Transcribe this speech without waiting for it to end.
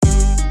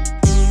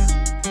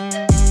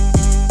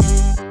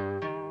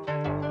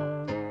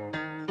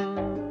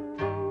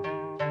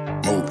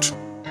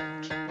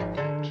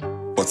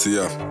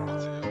OTF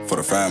for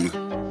the family.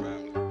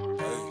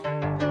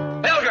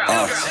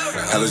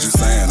 Hell as you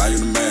saying, I am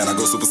the man, I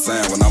go super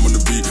saiyan when I'm on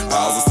the beat.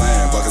 Piles of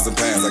sand, buckets and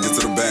pans, I get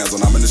to the bands when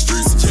I'm in the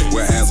streets.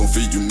 Wear hands on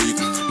feet, unique.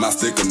 My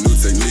stick a new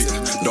technique.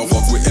 Don't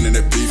fuck with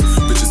internet beef,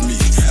 bitches me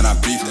and I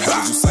beef. Hell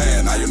as you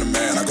saying, I am the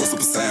man, I go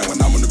super saiyan when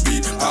I'm on the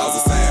beat.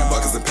 Piles of sand,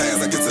 buckets and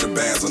pans, I get to the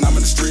bands when I'm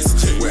in the streets.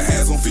 Wear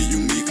hands on feet,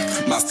 unique.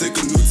 My stick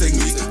a new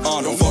technique.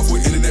 Don't fuck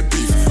with internet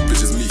beef,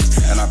 bitches me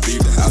and I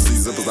beef. I see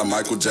zippers, I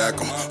Michael Jack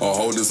 'em, or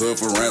hold his hood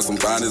for ransom.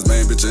 Find his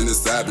main bitch in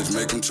his savage,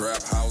 make him trap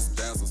house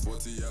dancers.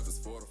 4TF is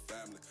for the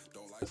family.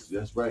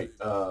 That's right.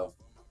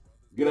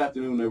 Good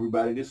afternoon,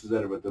 everybody. This is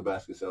Edward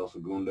Vasquez El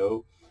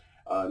Segundo.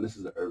 This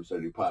is the Herb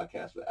Surgery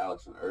Podcast with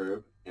Alex and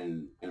Herb.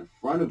 And in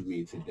front of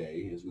me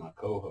today is my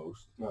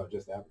co-host. No,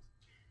 just Alex.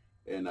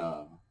 And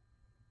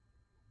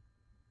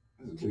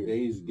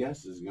today's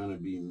guest is going to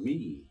be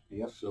me.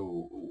 Yep.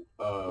 So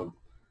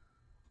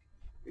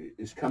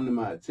it's come to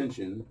my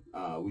attention.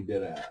 We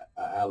did a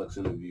Alex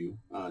interview,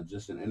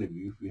 just an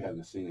interview. If you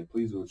haven't seen it,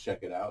 please go check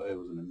it out. It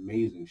was an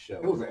amazing show.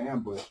 It was an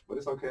ambush, but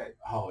it's okay.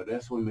 Oh,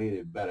 that's what made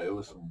it better. It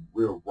was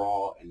real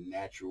raw and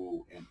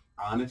natural and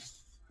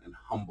honest and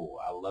humble.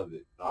 I love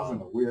it. I was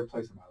in a weird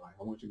place in my life.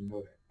 I want you to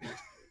know that.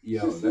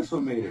 Yo, that's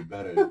what made it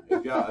better.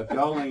 If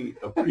y'all ain't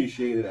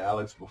appreciated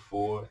Alex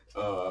before,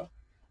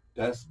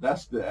 that's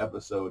the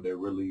episode that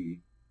really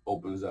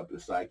opens up the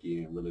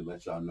psyche and really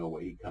lets y'all know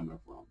where he coming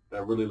from.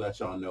 That really lets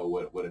y'all know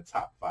where the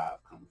top 5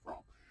 come from.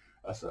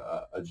 That's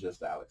a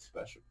Just Alex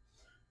special.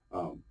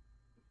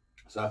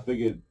 So I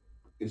figured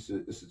it's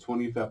the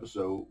 20th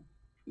episode.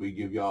 We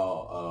give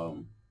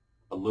y'all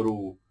a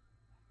little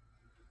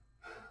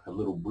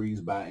breeze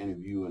by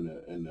interview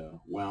and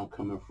where I'm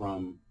coming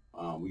from.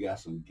 We got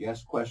some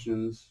guest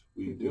questions.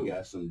 We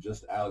got some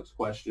Just Alex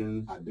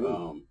questions. I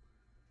do.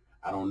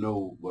 I don't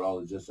know what all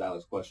the Just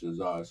Alex questions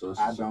are, so it's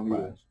a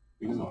surprise.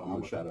 I'm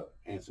going to try to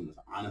answer them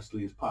as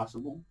honestly as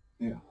possible.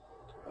 Yeah.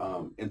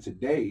 And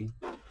today,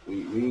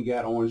 we ain't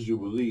got Orange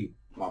Jubilee.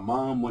 My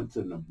mom went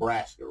to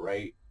Nebraska,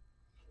 right?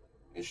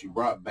 And she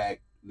brought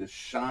back the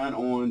Shine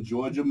On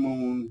Georgia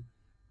Moon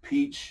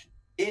Peach.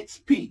 It's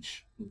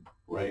peach,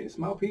 right? It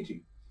smells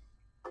peachy.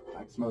 I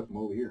can smell it from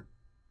over here.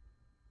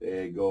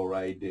 There you go,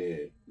 right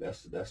there.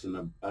 That's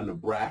a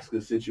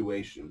Nebraska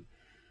situation.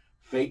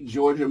 Fake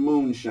Georgia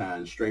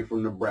moonshine straight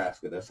from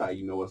Nebraska. That's how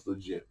you know it's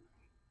legit.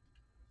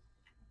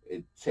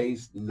 It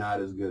tastes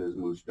not as good as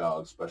Moose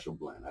Dog's special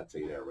blend. I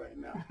tell you that right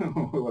now.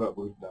 What up,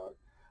 Moose Dog?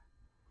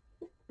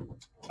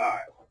 All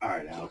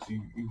right, Alex.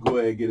 You go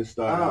ahead and get it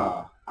started.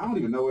 I don't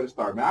even know where to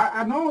start, man.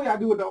 I normally I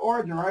do with the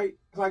origin, right?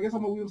 So I guess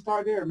I'm gonna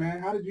start there, man.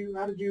 How did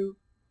you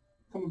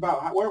come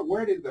about?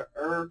 Where did the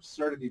herb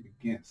surgery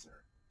begin,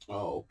 sir?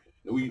 Oh,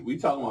 okay. We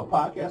talking about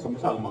podcasts, or we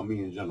talking about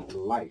me in general?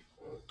 Life.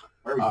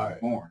 Where were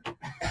you born?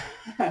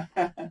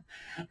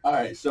 All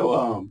right,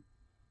 so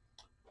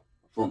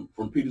from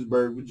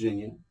Petersburg,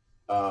 Virginia,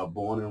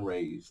 born and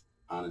raised,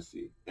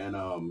 honestly, and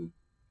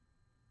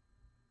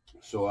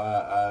so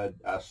I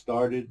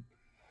started.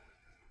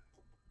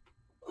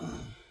 You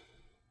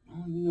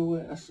know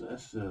what? That's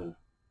all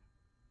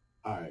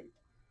right.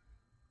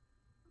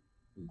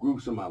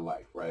 Groups in my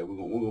life, right? We're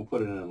gonna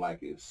put it in like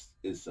it's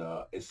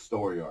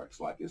story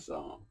arcs, like it's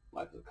a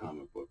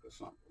comic book or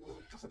something.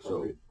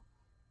 So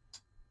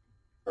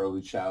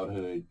early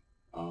childhood,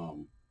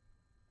 growing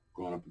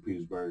up in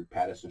Petersburg,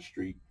 Patterson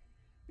Street,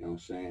 you know what I'm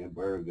saying,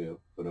 Burrville,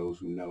 for those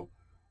who know.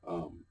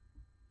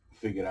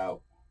 Figured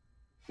out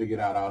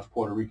I was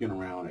Puerto Rican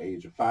around the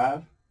age of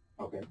 5.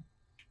 Okay.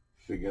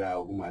 Figured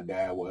out who my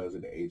dad was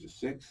at the age of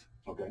 6.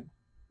 Okay.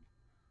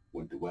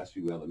 Went to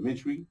Westview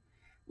Elementary,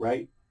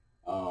 right?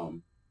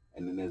 And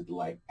then there's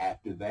like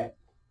after that,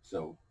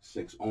 so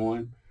 6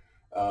 on.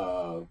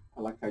 I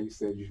like how you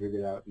said you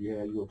figured out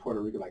you were Puerto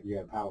Rican like you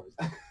had powers.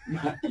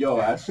 Yo,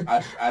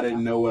 I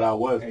didn't know what I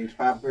was. Age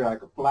 5,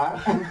 like a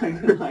fly.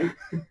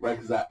 Right,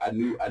 because I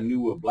knew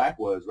what black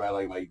was, right?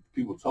 Like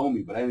people told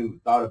me, but I didn't even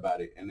thought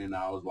about it. And then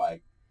I was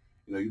like,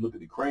 you look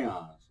at the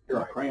crayons.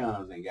 Right. The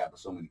crayons ain't got but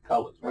so many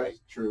colors, right? That's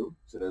true.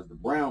 So there's the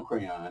brown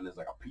crayon, there's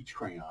like a peach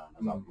crayon,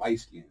 there's a light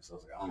skin. So I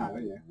was like, I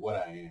don't know what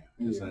I am.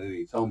 And so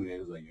they told me, they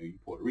was like, you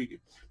Puerto Rican.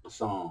 The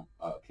song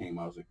came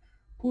out, I was like,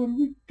 Puerto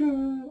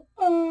Rico,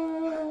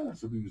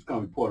 So people was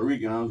calling me Puerto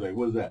Rican. I was like,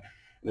 what's that?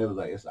 And they was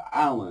like, it's an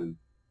island.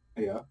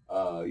 Yeah.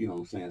 You know what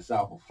I'm saying,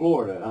 south of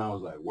Florida. And I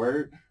was like,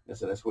 word? They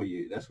said, that's where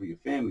your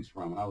family's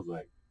from. And I was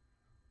like,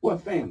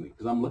 what family?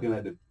 Because I'm looking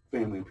at the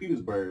family in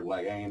Petersburg,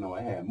 like I ain't know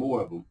I had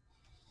more of them.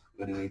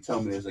 But then they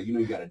tell me, it's like,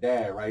 you got a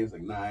dad, right? He's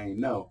like, nah, I ain't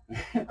know.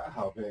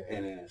 Oh, man.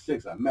 And then at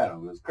 6, I met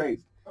him. It was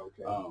crazy.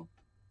 Okay.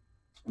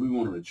 We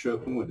went on a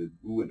trip. We went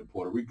to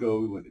Puerto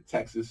Rico. We went to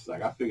Texas.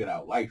 Like, I figured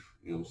out life,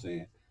 you know what I'm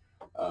saying?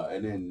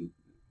 And then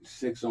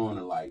 6 on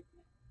to like,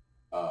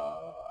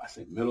 I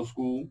say middle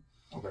school.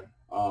 Okay.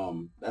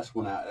 That's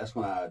when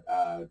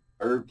I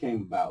Herb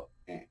came about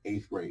in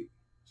 8th grade,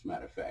 as a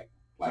matter of fact.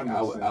 Like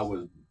I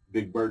was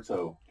Big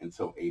Berto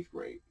until 8th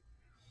grade.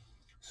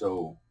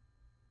 So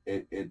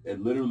it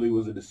literally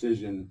was a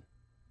decision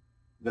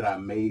that I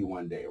made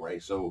one day,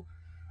 right? So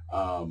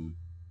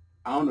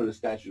I don't know the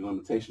statute of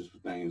limitations for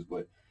things,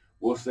 but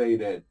we'll say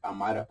that I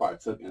might have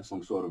partook in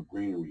some sort of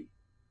greenery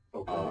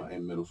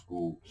in middle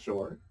school.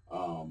 Sure.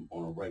 On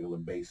a regular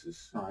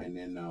basis. Right. And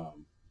then,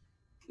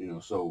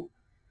 so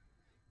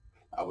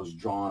I was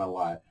drawing a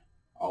lot.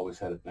 I always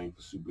had a thing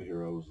for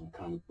superheroes and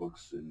comic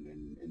books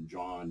and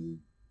drawing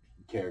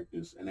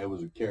characters. And there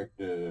was a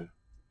character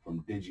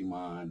from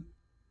Digimon,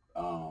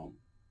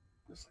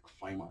 it's like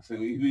Flame. So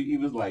he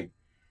was like,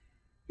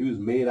 he was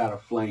made out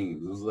of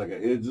flames. It was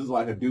just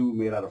like a dude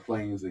made out of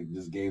flames that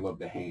just gave up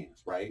the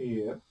hands, right?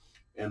 Yeah.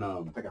 And I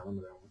think I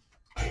remember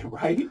that one.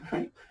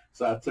 right.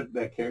 So I took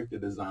that character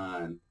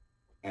design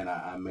and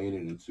I made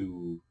it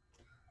into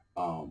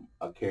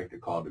a character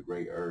called the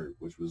Great Herb,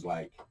 which was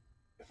like,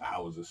 if I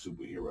was a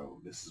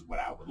superhero, this is what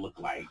I would look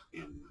like,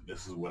 and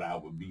this is what I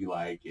would be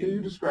like. And, can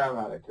you describe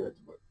how that character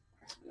looked?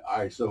 All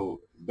right, so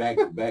back.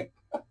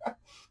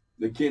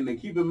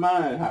 Keep in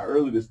mind how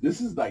early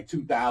this is like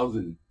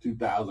 2000,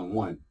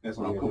 2001. That's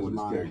when I'm coming with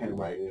this character,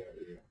 right?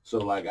 Yeah. So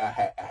like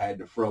I had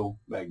the fro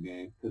back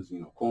then because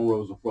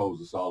cornrows and fros,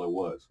 that's all it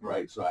was,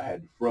 right? So I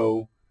had the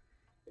fro,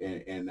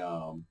 and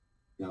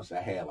so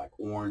I had like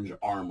orange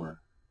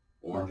armor,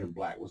 orange and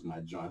black was my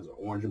joint, so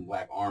orange and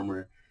black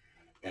armor,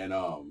 and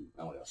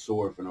like a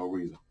sword for no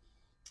reason,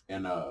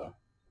 and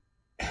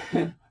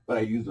but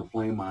I used the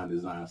flame mind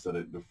design so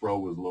that the fro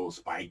was a little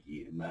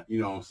spiky, and you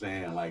know what I'm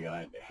saying, like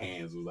the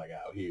hands was like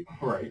out here,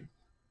 right?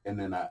 And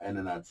then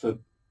I took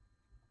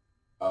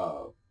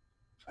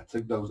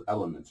those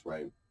elements,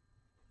 right,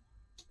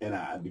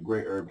 and the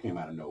Great Herb came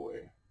out of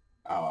nowhere.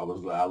 I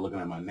was looking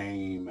at my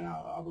name, and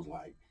I was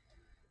like,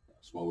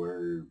 small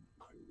herb,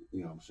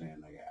 you know what I'm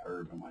saying? I got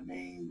herb in my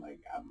name, like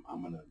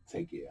I'm gonna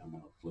take it, I'm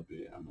gonna flip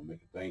it, I'm gonna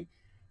make a thing.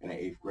 And in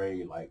 8th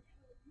grade, like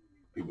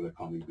people that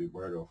call me Big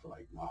Birdo for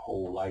like my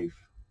whole life,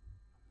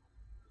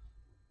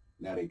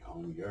 now they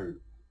call me Herb.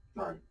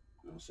 Right.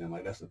 You know what I'm saying?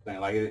 Like that's the thing.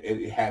 Like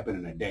it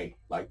happened in a day.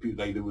 Like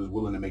people, like they was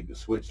willing to make the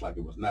switch like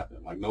it was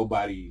nothing. Like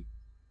nobody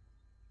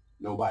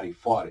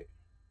fought it.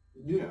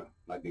 Yeah.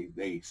 Like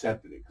they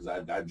accepted it because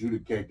I drew the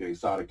character. They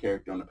saw the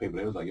character on the paper.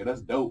 They was like, "Yo,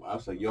 that's dope." I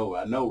was like, "Yo,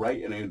 I know,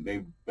 right?" And then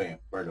they bam,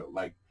 Birdo.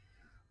 Like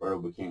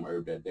Birdo became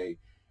Herb that day.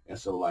 And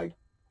so like,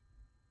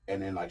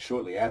 and then like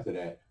shortly after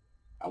that,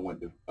 I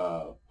went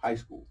to high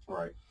school.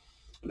 Right.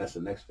 And that's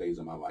the next phase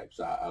of my life.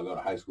 So I go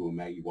to high school,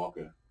 Maggie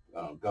Walker,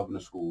 Governor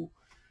School.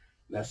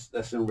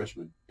 That's in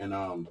Richmond,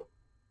 and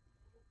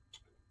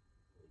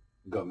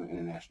Government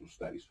International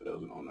Studies. For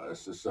those who don't know,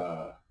 it's just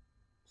so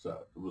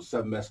it was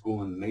 7th best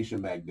school in the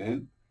nation back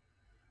then.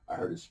 I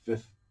heard it's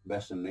 5th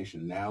best in the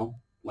nation now.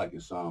 Like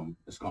it's gone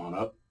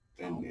up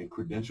in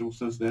credentials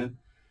since then.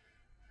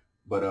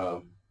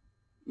 But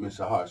it's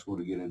a hard school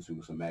to get into.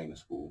 It's a magnet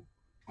school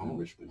in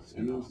Richmond.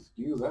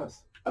 Excuse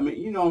us. I mean,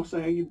 you know what I'm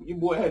saying? Your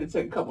boy had to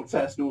take a couple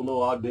tests, do a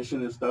little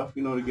audition and stuff,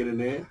 to get in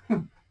there.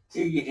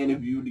 You get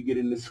interviewed to get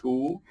into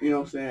school. You know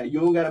what I'm saying? You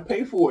don't got to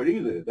pay for it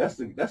either. That's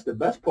the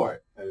best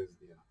part. That is,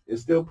 yeah.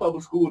 It's still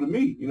public school to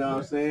me. You know what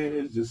I'm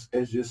saying?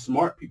 It's just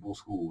smart people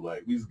school.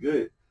 Like, we's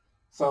good.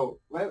 So,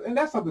 and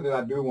that's something that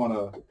I do want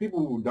to,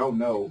 people who don't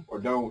know or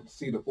don't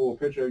see the full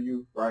picture of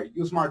you, right?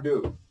 You're a smart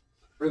dude.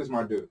 Really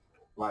smart dude.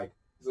 Like,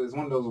 it's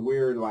one of those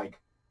weird, like,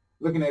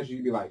 looking at you,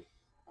 you'd be like,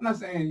 I'm not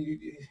saying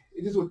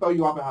it just would throw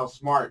you off at how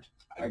smart,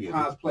 like,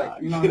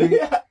 complex, you know what I mean?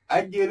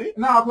 I get it.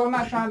 No, I'm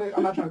not trying to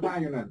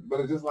find you or nothing, but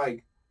it's just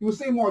like, you would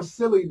seem more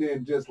silly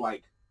than just,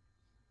 like,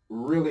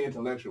 really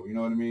intellectual, you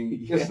know what I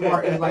mean? It's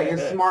smart,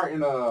 it's smart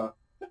in a,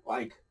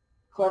 like,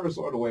 clever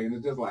sort of way, and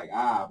it's just like,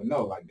 but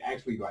no, like,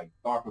 actually, like,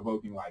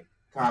 thought-provoking, like,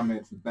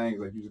 comments and things,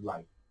 like, you just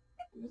like,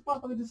 did this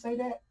motherfucker just say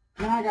that?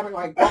 Now I gotta,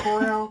 like, walk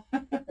around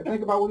and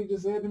think about what he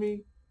just said to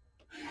me?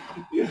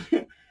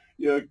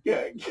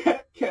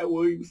 Cat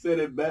Williams said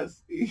it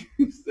best. He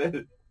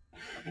said,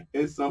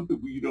 it's some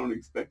people you don't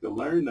expect to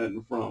learn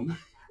nothing from.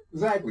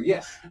 Exactly,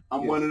 yes.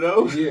 I'm one of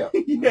those. Yeah.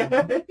 Yeah.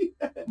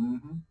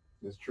 Mm-hmm.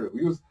 It's true.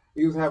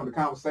 We was having a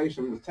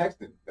conversation. We was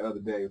texting the other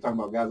day. We were talking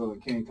about Godzilla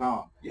and King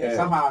Kong. Yeah. And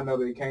somehow or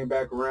another, it came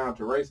back around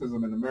to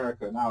racism in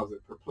America, and I was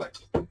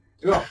perplexed.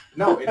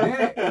 No, and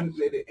then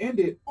it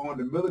ended on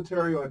the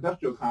military or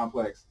industrial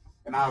complex,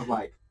 and I was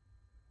like,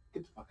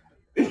 get the fuck out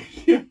of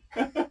here.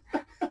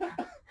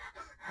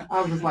 I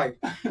was just like,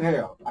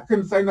 hell, I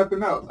couldn't say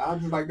nothing else. I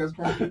was just like, that's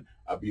crazy.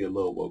 I'll be a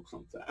little woke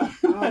sometimes.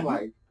 I was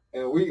like,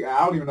 and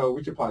I don't even know,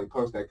 we should probably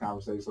post that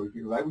conversation so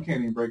we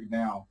can't even break it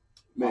down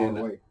all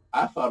the way.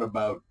 I thought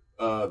about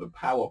the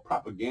power of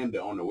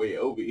propaganda on the way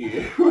over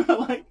here.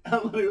 Like, I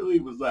literally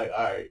was like,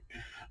 all right,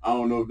 I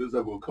don't know if this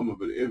ever will come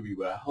up in the interview,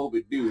 but I hope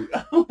it do.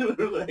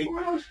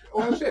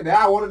 Well, shit,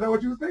 now I want to know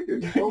what you were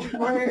thinking. Go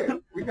ahead.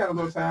 We got a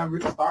little time. We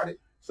just started.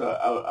 So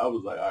I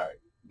was like, all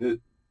right,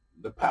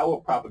 the power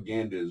of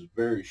propaganda is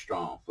very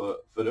strong. For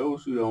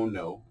those who don't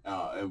know,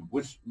 and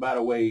which, by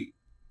the way,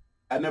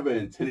 I never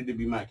intended to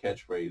be my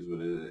catchphrase,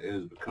 but it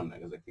has become that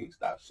because I can't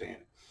stop saying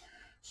it.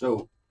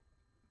 So,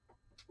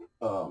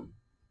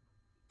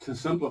 to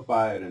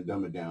simplify it and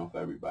dumb it down for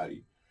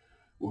everybody,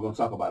 we're going to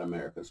talk about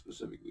America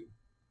specifically.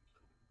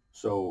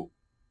 So,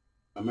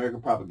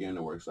 American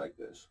propaganda works like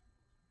this.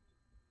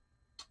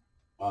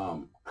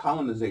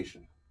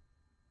 Colonization.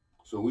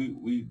 So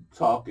we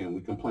talk and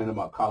we complain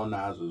about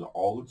colonizers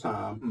all the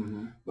time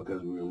Mm-hmm.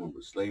 because we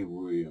remember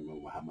slavery, and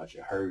remember how much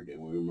it hurt, and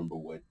we remember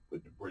what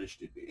the British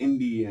did to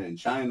India and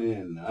China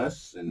and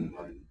us and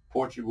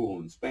Portugal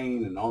and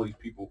Spain and all these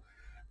people.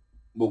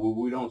 But what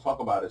we don't talk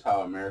about is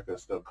how America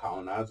still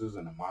colonizes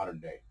in the modern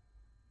day.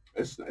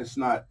 It's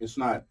not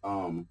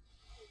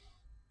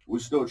we're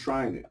still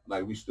trying it.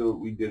 Like we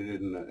did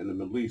it in the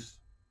Middle East.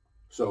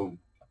 So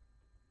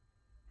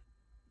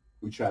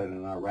we tried it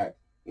in Iraq.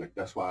 Like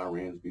that's why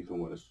Iran's beefing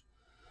with us.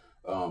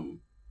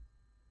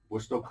 We're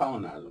still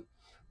colonizing.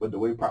 But the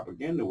way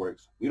propaganda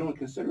works, we don't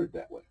consider it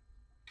that way.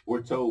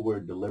 We're told we're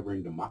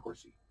delivering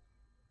democracy.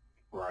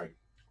 Right.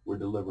 We're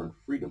delivering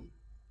freedom.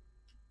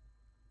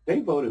 They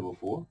voted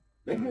before.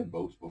 They had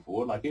votes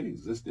before. Like it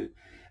existed.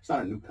 It's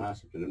not a new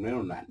concept to them. They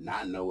don't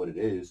not know what it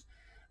is.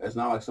 It's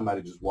not like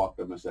somebody just walked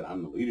up and said,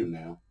 I'm the leader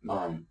now.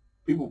 Right.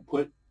 People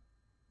put, you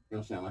know what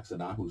I'm saying, like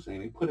Saddam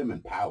Hussein, they put him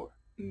in power.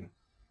 Mm.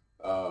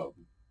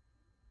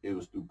 It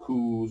was through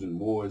coups and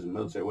wars and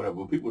military, whatever.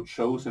 But people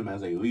chose him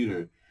as a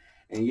leader.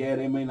 And yeah,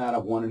 they may not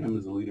have wanted him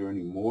as a leader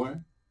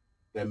anymore.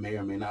 That may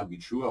or may not be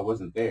true. I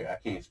wasn't there.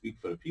 I can't speak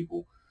for the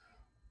people.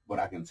 But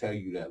I can tell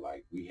you that,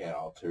 like, we had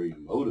ulterior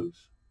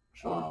motives.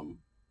 Sure.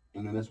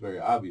 And then that's very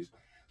obvious.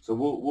 So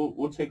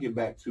we'll take it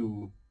back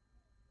to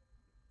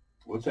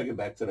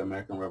the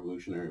American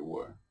Revolutionary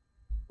War,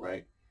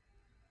 right?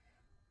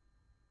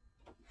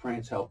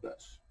 France helped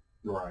us.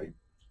 Right.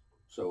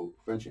 So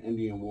French and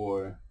Indian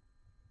War,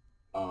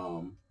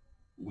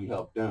 we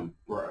helped them.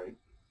 Right.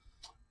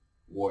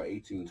 War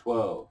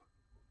 1812,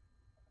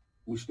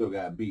 we still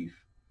got beef.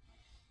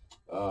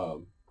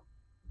 The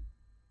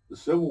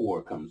Civil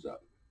War comes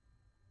up.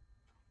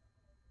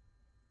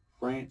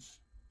 France,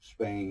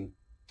 Spain,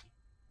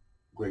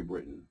 Great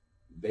Britain,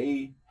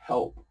 they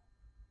help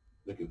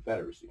the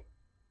Confederacy.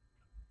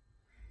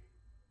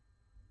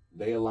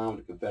 They allow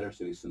the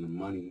Confederacy to send them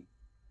money,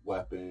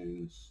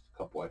 weapons, a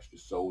couple extra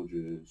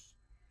soldiers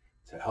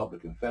to help the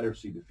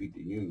Confederacy defeat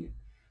the Union.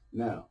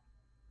 Now,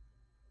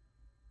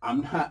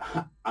 I'm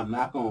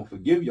not gonna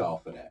forgive y'all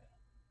for that.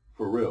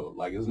 For real.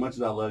 Like, as much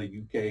as I love the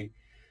UK,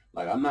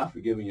 like, I'm not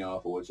forgiving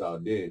y'all for what y'all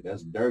did.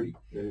 That's dirty.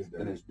 It is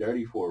dirty. And it's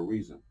dirty for a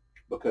reason.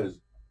 Because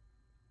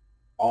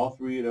all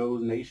three of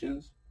those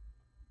nations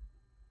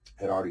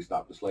had already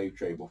stopped the slave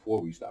trade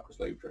before we stopped the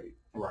slave trade.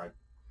 Right.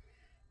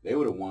 They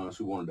were the ones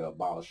who wanted to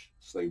abolish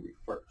slavery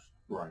first.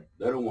 Right.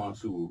 They're the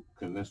ones who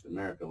convinced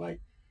America, like,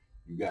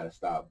 you got to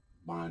stop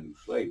buying new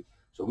slaves.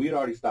 So we had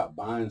already stopped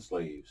buying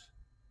slaves,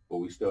 but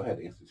we still had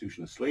the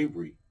institution of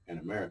slavery in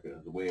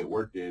America. The way it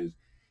worked is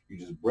you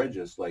just bred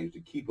your slaves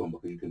to keep them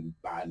because you couldn't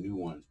buy new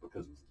ones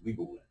because it was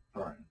legal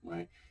then. Right.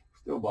 Right?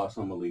 Still bought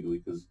some illegally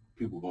because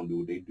people are going to do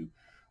what they do.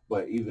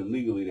 But even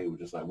legally, they were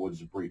just like, we'll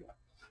just breed them.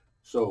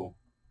 So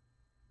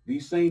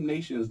these same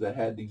nations that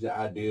had these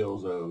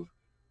ideals of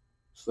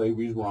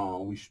slavery's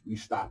wrong, we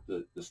stopped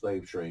the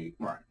slave trade,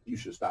 Right. you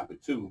should stop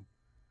it too,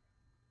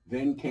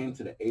 then came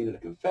to the aid of the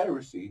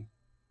Confederacy,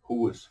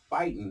 who was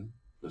fighting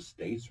for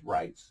states'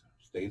 rights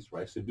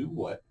to do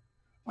what?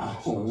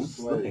 Own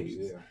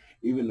slaves. Yeah.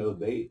 Even though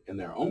they, in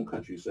their own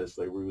country, said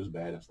slavery was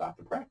bad and stopped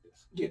the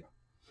practice. Yeah.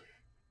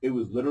 It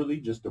was literally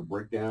just to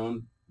break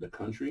down the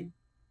country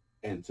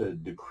and to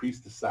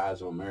decrease the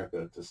size of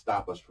America to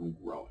stop us from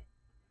growing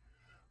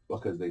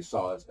because they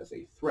saw us as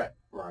a threat.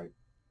 Right.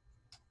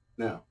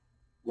 Now,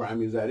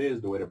 grimy as that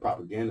is, the way the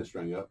propaganda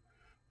strung up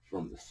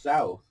from the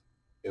South,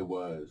 it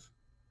was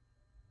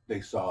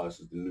they saw us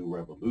as the new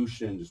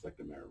revolution, just like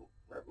the American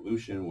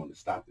Revolution, wanted to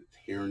stop the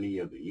tyranny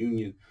of the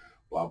Union,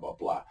 blah, blah,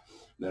 blah.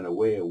 Now, the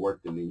way it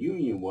worked in the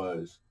Union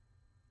was,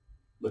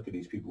 look at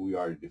these people we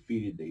already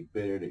defeated. They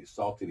bitter, they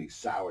salty, they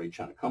sour, they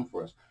trying to come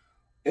for us.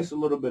 It's a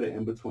little bit of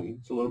in between.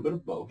 It's a little bit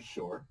of both.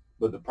 Sure.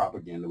 But the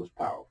propaganda was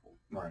powerful.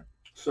 Right.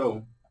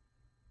 So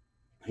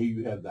here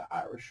you have the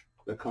Irish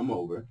that come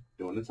over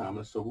during the time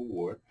of the Civil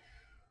War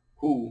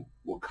who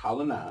were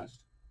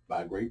colonized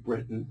by Great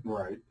Britain.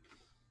 Right.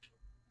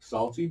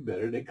 Salty,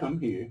 bitter, they come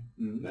here.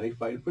 Mm-hmm. Now they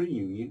fighting for the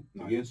Union.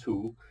 Right. Against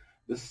who?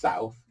 The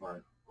South.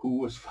 Right. Who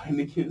was fighting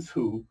against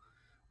who?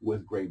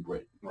 With Great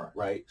Britain. Right.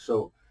 Right?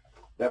 So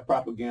that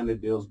propaganda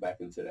deals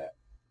back into that.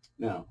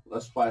 Now,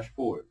 let's flash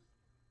forward.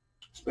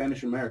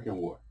 Spanish-American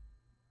War.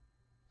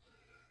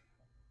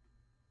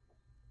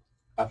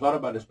 I thought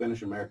about the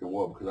Spanish-American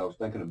War because I was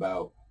thinking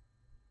about,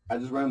 I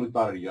just randomly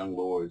thought of the Young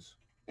Lords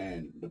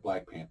and the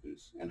Black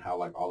Panthers and how,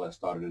 like, all that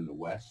started in the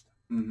West.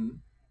 Mm-hmm.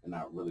 And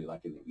not really,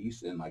 like, in the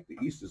East. And, like, the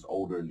East is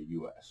older in the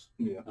U.S.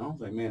 Yeah. And I was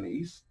like, man, the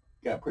East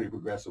got pretty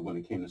progressive when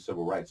it came to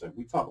civil rights. Like,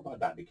 we talk about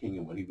Dr. King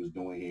and what he was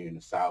doing here in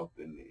the South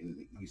and in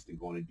the East and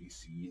going to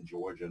D.C. and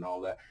Georgia and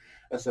all that.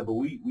 I said, but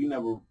we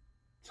never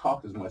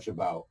talked as much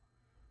about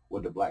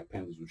what the Black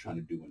Panthers were trying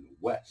to do in the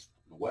West,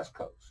 on the West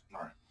Coast.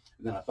 All right.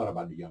 And then I thought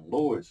about the Young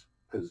Lords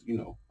because, you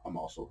know, I'm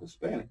also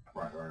Hispanic.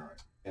 Right.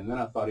 And then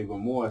I thought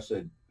even more. I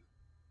said,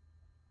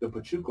 the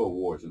Pachuco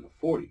Wars in the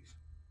 40s,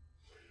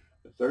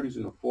 the 30s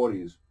and the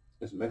 40s,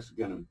 is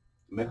Mexican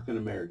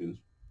Americans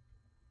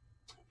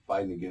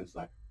fighting against,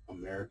 like,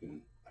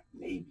 American, like,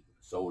 Navy,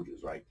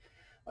 soldiers, right?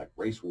 Like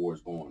race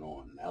wars going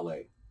on in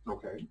LA.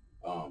 Okay.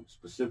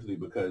 Specifically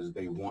because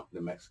they want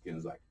the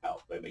Mexicans like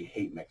out. Like they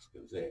hate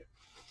Mexicans there.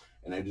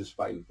 And they're just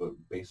fighting for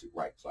basic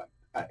rights. Like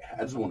I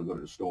just want to go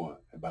to the store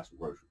and buy some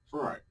groceries.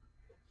 Right.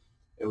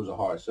 It was a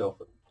hard sell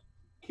for them.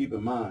 Keep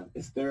in mind,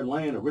 it's their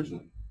land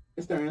originally.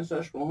 It's their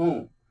ancestral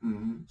home.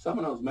 Mm-hmm. Some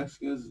of those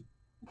Mexicans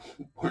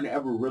weren't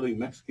ever really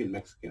Mexican.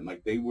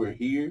 Like they were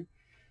here.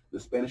 The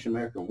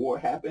Spanish-American War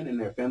happened,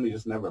 and their family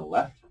just never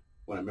left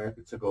when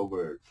America took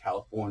over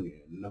California,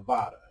 and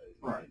Nevada,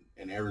 right,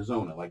 and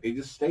Arizona. Like they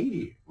just stayed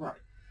here. Right.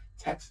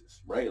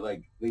 Texas, right?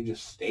 Like they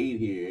just stayed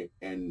here,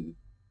 and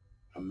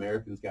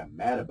Americans got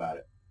mad about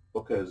it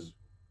because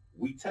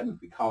we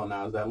technically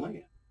colonized that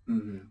land.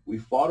 Mm-hmm. We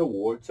fought a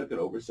war, took it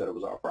over, said it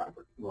was our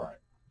property. Right.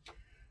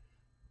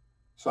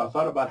 So I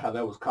thought about how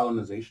that was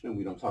colonization, and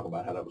we don't talk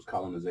about how that was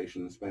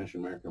colonization in the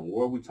Spanish-American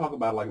War. We talk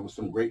about it like it was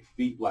some great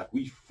feat, like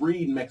we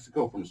freed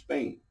Mexico from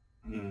Spain.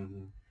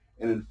 Mm-hmm.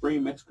 And in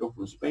freeing Mexico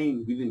from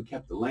Spain, we didn't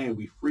keep the land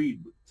we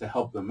freed to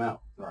help them out.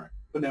 Right.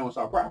 But now it's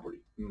our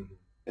property, mm-hmm.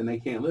 and they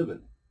can't live in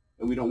it,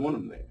 and we don't want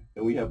them there.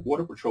 And we have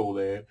Border Patrol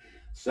there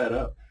set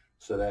up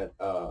so that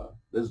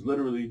there's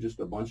literally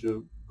just a bunch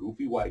of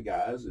goofy white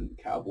guys in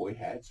cowboy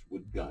hats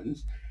with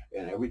guns.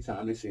 And every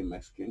time they see a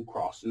Mexican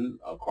crossing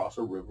across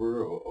a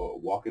river or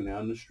walking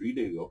down the street,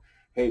 they go,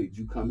 "Hey, did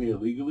you come here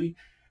legally?"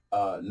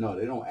 No,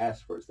 they don't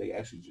ask first. They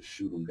actually just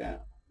shoot them down.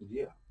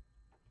 Yeah.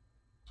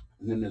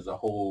 And then there's a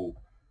whole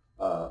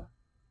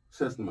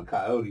system of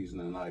coyotes.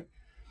 And then, like,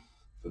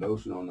 for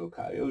those who don't know,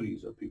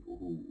 coyotes are people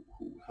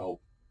who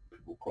help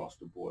people cross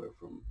the border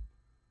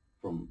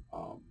from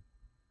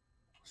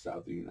south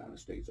of the United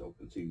States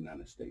over to the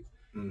United States.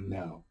 Mm-hmm.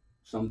 Now,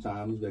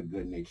 sometimes they're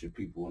good-natured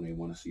people and they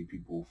want to see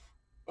people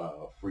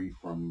free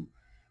from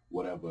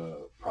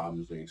whatever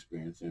problems they're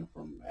experiencing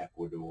from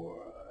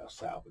Ecuador, El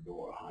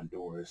Salvador,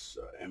 Honduras,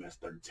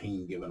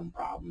 MS-13 giving them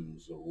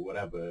problems, or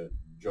whatever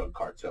drug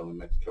cartel in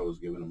Mexico is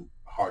giving them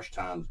harsh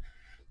times.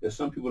 There's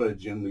some people that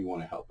genuinely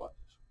want to help others.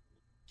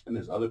 And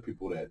there's other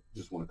people that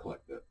just want to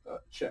collect a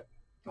check.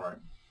 All right.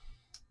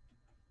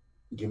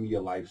 Give me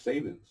your life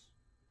savings,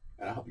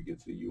 and I'll help you get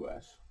to the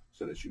U.S.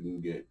 so that you can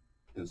get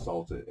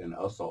insulted and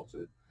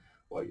assaulted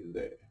while you're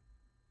there.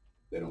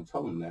 They don't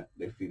tell them that.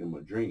 They feed them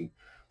a dream.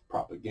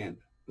 Propaganda.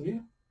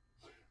 Yeah.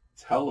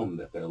 Tell them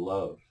that they're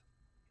loved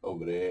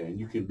over there, and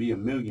you can be a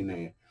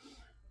millionaire.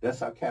 That's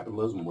how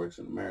capitalism works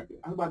in America.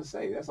 I was about to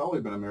say, that's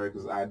always been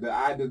America's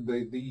idea.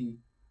 The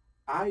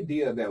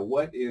idea that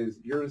what is,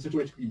 your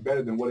situation can be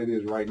better than what it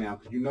is right now,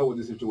 because you know what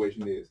the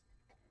situation is.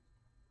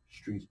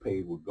 Streets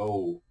paved with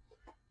gold.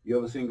 You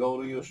ever seen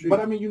gold in your street? But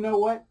I mean, you know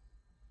what?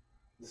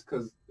 It's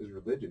because it's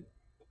religion.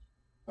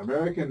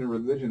 American and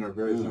religion are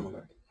very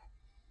similar.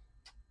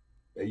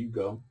 There you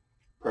go.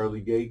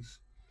 Pearly gates,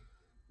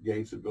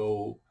 gates of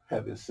gold,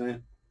 heaven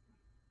sent,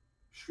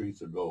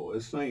 streets of gold.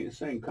 It's the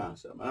same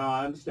concept.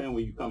 I understand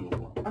where you're coming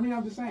from. I mean,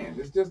 I'm just saying.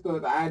 It's just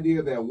the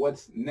idea that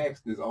what's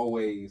next is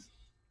always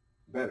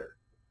better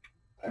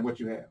than what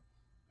you have.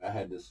 I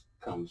had this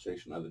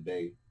conversation the other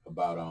day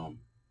about, I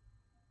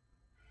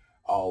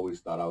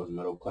always thought I was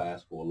middle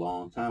class for a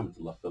long time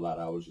until I feel like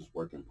I was just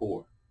working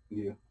poor.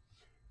 Yeah.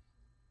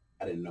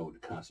 I didn't know what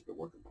the concept of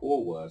working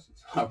poor was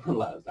until I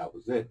realized that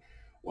was it.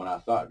 When I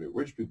thought that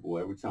rich people,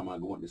 every time I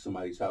go into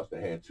somebody's house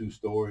that had 2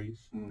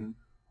 stories, mm-hmm.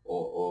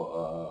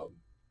 or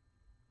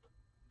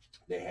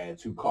they had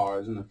 2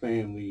 cars in the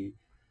family,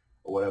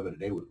 or whatever, that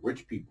they were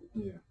rich people.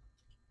 Yeah.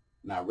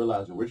 And I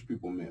realized that rich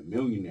people meant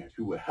millionaires,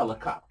 people with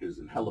helicopters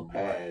and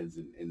helipads,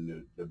 right.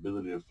 and the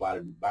ability to fly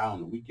to Dubai on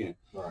the weekend.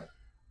 Right.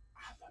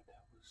 I thought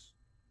that was,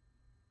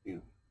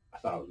 I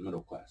thought I was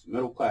middle class.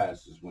 Middle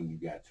class is when you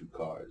got 2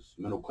 cars.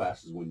 Middle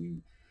class is when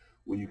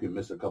you can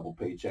miss a couple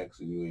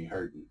paychecks and you ain't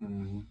hurting.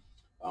 Mm-hmm.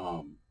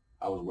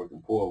 I was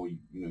working poor where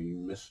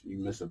you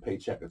miss a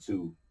paycheck or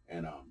 2,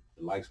 and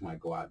the lights might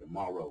go out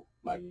tomorrow.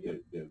 Like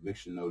the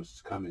eviction notice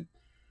is coming.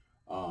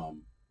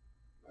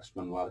 I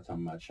spent a lot of time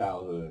in my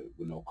childhood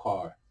with no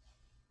car.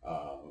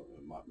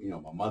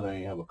 My mother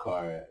ain't have a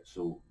car,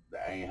 so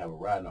I ain't have a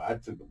ride. No, I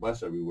took the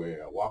bus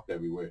everywhere. I walked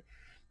everywhere.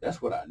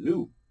 That's what I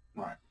knew.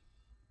 Right.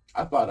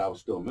 I thought I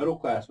was still middle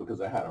class because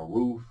I had a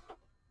roof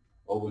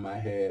over my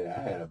head. I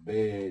had a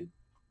bed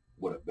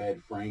with a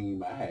bed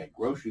frame. I had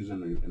groceries in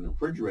the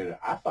refrigerator.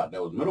 I thought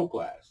that was middle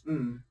class.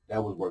 Mm-hmm.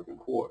 That was working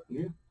poor.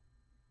 Yeah.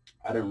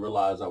 I didn't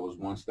realize I was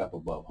one step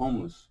above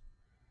homeless.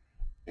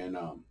 And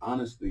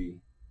honestly,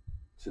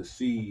 to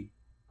see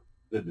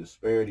the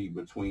disparity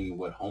between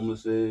what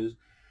homeless is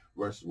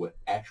versus what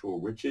actual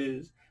rich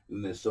is,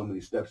 and there's so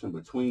many steps in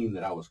between,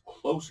 that I was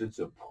closer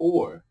to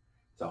poor,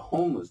 to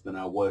homeless, than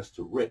I was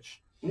to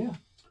rich. Yeah.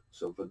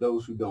 So for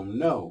those who don't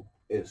know,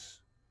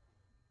 it's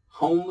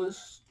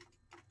homeless,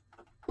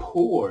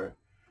 poor.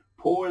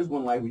 Poor is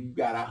when, like, you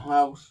got a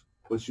house,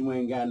 but you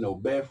ain't got no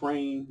bed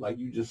frame, like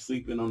you just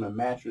sleeping on a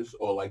mattress,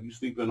 or like you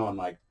sleeping on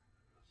like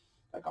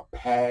a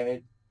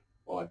pad,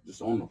 or like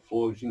just on the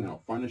floor because you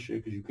know furniture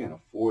because you can't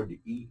afford to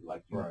eat.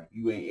 Like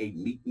you ain't ate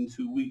meat in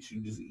 2 weeks,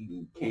 you just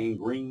eating canned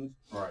greens.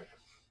 Right.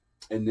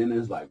 And then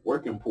there's like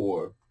working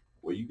poor,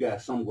 where you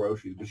got some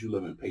groceries, but you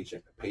live in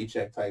paycheck to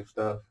paycheck type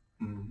stuff.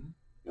 Mm-hmm.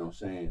 You know what I'm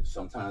saying?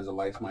 Sometimes the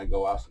lights might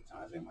go out,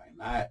 sometimes they might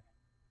not.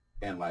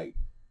 And like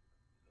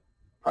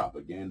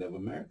propaganda of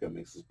America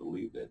makes us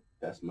believe that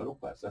that's middle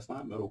class. That's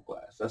not middle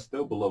class. That's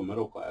still below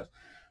middle class.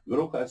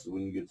 Middle class is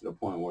when you get to the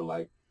point where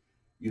like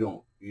you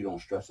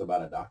don't stress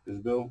about a doctor's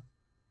bill.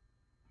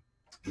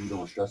 You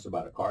don't stress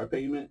about a car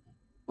payment.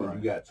 Right.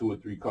 You got 2 or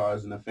 3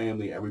 cars in the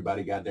family.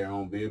 Everybody got their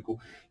own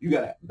vehicle. You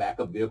got a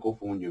backup vehicle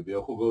for when your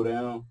vehicle go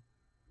down,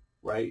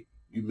 right?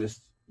 You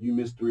missed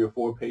 3 or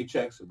 4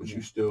 paychecks, but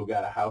you still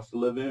got a house to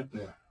live in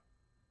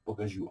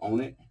because you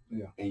own it.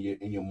 Yeah.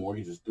 And your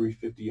mortgage is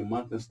 $350 a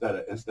month instead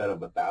of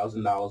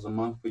 $1,000 a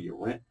month for your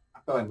rent. I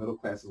feel like middle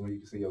class is when you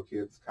can send your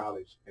kids to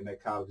college, and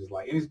that college is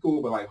like any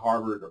school, but like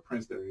Harvard or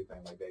Princeton or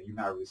anything like that. You're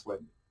not really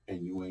sweating it.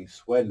 And you ain't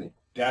sweating it.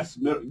 That's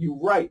middle. You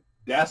right.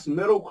 That's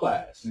middle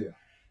class. Yeah.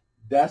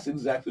 That's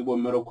exactly what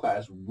middle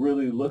class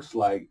really looks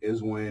like,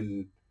 is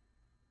when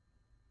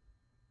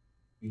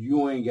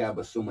you ain't got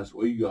but so much.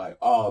 Where you like,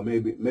 oh,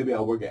 maybe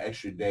I'll work an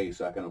extra day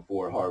so I can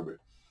afford Harvard.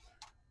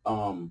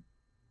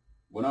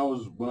 When I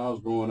was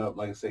growing up,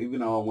 like I said, even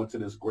though I went to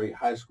this great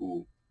high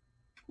school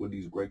with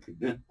these great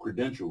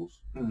credentials,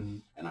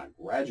 and I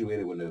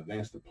graduated with an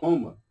advanced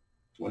diploma,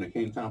 when it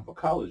came time for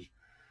college,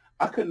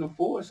 I couldn't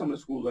afford some of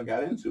the schools I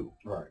got into.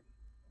 Right.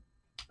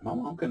 My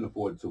mom couldn't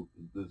afford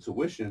the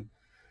tuition.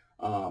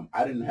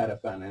 I didn't have a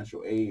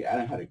financial aid. I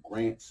didn't have the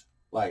grants.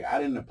 Like, I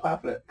didn't apply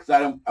for that because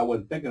I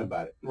wasn't thinking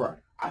about it. Right.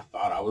 I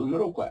thought I was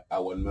middle class. I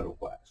wasn't middle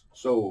class.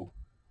 So,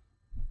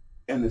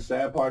 and the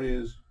sad part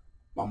is,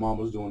 my mom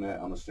was doing that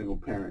on a single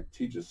parent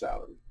teacher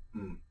salary,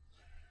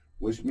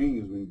 which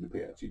means we need to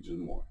pay our teachers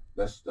more.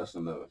 That's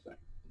another thing.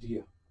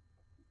 Yeah.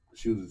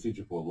 She was a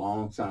teacher for a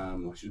long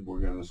time. She's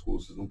working in the school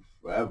system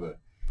forever.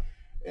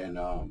 And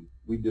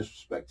we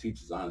disrespect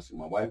teachers, honestly.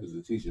 My wife is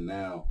a teacher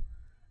now.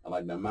 And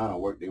like the amount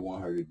of work they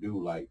want her to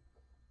do, like,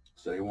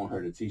 so they want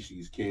her to teach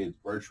these kids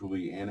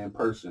virtually and in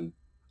person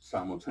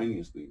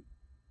simultaneously.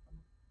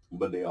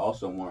 But they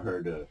also want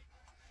her to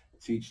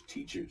teach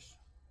teachers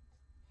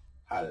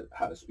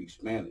how to speak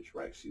Spanish,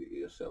 right? She's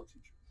an ESL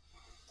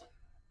teacher.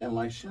 And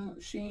like she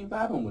ain't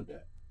vibing with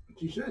that.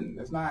 She shouldn't.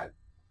 That's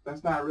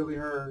not really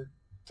her.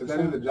 Is that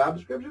in the job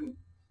description?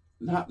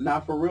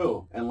 Not for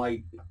real. And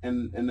like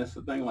and that's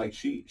the thing, like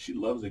she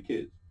loves the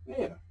kids.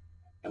 Yeah.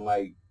 And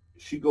like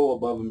she go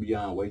above and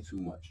beyond way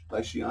too much.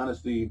 Like she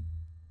honestly,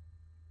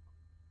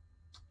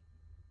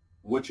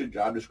 what your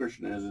job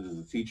description is as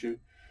a teacher,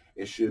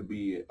 it should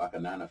be like a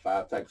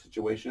 9-to-5 type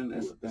situation.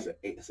 It's an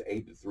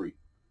 8 to 3.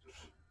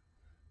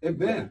 If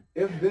then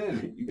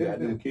you got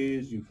them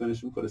kids, you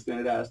finish them for the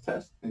standardized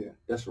test. Yeah,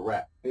 that's a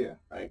wrap. Yeah,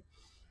 right.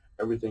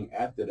 Everything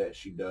after that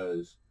she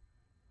does,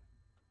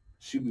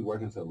 she be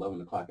working till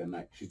 11 o'clock at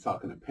night. She's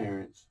talking to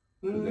parents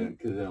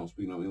because they don't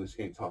speak no English. She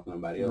can't talk to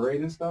nobody else.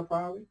 Grading stuff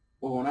probably.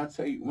 Well, when I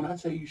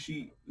tell you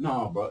she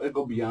bro, it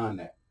go beyond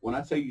that. When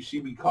I tell you she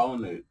be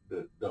calling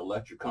the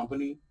electric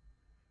company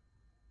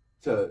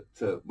to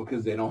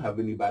because they don't have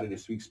anybody to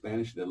speak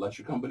Spanish, the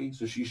electric company,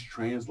 so she's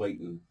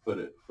translating for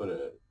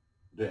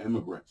the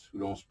immigrants who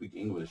don't speak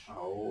English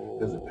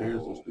because the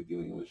parents don't speak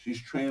English.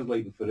 She's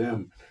translating for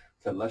them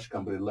to the electric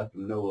company to let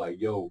them know, like,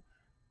 yo,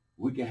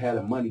 we can have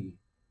the money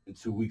in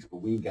 2 weeks,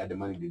 but we ain't got the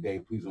money today.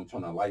 Please don't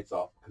turn the lights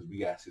off because we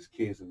got 6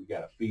 kids and we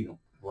got to feed them.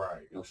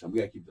 Right. You know, so we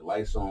got to keep the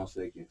lights on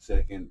so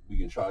we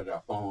can charge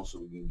our phones so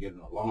we can get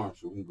an alarm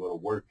so we can go to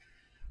work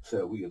so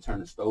that we can turn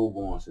the stove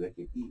on so they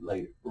can eat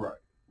later. Right.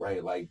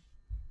 Right. Like,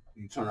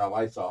 you turn our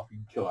lights off, you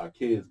kill our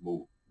kids, but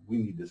we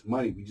need this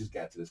money. We just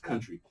got to this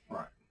country.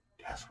 Right.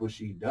 That's what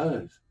she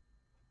does.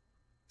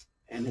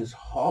 And it's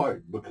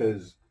hard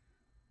because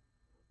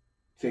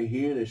to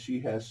hear that she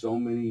has so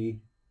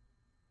many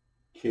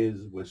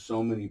kids with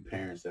so many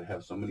parents that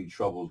have so many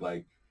troubles,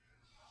 like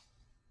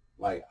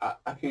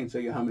I can't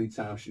tell you how many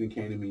times she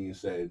came to me and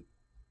said,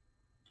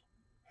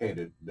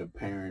 hey, the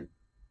parent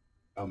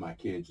of my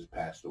kid just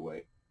passed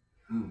away,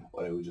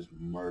 or they were just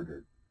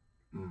murdered,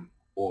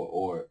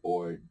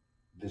 or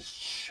this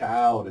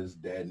child is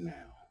dead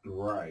now.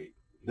 Right.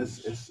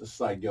 It's just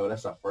like, yo,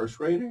 that's a first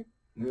grader.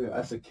 Yeah.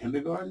 That's a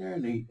kindergartner,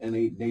 and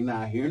they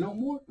not here no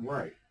more.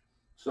 Right.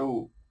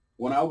 So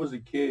when I was a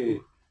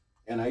kid,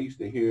 and I used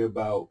to hear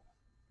about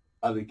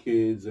other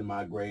kids in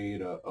my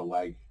grade, or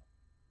like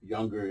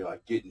younger,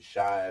 like getting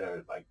shot,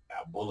 or like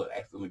a bullet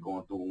accidentally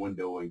going through a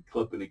window and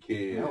clipping a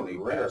kid, and they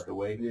passed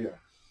away. Yeah.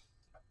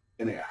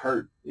 And it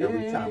hurt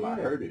every time I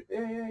heard it.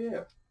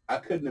 Yeah. I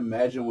couldn't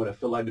imagine what it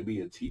felt like to be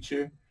a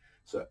teacher.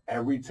 So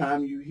every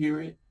time you hear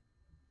it,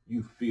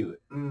 you feel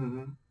it.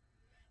 Mm-hmm.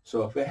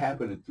 So if it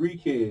happened to 3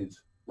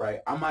 kids, right,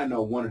 I might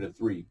know 1 of the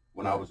 3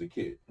 when I was a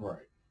kid.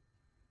 Right.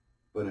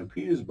 But in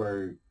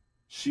Petersburg,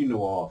 she knew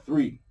all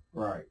 3.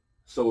 Right.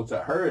 So to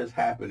her, it's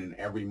happening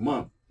every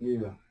month.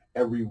 Yeah.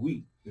 Every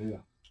week. Yeah.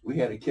 We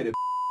had a kid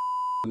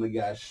that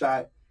got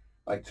shot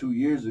like 2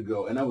 years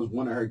ago, and that was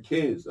one of her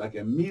kids. Like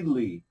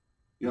immediately,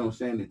 you know what I'm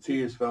saying, the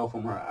tears fell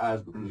from her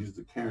eyes because she's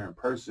a caring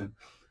person.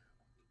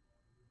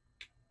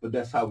 But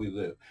that's how we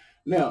live.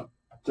 Now,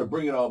 to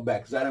bring it all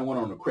back, because I didn't went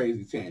on a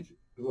crazy tangent.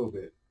 A little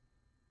bit.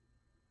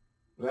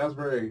 That's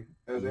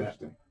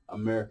interesting.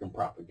 American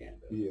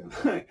propaganda.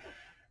 Yeah.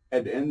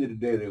 At the end of the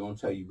day, they're going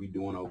to tell you we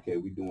doing okay,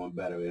 we doing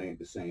better. It ain't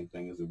the same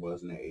thing as it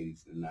was in the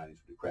 80s and 90s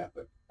with the crap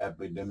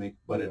epidemic.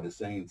 But at the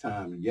same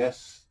time,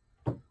 yes,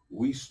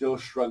 we still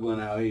struggling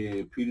out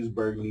here.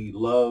 Petersburg need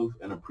love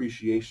and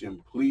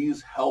appreciation.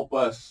 Please help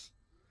us.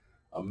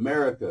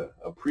 America,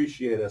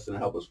 appreciate us and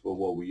help us for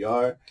what we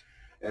are.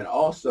 And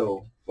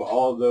also, for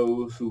all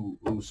those who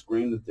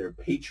scream that they're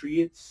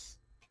patriots,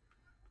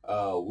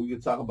 we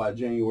can talk about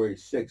January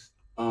 6th.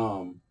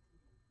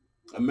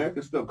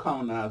 America still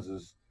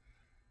colonizes.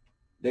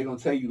 They're going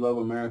to tell you love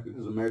America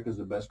because America's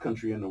the best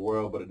country in the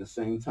world, but at the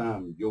same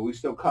time, we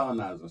still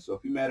colonizing. So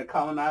if you're mad at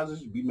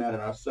colonizers, be mad at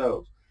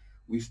ourselves.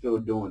 We still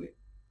doing it.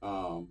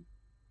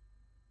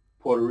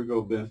 Puerto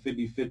Rico been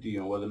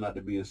 50-50 on whether or not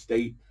to be a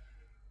state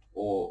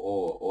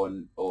or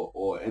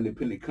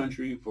independent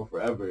country for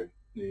forever.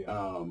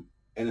 Yeah.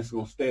 And it's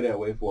going to stay that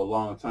way for a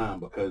long time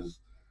because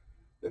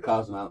the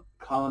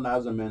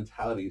colonizer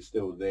mentality is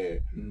still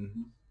there.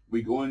 Mm-hmm.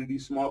 We go into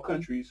these small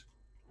countries.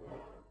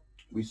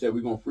 We said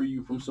we're going to free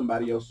you from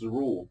somebody else's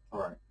rule. All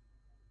right.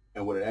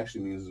 And what it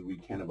actually means is we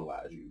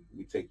cannibalize you.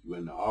 We take you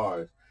into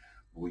ours,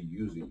 but we're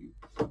using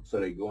you. So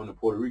they go into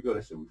Puerto Rico.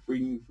 They said we're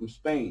freeing you from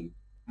Spain.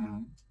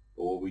 Mm-hmm.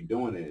 But what we're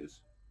doing is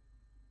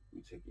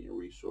we're taking your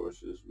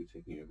resources. We're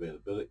taking your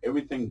availability.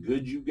 Everything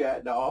good you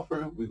got to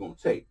offer, we're going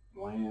to take.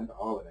 Land,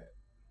 all of that.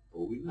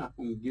 But we're not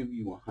going to give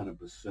you 100%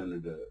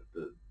 of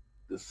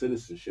the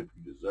citizenship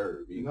you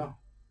deserve. Either. No.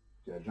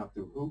 You got to jump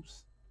through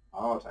hoops.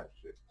 All types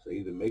of shit. So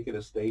either make it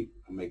a state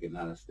or make it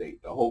not a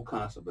state. The whole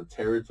concept of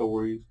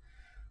territories,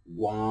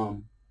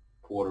 Guam,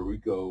 Puerto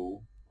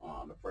Rico,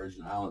 the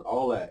Virgin Islands,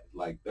 all that,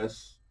 like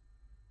that's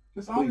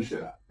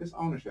ownership. It's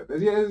ownership.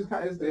 That's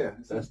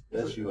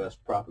U.S.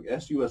 propaganda.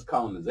 That's U.S.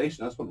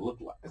 colonization. That's what it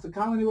looked like. It's a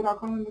colony without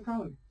calling it a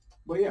colony.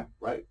 But yeah,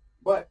 right.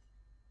 But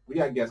we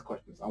got guest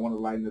questions. I want to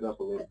lighten it up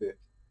a little bit.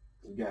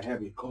 We got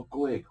heavy.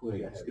 Go ahead.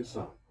 Let's get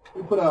some.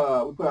 We put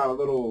out a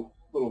little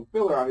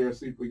filler out here to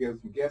see if we get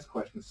some guest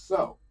questions.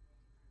 So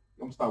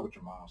I'm gonna start with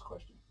your mom's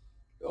question.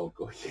 Oh,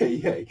 go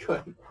yeah. Go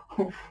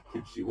ahead.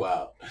 She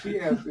wild. She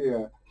asked,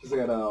 she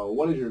said,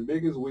 "What is your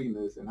biggest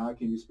weakness, and how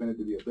can you spend it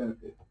to your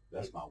benefit?"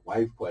 That's my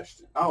wife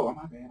question. Oh,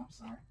 my bad. I'm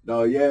sorry.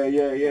 No,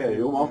 yeah.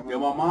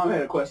 My mom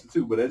had a question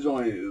too, but that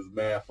joint is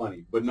mad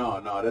funny. But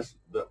no, that's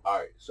all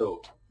right.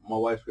 So my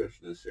wife's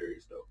question is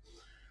serious though.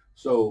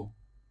 So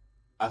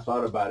I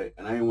thought about it,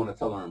 and I didn't want to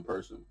tell her in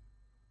person,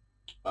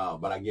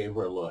 but I gave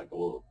her a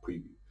little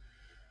preview.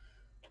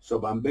 So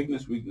my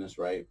biggest weakness,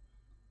 right?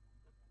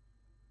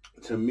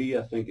 To me,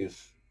 I think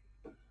it's,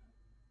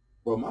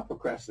 bro, my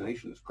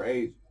procrastination is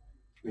crazy.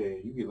 Yeah,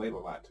 you get late a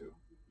lot too.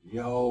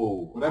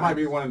 Yo. Well, that might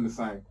be one and the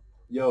same.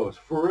 Yo, it's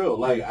for real.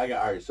 Like, all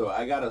right, so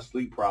I got a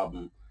sleep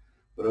problem.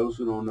 For those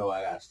who don't know,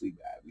 I got sleep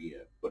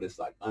apnea, but it's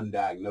like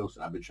undiagnosed.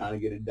 And I've been trying to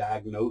get it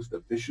diagnosed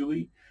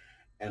officially.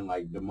 And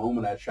like the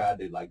moment I tried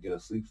to like get a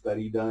sleep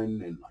study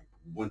done and like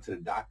went to the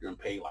doctor and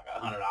paid like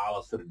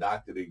 $100 to the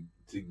doctor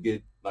to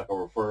get like a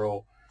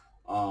referral,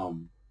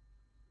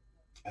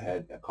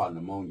 I caught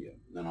pneumonia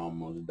and I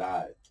almost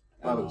died.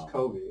 I thought it was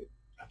COVID.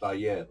 I thought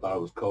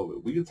it was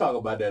COVID. We can talk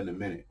about that in a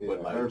minute. Yeah,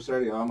 but like herb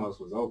surgery almost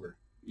was over.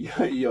 Yeah,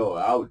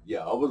 I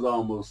was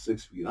almost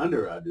 6 feet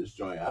under at this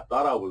joint. I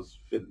thought I was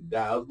fitting to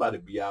die. I was about to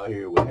be out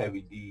here with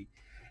Heavy D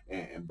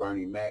and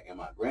Bernie Mac and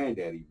my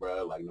granddaddy,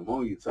 bro. Like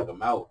pneumonia took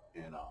him out,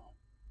 and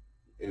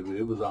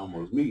it was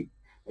almost me.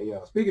 Hey,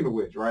 speaking of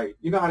which, right?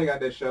 You know how they got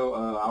that show?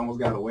 I Almost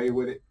Got Away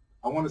with It.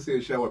 I want to see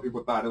a show where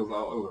people thought it was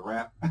a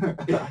rap. I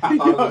thought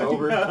it was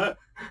over. Yeah.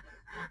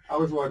 I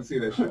always wanted to see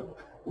that show.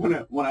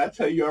 When I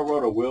tell you I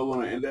wrote a will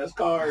on an index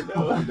card,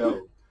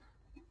 though.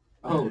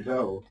 Oh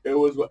no! It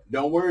was.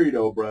 Don't worry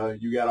though, bro.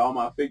 You got all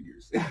my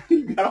figures.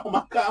 You got all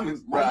my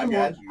comics, bro. I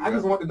got you. I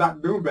just want the Dr.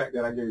 Doom back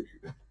that I gave you.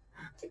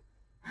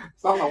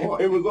 That's all I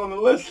want. It was on the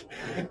list.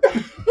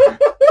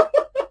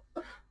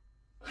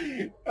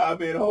 I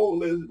made a whole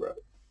list, bro.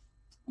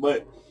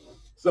 But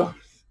so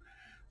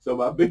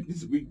my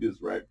biggest weakness,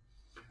 right?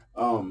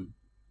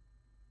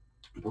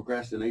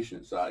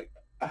 Procrastination. So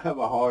I have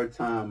a hard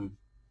time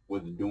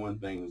with doing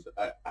things.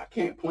 I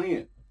can't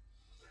plan.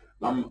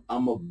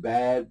 I'm a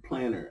bad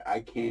planner. I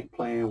can't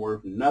plan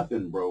worth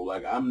nothing, bro.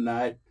 Like I'm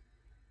not.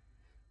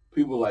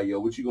 People like, yo,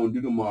 what you gonna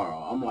do tomorrow?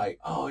 I'm like,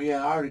 oh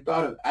yeah, I already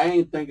thought of it. I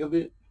ain't think of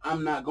it.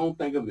 I'm not gonna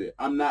think of it.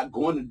 I'm not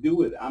going to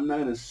do it. I'm not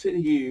gonna sit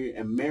here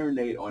and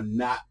marinate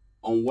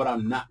on what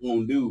I'm not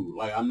gonna do.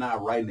 Like I'm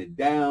not writing it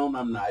down.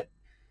 I'm not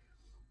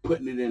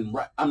putting it in.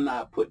 I'm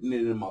not putting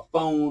it in my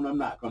phone. I'm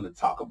not gonna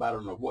talk about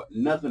it or what.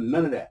 Nothing.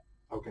 None of that.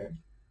 Okay.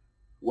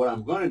 What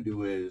I'm gonna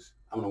do is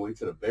I'm gonna wait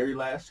to the very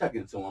last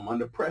second until I'm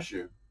under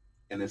pressure,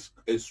 and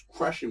it's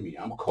crushing me.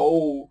 I'm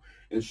cold,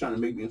 and it's trying to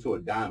make me into a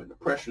diamond. The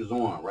pressure's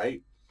on,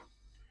 right?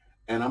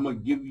 And I'm gonna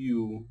give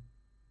you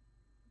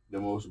the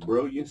most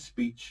brilliant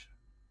speech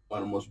or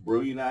the most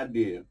brilliant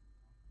idea,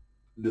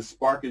 the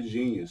spark of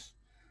genius,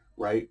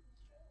 right?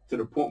 To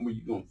the point where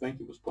you're gonna think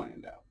it was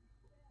planned out.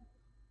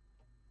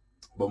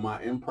 But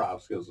my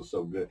improv skills are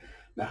so good.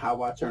 Now,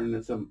 how I turn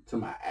it into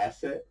my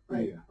asset,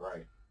 right? Yeah,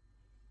 right.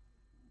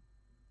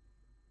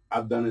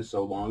 I've done it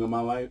so long in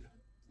my life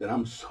that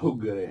I'm so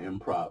good at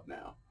improv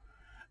now.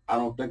 I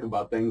don't think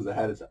about things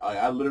ahead of time.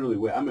 I literally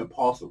wait. I'm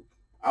impulsive.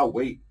 I'll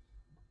wait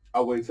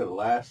till the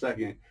last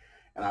second,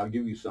 and I'll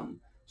give you something.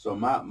 So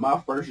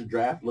my first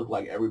draft looked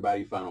like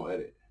everybody's final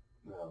edit.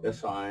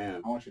 That's how I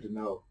am. I want you to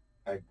know,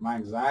 like, my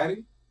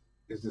anxiety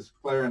is just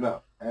flaring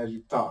up as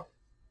you talk.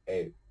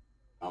 Hey,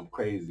 I'm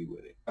crazy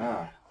with it.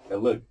 Ah.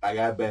 And look, I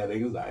got bad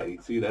anxiety.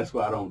 See, that's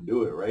why I don't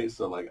do it, right?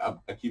 So, like,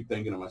 I keep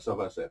thinking to myself,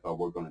 I said, if I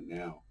work on it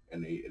now,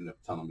 and they end up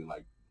telling me,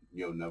 like,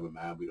 yo, never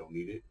mind, we don't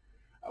need it,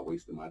 I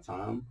wasted my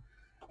time,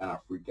 and I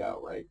freak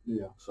out, right?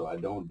 Yeah. So I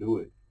don't do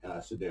it. And I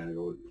sit there and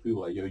go,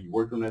 people are like, yo, you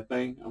worked on that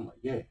thing? I'm like,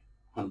 yeah,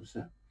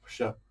 100%, for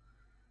sure.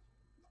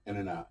 And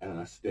then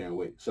I sit there and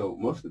wait. So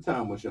most of the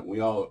time, when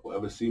y'all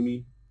ever see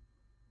me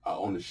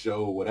on the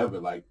show or whatever,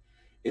 like,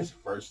 it's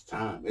first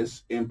time.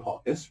 It's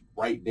impulse. It's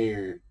right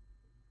there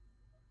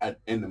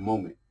in the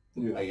moment,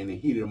 like in the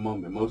heat of the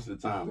moment. Most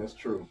of the time, that's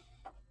true.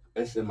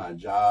 It's in my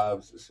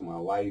jobs. It's in my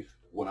life.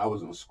 When I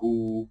was in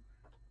school,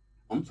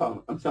 I'm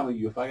telling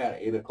you, if I got an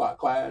 8 o'clock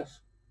class,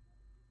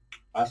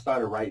 I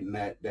started writing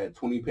that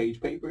 20-page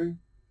paper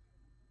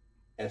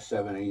at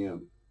 7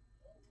 a.m.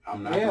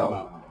 I'm knocking them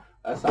out.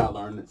 That's how I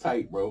learned to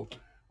type, bro.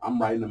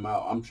 I'm writing them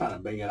out. I'm trying to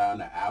bang it out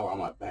in an hour. I'm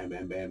like, bam,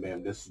 bam, bam,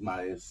 bam. This is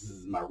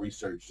my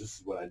research. This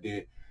is what I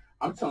did.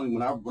 I'm telling you,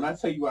 when I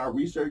tell you I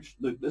research,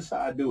 look, this is how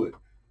I do it.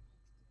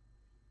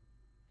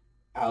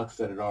 Alex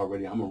said it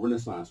already. I'm a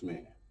Renaissance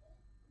man.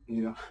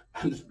 Yeah.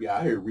 I just be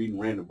out here reading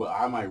random books.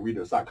 I might read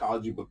a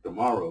psychology book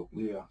tomorrow.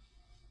 Yeah.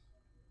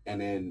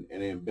 And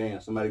then bam,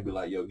 somebody be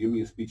like, yo, give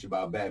me a speech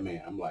about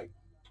Batman. I'm like,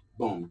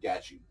 boom,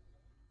 got you.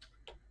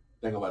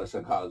 Think about a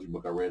psychology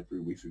book I read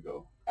 3 weeks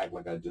ago. Act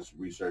like I just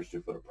researched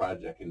it for the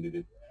project and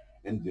did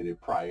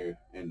it prior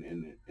and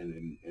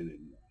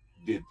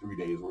did 3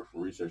 days worth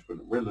of research. But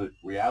the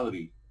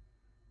reality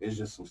is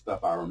just some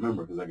stuff I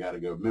remember because I got a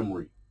good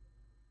memory.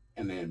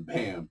 And then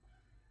bam,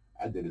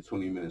 I did it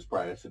 20 minutes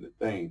prior to the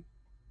thing.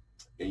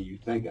 And you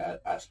think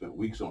I spent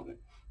weeks on it.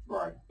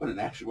 Right. But in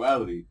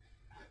actuality,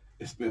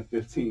 it's been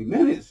 15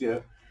 minutes, yeah.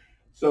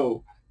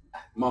 So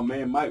my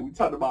man Mike, we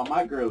talked about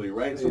Mike earlier,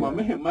 right? So my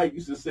man Mike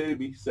used to say to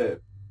me,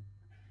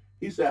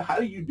 he said, how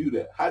do you do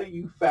that? How do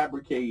you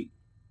fabricate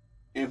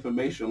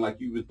information like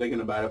you've been thinking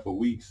about it for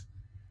weeks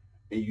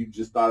and you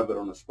just thought of it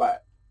on the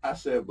spot? I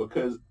said,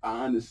 because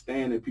I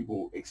understand that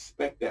people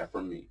expect that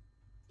from me.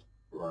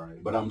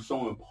 Right. But I'm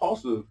so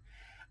impulsive,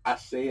 I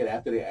say it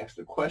after they ask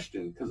the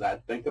question because I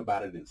think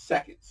about it in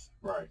seconds.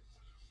 Right.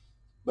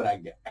 But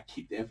I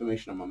keep the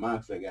information in my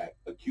mind because I got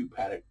acute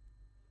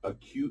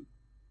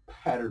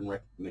pattern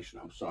recognition.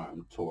 I'm sorry,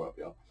 I'm tore up,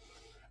 y'all.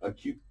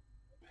 Acute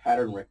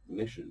pattern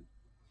recognition.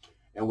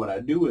 And what I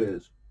do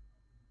is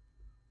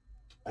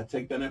I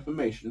take that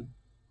information,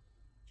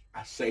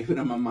 I save it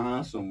in my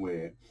mind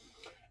somewhere,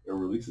 it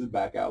releases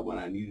back out when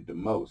I need it the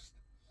most.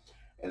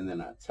 And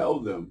then I tell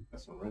them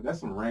that's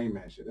some Rain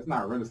Man shit. That's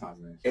not Renaissance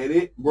Man shit.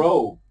 And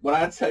bro, when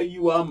I tell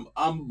you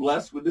I'm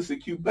blessed with this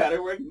acute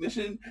pattern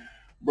recognition,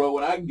 bro,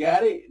 when I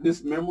got it,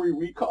 this memory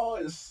recall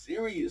is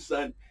serious,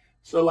 son.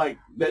 So, like,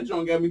 that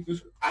joint got me through.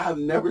 I have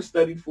never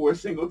studied for a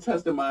single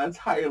test in my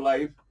entire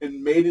life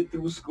and made it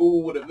through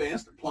school with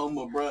advanced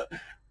diploma, bro,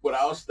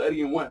 without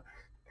studying one.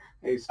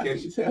 Hey, I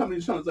can't tell how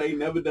many times I ain't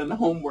never done the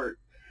homework.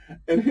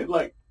 And it,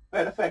 like,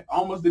 matter of fact, I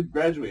almost didn't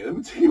graduate. Let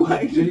me tell you why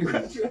I didn't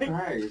graduate.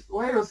 Christ.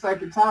 Wait a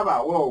second, time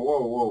out.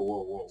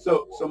 Whoa.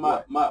 So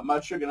my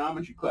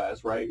trigonometry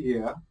class, right?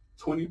 Yeah.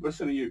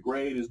 20% of your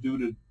grade is due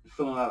to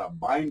filling out a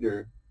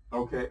binder.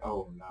 Okay.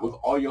 Oh no. With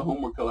all your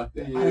homework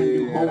collected. I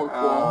didn't do homework for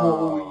a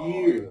whole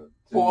year.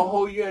 For a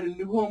whole year, I didn't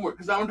do homework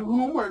because I don't do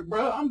homework,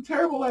 bro. I'm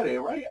terrible at it,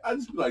 right? I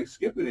just be like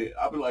skipping it.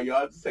 I'll be like, yo,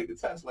 I'll just take the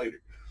test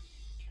later.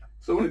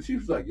 So when the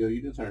teacher's like, yo,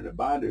 you didn't turn the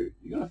binder,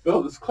 you're gonna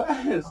fail this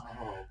class.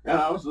 Oh, and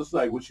I was just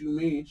like, what you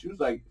mean? She was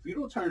like, if you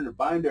don't turn the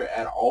binder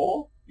at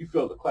all, you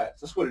fail the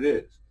class. That's what it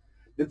is.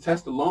 The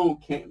test alone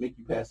can't make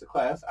you pass the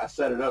class. I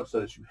set it up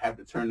so that you have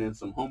to turn in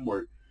some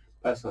homework.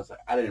 That's I was like,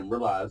 I didn't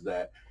realize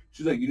that.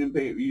 She's like, you didn't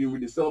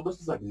read the syllabus?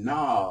 It's like,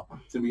 nah.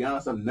 To be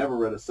honest, I've never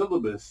read a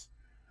syllabus.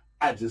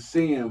 I just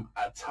see him.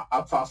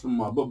 I toss him in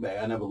my book bag.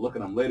 I never look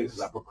at him later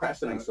because I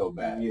procrastinate so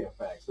bad. Yeah,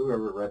 facts.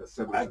 Whoever read a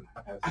syllabus,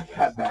 I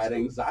got bad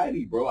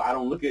anxiety, bro. I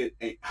don't look at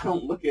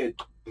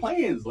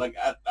plans. Like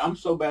I'm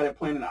so bad at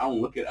planning. I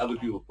don't look at other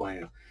people's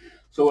plans.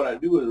 So what I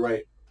do is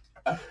right.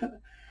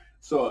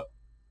 So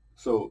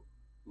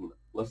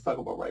let's talk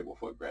about right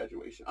before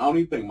graduation. I don't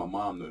even think my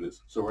mom knew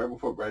this. So right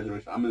before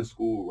graduation, I'm in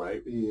school,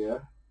 right? Yeah.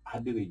 I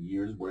did a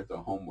year's worth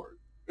of homework.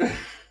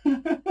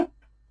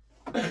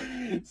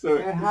 So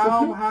and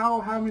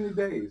how many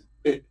days?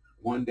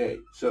 1 day.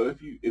 So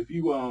if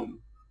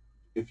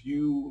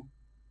you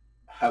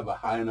have a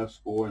high enough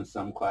score in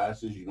some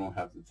classes, you don't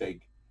have to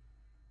take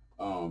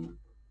a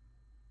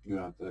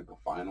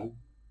final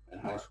in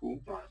high school.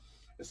 Right.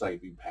 It's like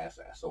if you pass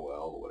SOL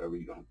or whatever,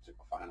 you don't have to take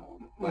a final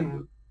in like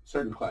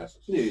certain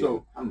classes. Yeah,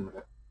 so I remember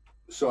that.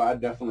 So I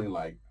definitely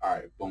like, all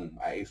right, boom,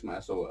 I aced my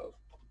SOLs.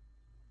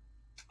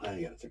 I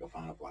got to take a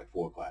final for like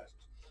 4 classes.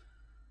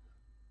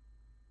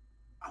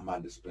 I'm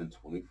about to spend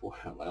 24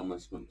 hours. Like I'm gonna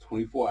spend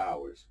 24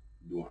 hours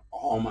doing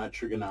all my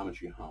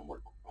trigonometry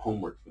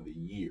homework for the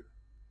year.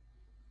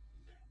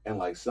 And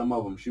like some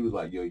of them, she was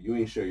like, "Yo, you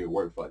ain't share your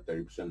work for like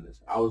 30% of this."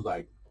 I was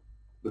like,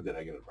 "But did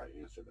I get the right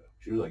answer though?"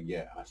 She was like,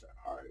 "Yeah." I said,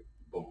 "All right,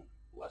 boom,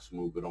 let's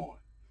move it on.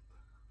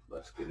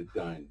 Let's get it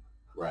done."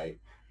 Right?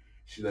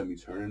 She let me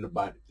turn in the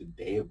binder the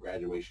day of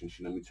graduation.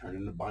 She let me turn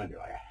in the binder.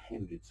 Like I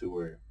handed it to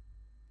her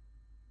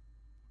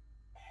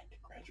at the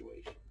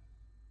graduation.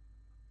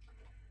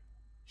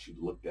 She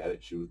looked at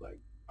it. She was like,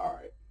 "All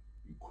right,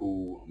 you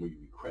cool. I'm gonna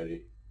give you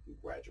credit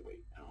and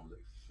graduate." And I was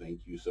like, "Thank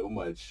you so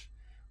much."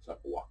 So I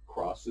could walk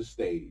across the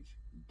stage,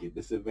 get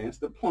this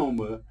advanced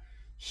diploma,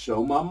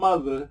 show my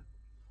mother,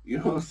 you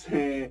know what I'm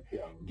saying?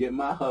 Yeah. Get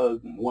my hug,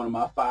 one of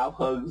my 5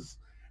 hugs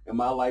in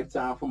my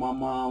lifetime from my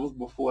mom's.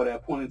 Before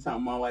that point in time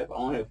in my life, I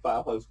only had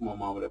 5 hugs from my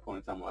mom at that point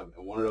in time in my life.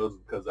 And one of those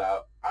because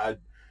I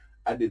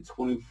did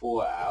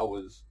 24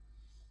 hours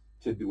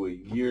to do a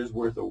year's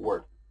worth of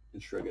work in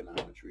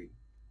trigonometry.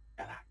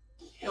 And I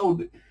killed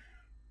it.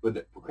 But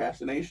the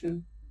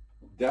procrastination,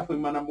 definitely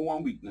my number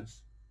one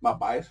weakness. My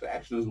bias for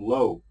action is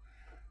low.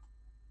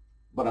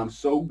 But I'm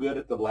so good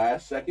at the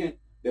last second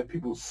that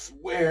people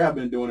swear I've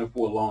been doing it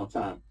for a long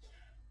time.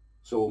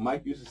 So what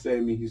Mike used to say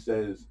to me, he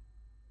says,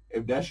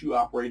 if that's you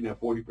operating at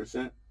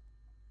 40%,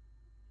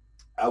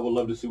 I would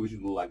love to see what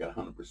you look like at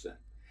 100%.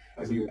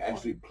 If you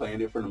actually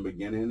planned it from the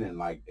beginning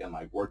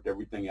and worked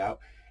everything out.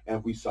 And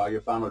if we saw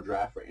your final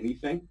draft for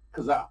anything,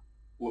 because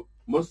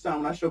most of the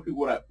time when I show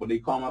people what they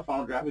call my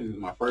final draft is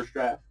my first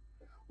draft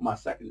or my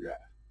second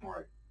draft. All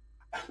right.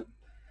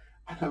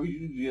 I never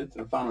usually get to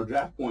the final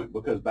draft point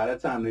because by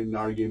that time they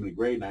already gave me the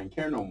grade and I didn't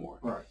care no more.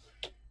 Right.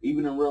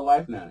 Even in real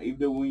life now, even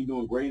though when you're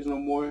doing grades no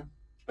more,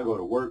 I go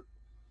to work,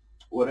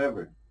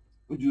 whatever.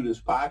 We do this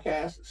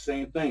podcast,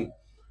 same thing.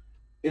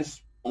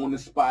 It's on the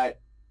spot,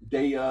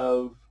 day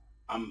of,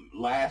 I'm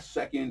last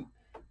second,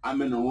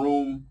 I'm in the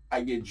room,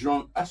 I get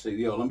drunk, I say,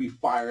 yo, let me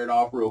fire it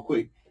off real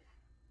quick.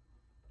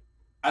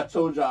 I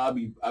told y'all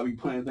I'll be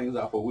planning things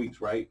out for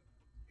weeks, right?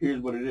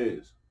 Here's what it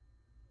is.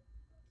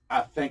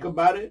 I think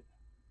about it,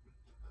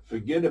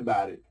 forget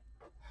about it.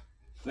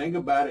 Think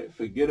about it,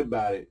 forget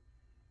about it.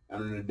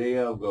 And on the day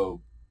of,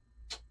 go,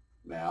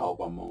 man, I hope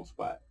I'm on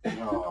spot.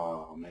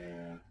 Oh,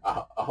 man.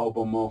 I hope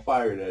I'm on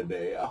fire that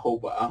day. I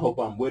hope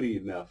I'm witty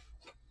enough.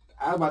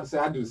 I was about to say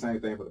I do the same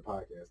thing for the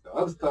podcast though.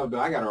 Other stuff though,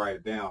 I gotta write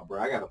it down,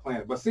 bro. I gotta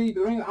plan it. But see,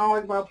 the thing I don't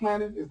like about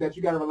planning is that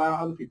you gotta rely on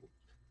other people.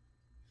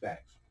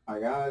 Facts.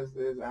 Like I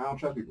don't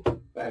trust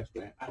people. Facts,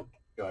 man. I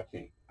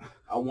can't.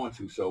 I want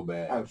to so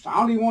bad. I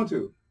don't even want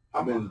to.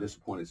 I've been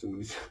disappointed so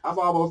many times. I'm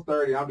almost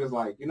 30. I'm just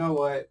like, you know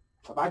what?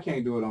 If I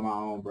can't do it on my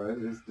own, bro, it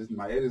just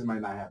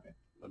might not happen.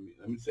 Let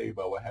me tell you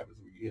about what happens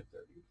when you hit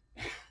 30.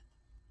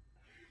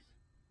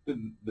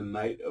 The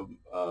night of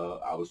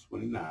I was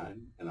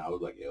 29 and I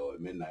was like, yo,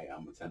 at midnight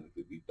I'm gonna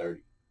technically be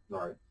 30.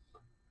 Right.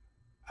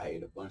 I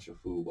ate a bunch of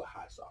food with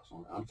hot sauce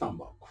on it. I'm talking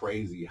about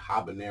crazy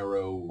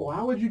habanero.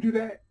 Why would you do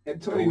that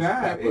at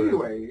 29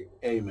 anyway?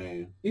 Hey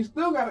man, you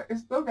still gotta.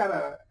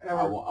 Have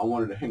I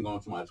wanted to hang on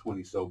to my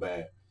 20s so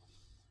bad.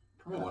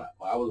 And when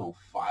I was on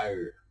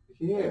fire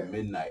at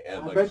midnight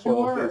at like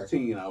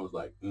 12:15, I was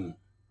like, I'm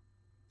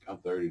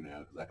 30 now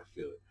because I could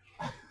feel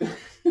it.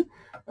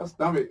 That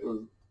stomach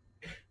was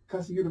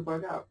cussing you the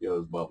fuck out. Yo, it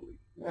was bubbly.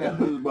 Yeah, it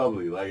was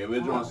bubbly. Like if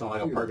it's doing something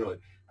like a percolate,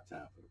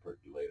 time for the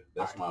percolator.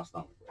 That's my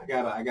stomach.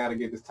 Right? I gotta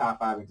get this top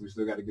 5 because we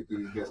still gotta get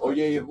through these guests. Oh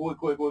yeah,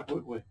 quick.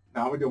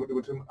 Now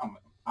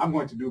I'm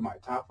going to do my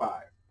top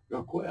 5.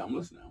 Yo, quick. I'm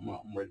listening.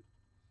 I'm ready.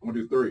 I'm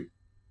gonna do 3.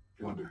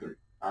 You want to do 3?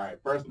 All right.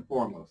 First and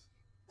foremost,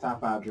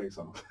 top 5 Drake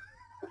songs.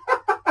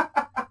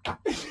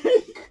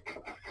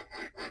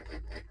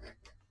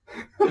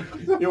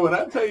 Yo, when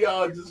I tell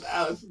y'all just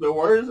Alex the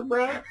words,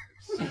 bro.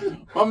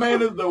 My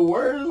man is the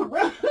worst,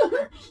 bro.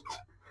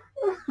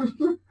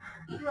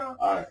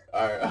 All right.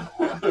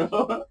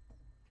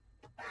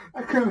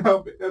 I couldn't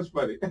help it. That's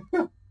funny.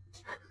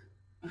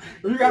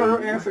 You got a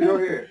real answer, go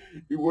ahead.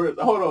 You words.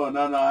 Hold on.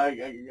 No. I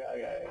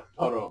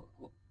hold on.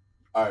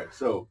 All right.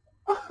 So,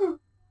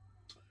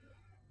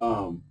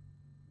 oh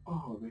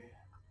man.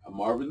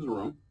 Marvin's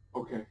Room.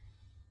 Okay.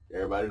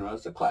 Everybody knows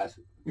it's a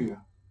classic. Yeah.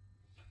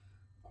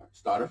 All right,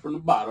 started from the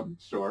bottom.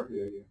 Sure.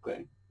 Yeah.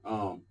 Okay.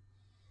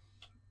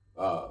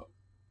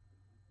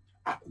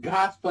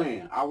 God's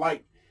Plan. I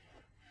like.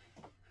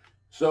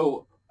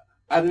 So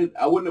I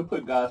wouldn't have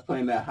put God's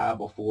Plan that high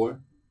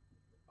before,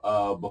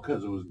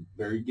 because it was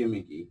very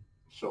gimmicky.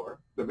 Sure.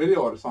 The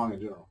video or the song in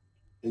general?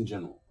 In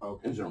general.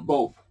 Okay. In general,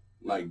 both.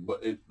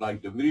 But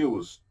the video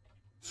was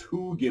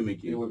too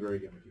gimmicky. It was very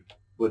gimmicky.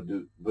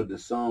 But the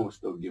song was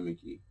still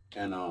gimmicky.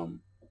 And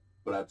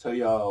but I tell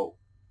y'all,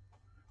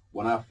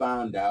 when I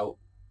found out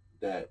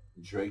that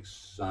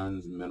Drake's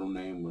son's middle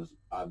name was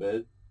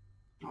Abed.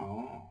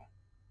 Oh.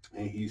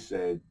 And he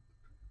said,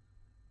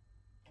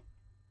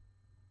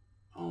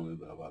 I only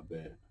love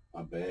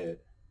my bad,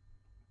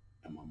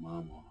 and my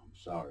mama, I'm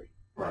sorry.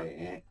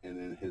 Right. And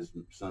then his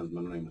son's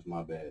middle name is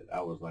My Bad.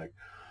 I was like,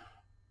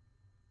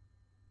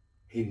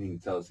 he didn't even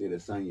tell us he had a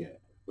son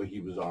yet, but he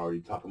was already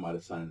talking about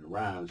his son in the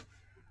rhymes.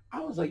 I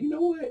was like, you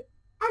know what?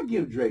 I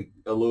give Drake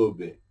a little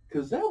bit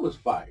because that was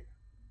fire.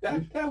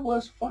 That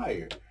was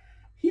fire.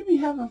 He be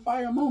having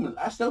fire moments.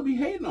 I still be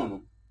hating on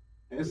him.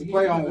 And it's a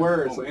play on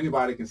words, so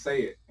anybody can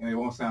say it, and it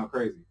won't sound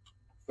crazy.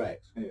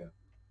 Facts. Yeah.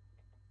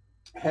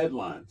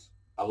 Headlines.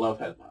 I love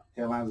headlines.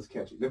 Headlines is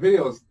catchy. The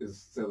video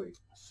is silly.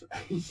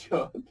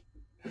 Yo.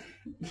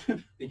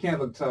 He can't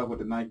look tough with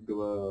the Nike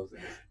gloves.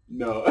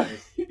 No,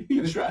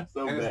 he tried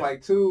so bad. And it's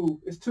like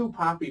too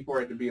poppy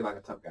for it to be like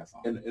a tough guy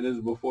song. And it's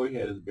before he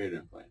had his beard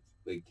implants.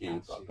 Like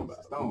Cam talked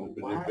about. Stone,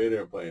 the beard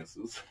implants.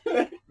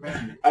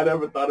 Man. I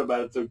never thought about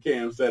it until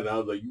Cam said it. I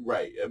was like, you're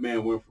right. That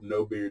man went from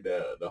no beard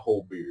to the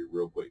whole beard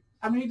real quick.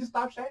 I mean, he just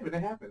stopped shaving.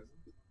 It happens.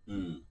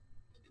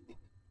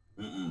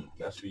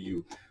 That's for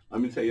you.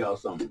 Let me tell y'all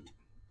something.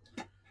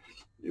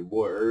 Your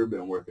boy Herb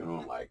been working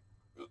on like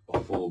a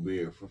full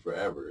beard for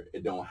forever.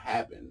 It don't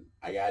happen.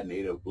 I got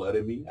native blood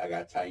in me. I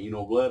got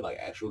Taino blood, like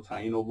actual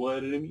Taino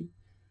blood in me.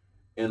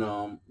 And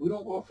we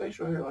don't grow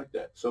facial hair like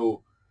that.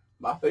 So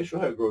my facial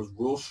hair grows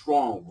real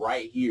strong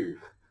right here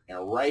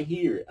and right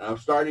here. And I'm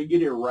starting to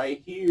get it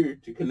right here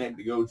to connect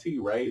the goatee,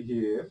 right?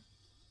 Yeah.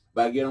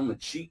 But I get on the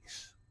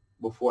cheeks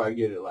before I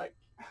get it like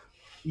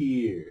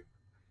here.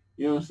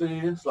 You know what I'm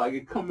saying? It's like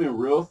it come in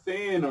real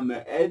thin on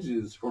the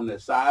edges from the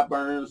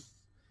sideburns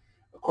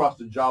across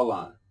the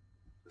jawline.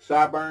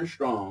 Sideburns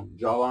strong,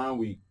 jawline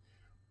weak,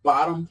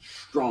 bottom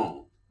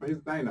strong. But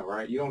here's the thing though,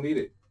 right? You don't need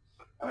it.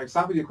 Like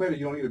Safi Equator,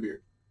 you don't need a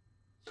beard.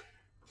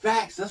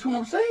 Facts, that's what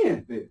I'm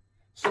saying. Yeah.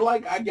 So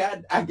like I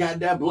got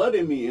that blood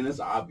in me and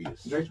it's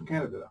obvious. Drake's from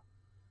Canada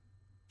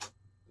though.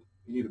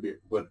 You need a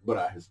beard. But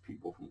I his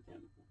people from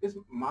Canada. Is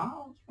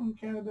Miles from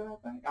Canada,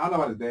 I think? I don't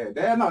know about his dad.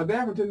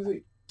 Dad from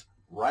Tennessee.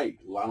 Right,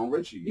 Lionel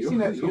Richie. You seen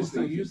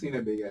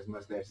that big ass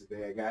mustache his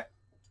dad got.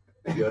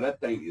 Yo, that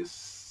thing is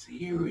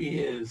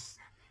serious.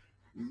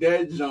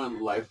 That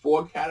joint like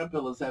 4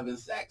 caterpillars having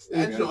sex.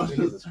 That joint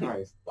Jesus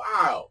Christ.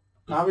 Wow.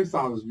 How many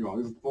songs is you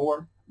on? Is it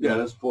 4? Yeah,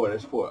 that's 4.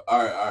 That's 4.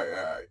 All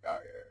right.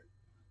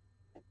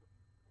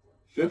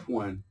 Fifth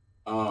one.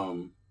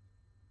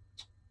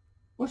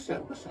 What's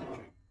that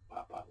drink?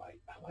 I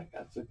like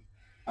that.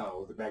 Oh,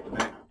 was it back to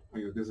back?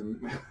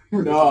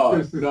 No,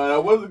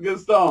 that was a good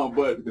song,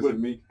 but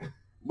me.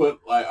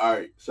 But like, all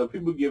right, so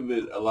people give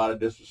it a lot of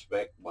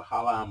disrespect, but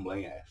Hotline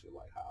Bling actually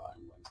like Hotline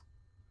Bling.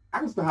 I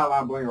can still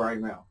Hotline Bling right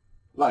now.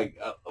 Like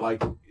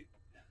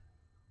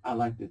I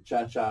like the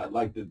cha-cha,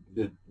 like the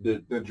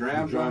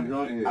dram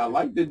joint. Yeah. I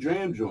like the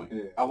dram joint.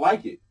 Yeah. I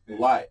like it a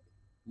lot.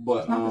 But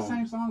it's not the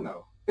same song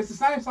though. It's the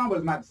same song, but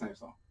it's not the same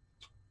song.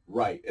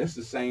 Right. It's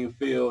the same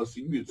feel. So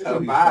you can It's tell a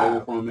he vibe.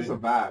 stole from it. It's a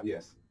vibe,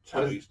 yes.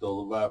 Tell he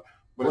stole the vibe.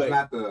 But it's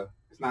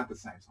not the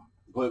same song.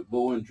 But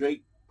when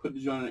Drake put the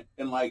joint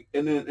in,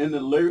 and the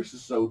lyrics are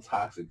so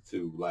toxic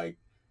too. Like,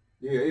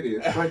 yeah, it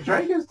is. But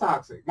Drake is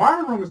toxic.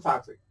 Marvin Room is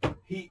toxic.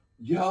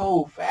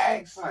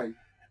 Facts. Like,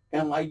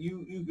 and like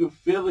you can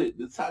feel it,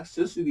 the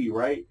toxicity,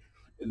 right?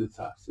 And the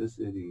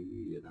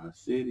toxicity in our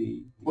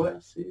city.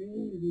 But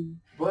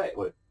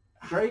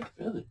Drake,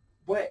 feel it.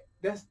 But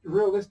that's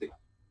realistic.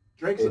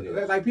 Drake's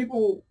like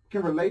people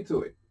can relate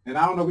to it. And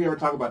I don't know if we ever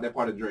talk about that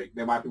part of Drake.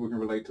 That why people can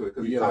relate to it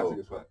because he's toxic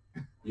as fuck.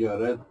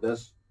 Yeah,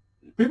 that's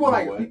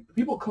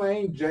people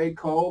claim J.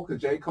 Cole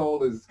because J.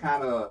 Cole is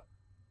kind of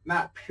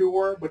not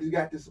pure, but he's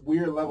got this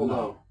weird level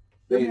of.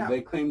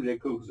 They claim J.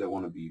 Cole because they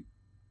want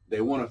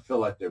to feel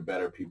like they're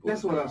better people.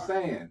 That's what I'm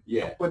saying.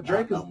 Yeah, but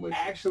Drake is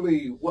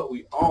actually what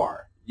we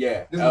are.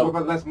 Yeah, this is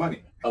about less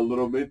money. A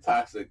little bit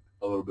toxic,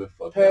 a little bit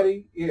fucked petty.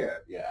 Up.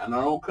 Yeah. And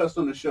I don't cuss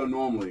on the show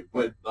normally,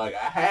 but like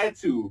I had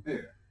to. Yeah.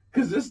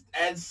 Cause this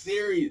that's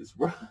serious,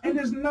 bro. And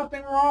there's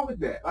nothing wrong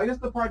with that. Like that's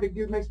the part that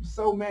makes me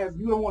so mad.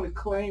 You don't want to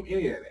claim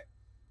any of that.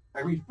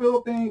 Like we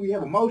feel things, we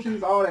have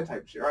emotions, all that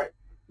type of shit, right?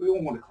 We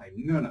don't want to claim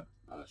none of it.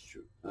 That's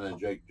true. And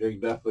Drake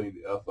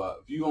definitely.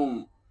 If you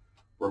don't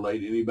relate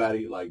to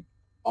anybody, like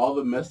all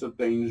the messed up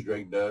things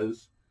Drake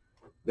does,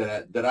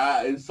 that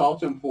I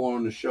insult him for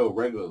on the show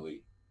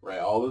regularly, right?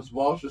 All this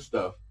vulture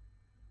stuff.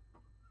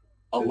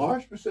 A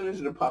large percentage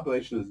of the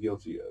population is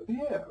guilty of.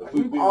 Yeah, like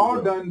we've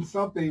all done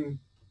something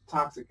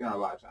toxic in our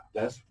lifetime.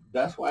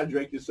 That's why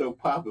Drake is so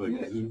popular.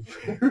 Yeah.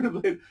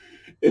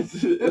 It's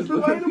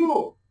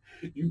relatable.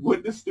 You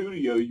went to the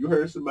studio, you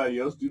heard somebody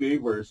else do their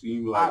verse, and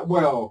you like, I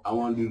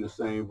want to do the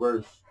same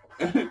verse.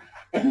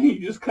 And you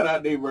just cut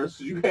out their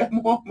verses. You have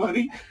more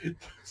money.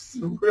 That's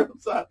the real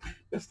talk.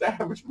 That's the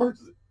average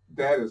person.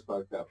 That is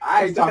fucked up.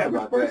 I ain't talking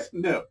about that.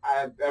 No.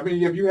 I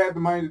mean, if you had the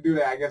money to do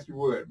that, I guess you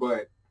would.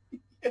 But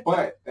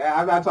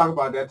I'm not talking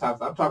about that type of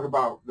stuff. I'm talking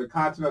about the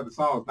content of the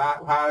songs,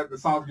 not how the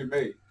songs get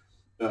made.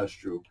 That's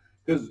true.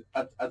 Because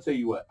I tell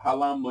you what,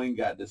 Hotline Bling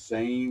got the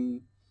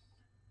same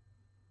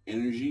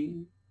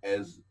energy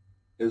as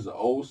the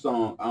old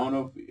song. I don't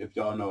know if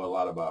y'all know a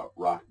lot about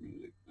rock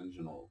music in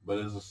general, but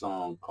there's a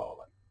song called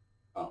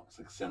it's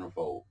like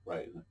Centerfold,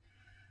 right?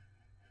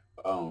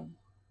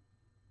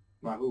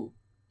 By who?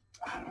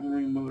 I don't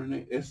remember the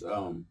name. It's I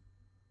don't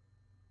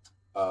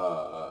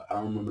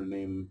remember the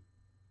name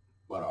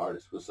of the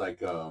artist. But it's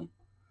like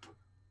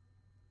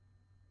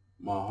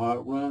my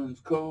heart runs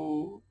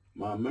cold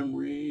My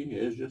memory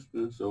has just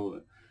been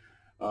stolen.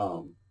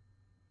 Um,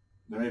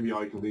 That may be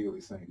all you can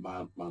legally sing.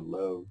 my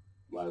love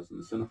lies in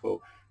the centerfold.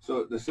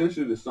 So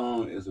essentially, the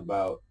song is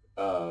about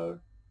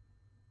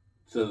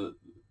so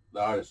the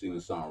artist singing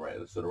the song, right?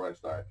 So the rock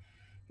star,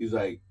 he's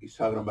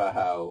talking about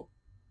how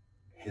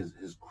his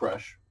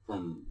crush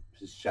from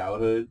his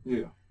childhood.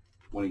 Yeah.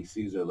 When he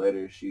sees her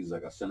later, she's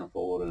like a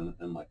centerfold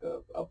in like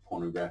a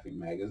pornographic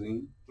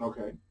magazine,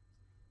 Okay.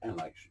 and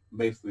like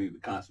basically the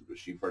concept is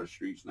she for the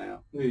streets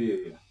now.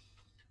 Yeah.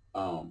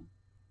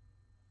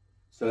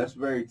 So that's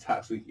very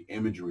toxic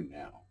imagery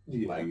now.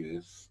 Yeah. Like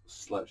it's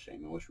slut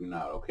shaming, which we're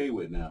not okay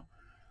with now.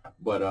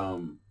 But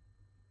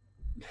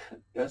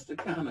that's the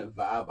kind of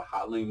vibe of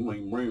Hotline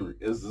Bling Ring.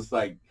 It's just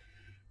like,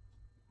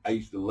 I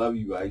used to love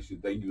you. I used to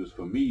think you was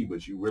for me,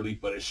 but you really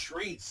for the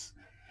streets.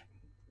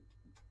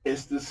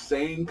 It's the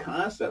same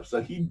concept.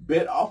 So he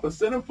bit off a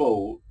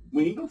centerfold.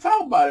 We ain't gonna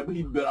talk about it, but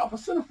he bit off a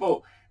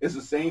centerfold. It's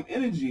the same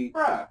energy,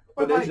 Right.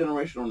 but like, that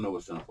generation don't know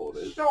what centerfold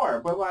is. Sure,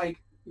 but like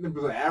the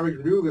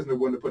average music listener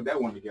wouldn't have put that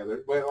one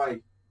together. But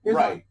like, here's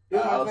Right.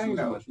 here's I my thing listen to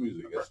though. much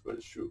music, yes, but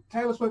it's true.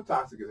 Taylor Swift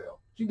toxic as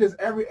hell. She does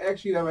every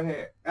ex she'd ever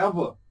had.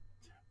 Ever.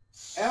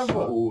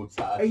 So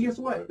toxic, And guess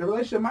what? bro. The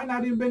relationship might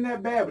not even been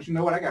that bad, but you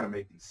know what? I gotta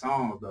make these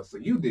songs though. So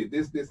you did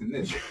this, and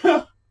this.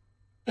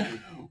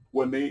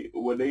 when they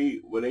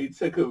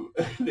took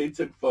they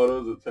took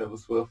photos of Taylor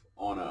Swift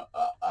on a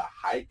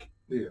hike,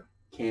 Yeah.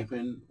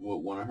 camping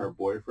with one of her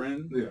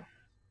boyfriends, Yeah.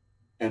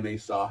 and they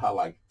saw how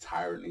like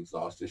tired and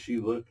exhausted she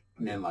looked,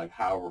 Yeah. and like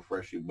how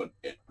refreshing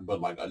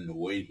but like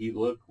annoyed he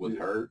looked with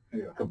her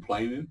Yeah.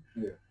 complaining.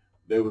 Yeah.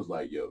 They was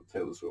like, yo,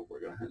 Taylor Swift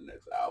working on her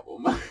next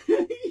album.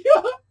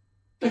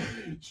 Yeah.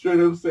 Straight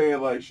up saying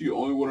like she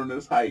only went on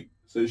this hike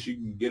so she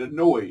can get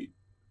annoyed,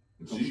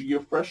 so she can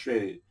get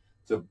frustrated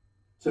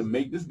to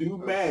make this dude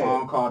A mad.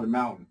 song called The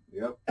Mountain.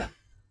 Yep. I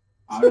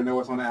don't even know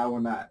what's on the album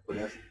or not, but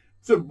that's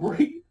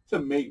to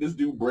make this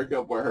dude break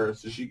up with her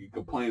so she could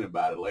complain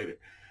about it later.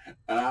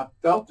 And I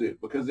felt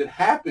it because it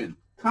happened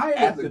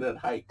after that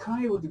hike.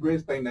 Kanye was the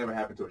greatest thing that ever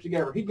happened to her. He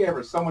gave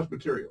her so much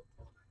material.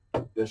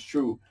 That's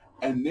true.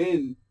 And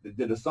then they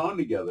did a song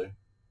together.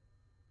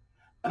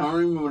 I don't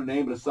remember the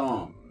name of the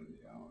song,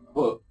 I don't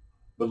know.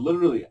 but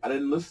literally I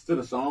didn't listen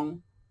to the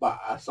song, but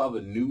I saw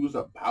the news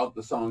about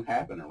the song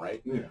happening,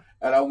 right? Yeah.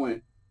 And I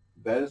went,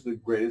 that is the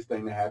greatest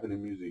thing to happen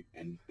in music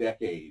in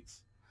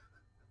decades.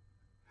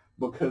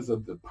 Because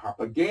of the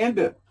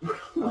propaganda. Oh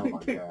my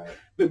God.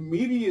 The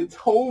media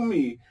told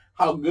me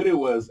how good it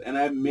was, and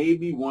I made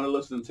me want to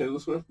listen to Taylor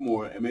Swift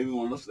more, and maybe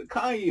want to listen to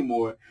Kanye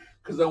more,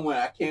 because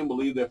I can't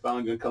believe they're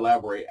finally going to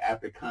collaborate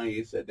after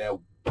Kanye said that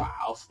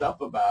wow stuff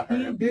about her.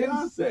 He And didn't.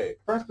 Beyonce.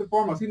 First and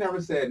foremost, he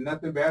never said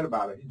nothing bad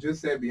about it. He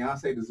just said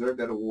Beyonce deserved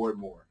that award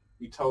more.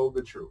 He told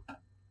the truth.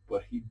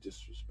 But he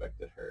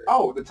disrespected her.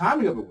 Oh, the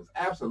timing of it was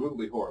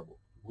absolutely horrible.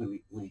 When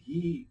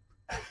he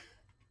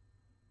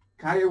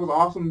Kanye was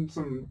off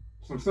some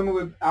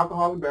similar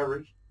alcoholic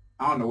beverage.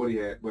 I don't know what he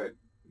had, but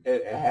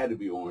it had to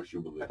be Orange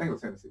Jubilee. I think it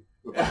was Hennessy.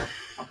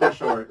 I'm pretty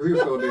sure. 'Cause he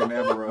was still doing the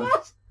Ever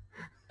Rose.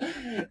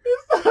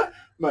 It's not,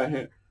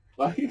 man,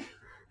 like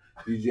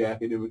DJ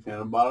Academic had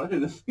a bottle of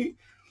Hennessy.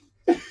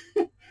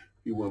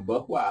 He went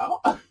buck wild.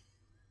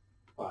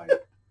 Like,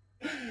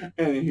 And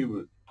then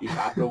he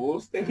hopped over on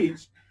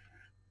stage,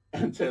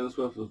 and Taylor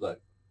Swift was like,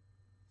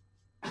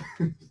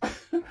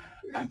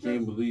 I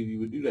can't believe you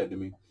would do that to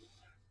me.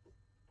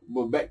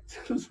 But back to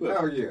Taylor Swift.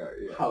 oh yeah.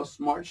 How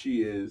smart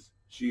she is.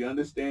 She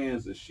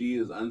understands that she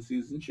is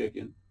unseasoned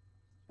chicken.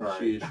 Right.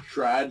 She has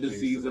tried to She's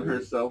season weird.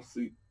 herself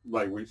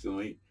like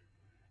recently.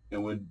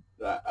 And when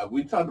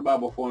we talked about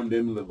before in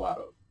Demi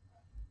Lovato.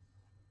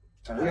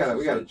 We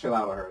gotta chill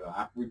out with her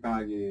though. We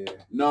found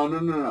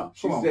No.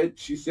 Come on.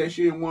 She said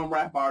she didn't want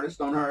rap artists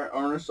on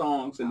her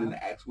songs, and then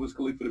asked Wiz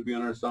Khalifa to be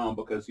on her song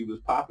because he was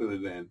popular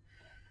then.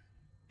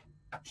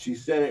 She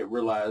said it,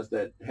 realized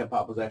that hip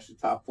hop was actually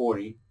top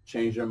 40,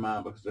 changed her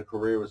mind because her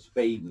career was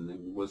fading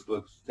and Wiz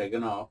Khalifa was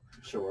taking off.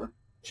 Sure.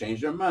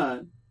 Changed her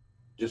mind,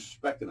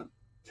 disrespecting him.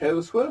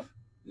 Taylor Swift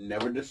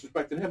never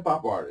disrespected hip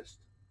hop artists.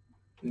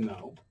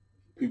 No.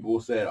 People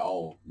said,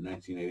 "Oh,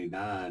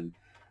 1989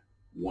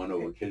 won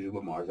over Kendrick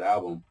Lamar's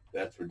album.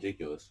 That's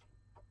ridiculous."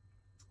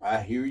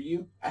 I hear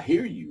you,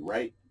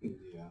 right?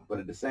 Yeah. But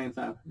at the same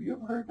time, have you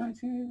ever heard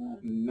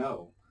 1989?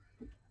 No.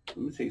 Let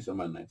me tell you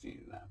something about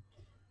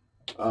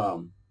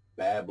 1989.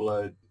 Bad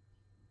Blood,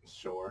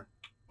 Sure.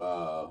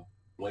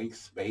 Blank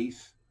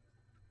Space.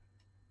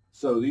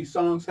 So these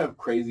songs have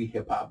crazy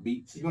hip hop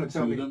beats You wanna to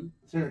tell me- them.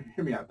 Hear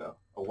me out though.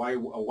 A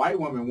white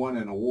woman won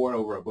an award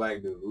over a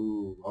black dude.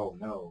 Ooh, oh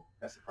no,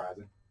 that's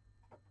surprising.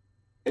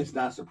 It's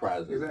not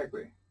surprising.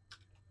 Exactly.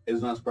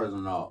 It's not surprising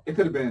at all. It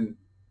could have been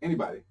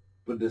anybody.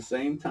 But at the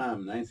same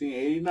time,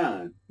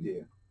 1989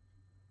 Yeah.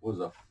 was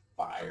a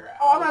fire album.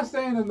 Oh, I'm not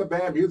saying it's the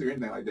bad music or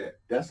anything like that.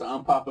 That's an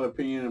unpopular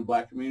opinion in the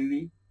black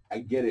community. I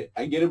get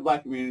it.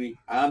 Black community.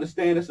 I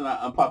understand it's an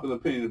unpopular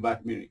opinion in the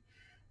black community.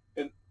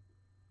 And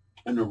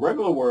in the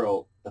regular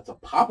world, that's a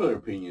popular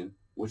opinion,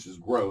 which is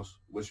gross,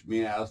 which me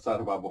and I was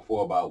talking about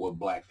before about what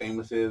black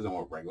famous is and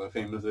what regular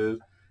famous is.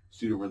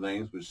 super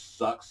things, which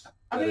sucks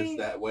I that mean, it's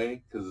that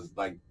way because it's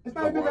like it's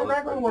not even the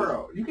regular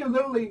world. You can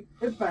literally,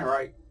 it's thing,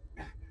 right?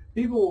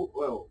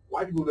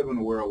 White people live in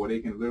a world where they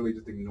can literally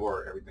just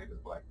ignore everything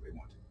that's black if they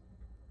want to.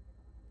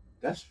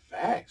 That's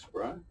facts,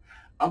 bro.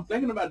 I'm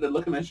thinking about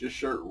looking at your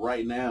shirt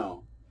right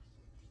now,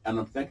 and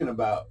I'm thinking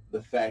about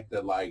the fact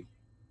that, like,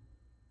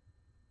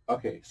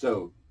 okay,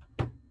 so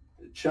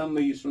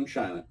Chun-Li's from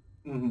China,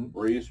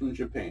 Rei is from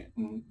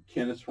Japan,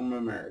 Ken is from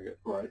America,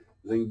 right?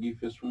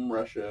 Zangief is from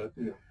Russia,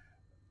 yeah.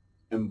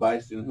 And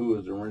Bison, who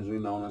is originally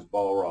known as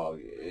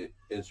Balrog,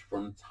 is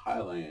from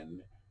Thailand.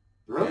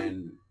 Really?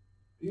 And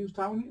he was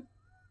Taiwanese?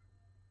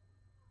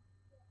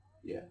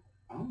 Yeah.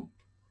 Oh.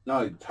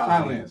 No,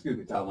 Thailand. Excuse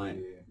me,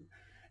 Thailand. Yeah.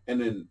 And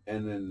then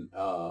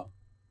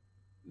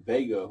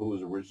Vega, who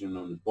was originally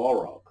known as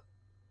Balrog,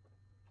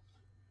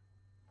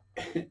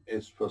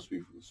 is supposed to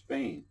be from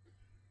Spain,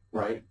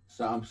 right?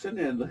 So I'm sitting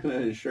there looking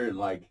at his shirt and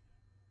like,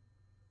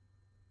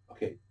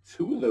 okay,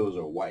 2 of those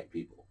are white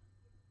people.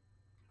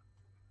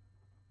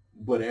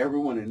 But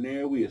everyone in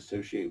there we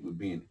associate with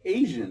being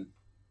Asian,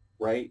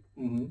 right?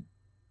 Mm-hmm.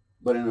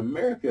 But in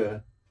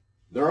America,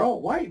 they're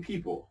all white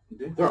people.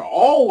 Yeah. They're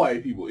all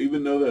white people,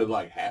 even though they're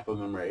like half of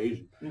them are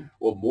Asian. Yeah.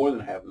 Well, more than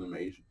half of them are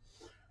Asian.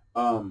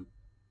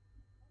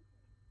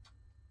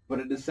 But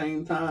at the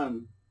same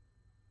time,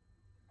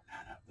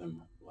 none of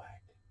them are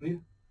black. Yeah.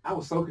 I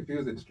was so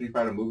confused at the Street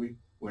Fighter movie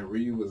when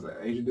Ryu was an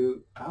Asian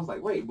dude. I was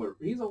like, wait, but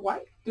he's a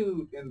white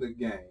dude in the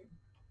game.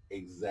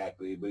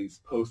 Exactly, but he's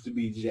supposed to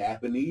be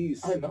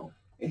Japanese. I know.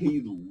 And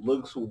he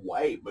looks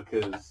white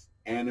because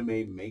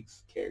anime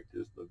makes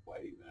characters look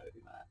white even though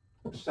they're not.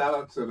 Shout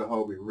out to the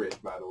homie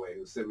Rich, by the way,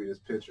 who sent me this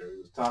picture. He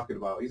was talking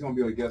about, he's going to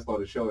be on a guest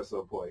on the show at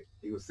some point.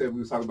 We was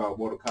talking about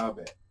Mortal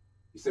Kombat.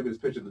 He sent me this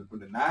picture from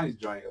the 90s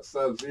joint of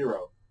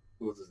Sub-Zero,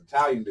 who was this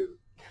Italian dude.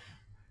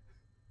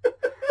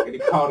 And he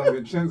called him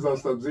Vincenzo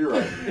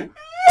Sub-Zero.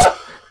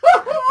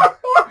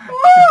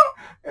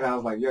 And I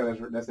was like, yeah,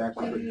 that's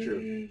actually pretty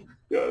true.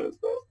 Yeah, that's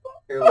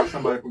it was like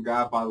somebody from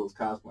Godfather was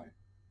cosplaying.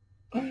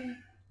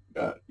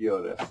 That's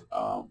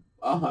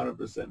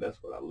 100%.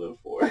 That's what I live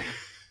for.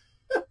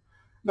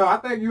 No, I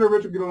think you and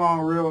Rich will get along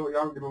real.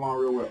 Y'all get along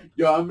real well.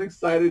 Yo, I'm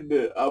excited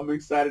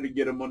to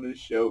get him on this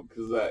show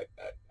because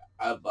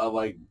I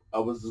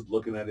was just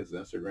looking at his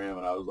Instagram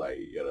and I was like,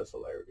 yeah, that's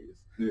hilarious.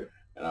 Yeah.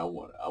 And I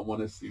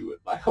want to see what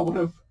I want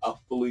to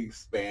fully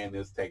expand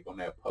his take on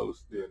that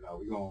post. Yeah, no,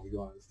 we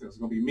going. It's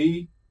gonna be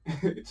me,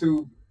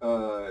 2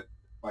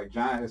 like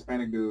giant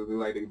Hispanic dudes who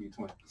like they could be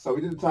twins. So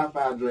we did the top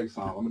 5 Drake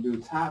songs. I'm gonna do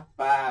top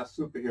 5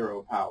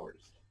 superhero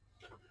powers.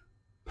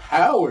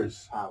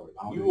 Powers.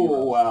 You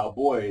a wild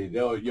boy.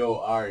 Yo,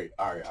 all right.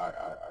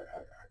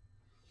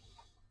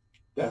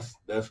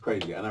 That's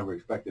crazy. I never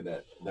expected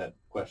that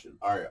question.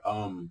 All right.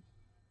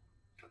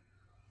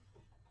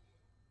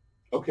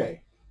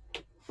 Okay.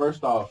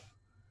 First off,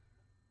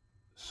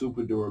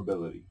 super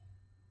durability.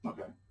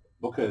 Okay.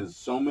 Because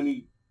so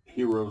many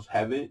heroes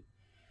have it,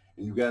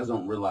 and you guys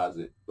don't realize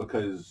it.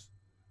 Because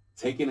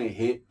taking a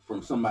hit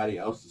from somebody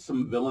else,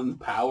 some villain's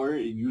power,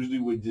 it usually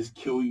would just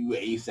kill you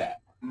ASAP.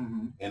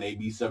 Mm-hmm. And they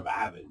be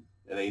surviving.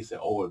 And they say,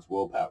 oh, it's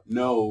willpower.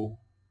 No.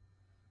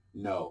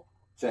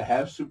 To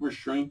have super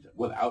strength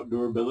without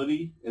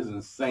durability is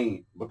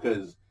insane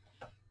because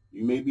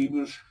you may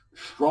be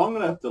strong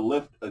enough to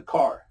lift a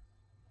car,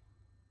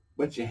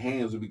 but your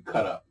hands will be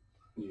cut up.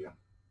 Yeah.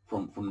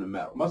 From the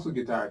metal. Muscles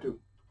get tired too.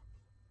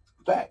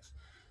 Facts.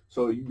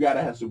 So you got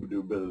to have super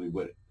durability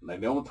with it.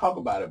 Like, they don't talk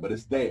about it, but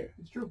it's there.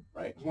 It's true.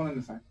 Right? It's one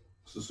and the same.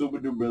 So super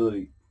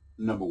durability,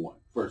 number 1,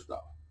 first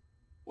off.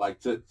 Like,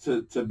 to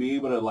be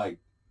able to, like,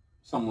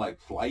 something like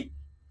flight,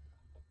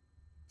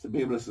 to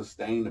be able to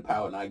sustain the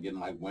power, not getting,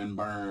 like, wind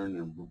burn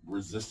and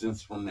resistance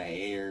from the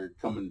air,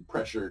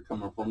 pressure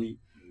coming from you,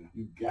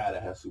 you got to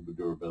have super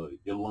durability.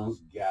 Your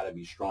lungs got to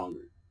be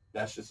stronger.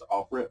 That's just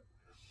off rip.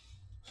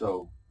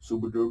 So,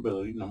 super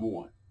durability, number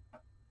 1.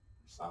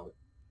 Solid.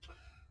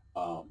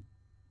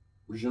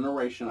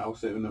 Regeneration, I would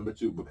say number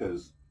 2,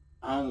 because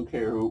I don't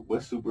care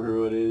what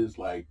superhero it is.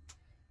 Like,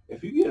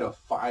 if you get a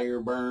fire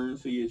burn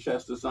to your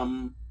chest or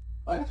something,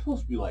 like, that's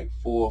supposed to be like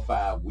 4 or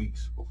 5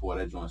 weeks before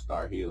that joint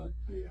start healing.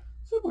 Yeah.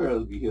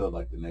 Superheroes be healed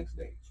like the next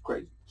day. It's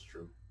crazy. It's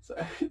true. So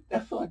I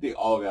feel like they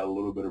all got a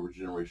little bit of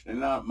regeneration.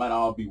 They might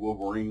all be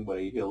Wolverine, but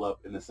they heal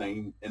up in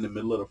the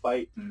middle of the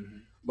fight. Mm-hmm.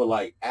 But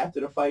like after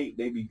the fight,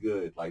 they be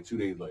good like 2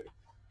 days later.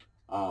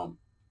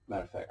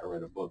 Matter of fact, I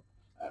read a book.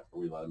 I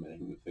read a lot of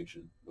human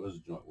fiction. It was a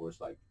joint where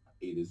it's like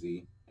A to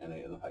Z, and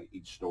like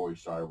each story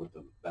started with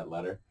that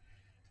letter.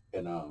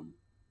 And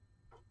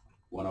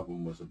one of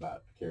them was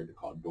about a character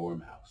called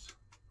Dormouse,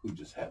 who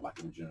just had like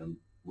a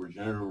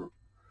regenerative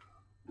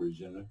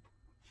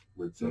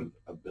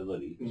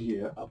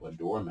ability of a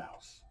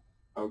dormouse.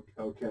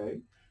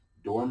 Okay.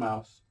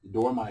 Dormice.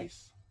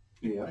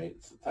 Yeah. Right.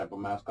 It's a type of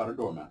mouse called a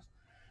dormouse.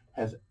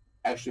 Has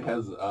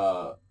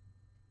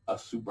a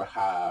super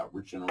high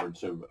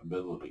regenerative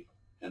ability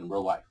in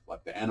real life.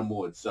 Like the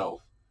animal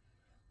itself.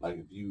 Like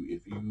if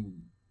you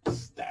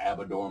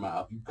stab a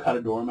dormouse, if you cut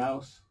a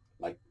dormouse,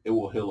 like it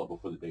will heal up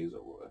before the day's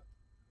over with.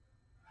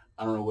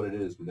 I don't know what it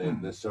is,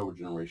 but their silver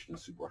generation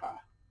is super high.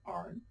 All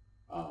right.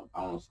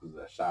 I don't know if it's because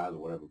of that size or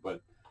whatever,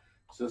 but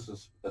it's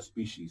just a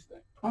species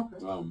thing. Okay.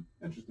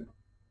 Interesting.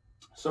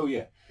 So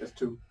yeah, that's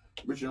 2.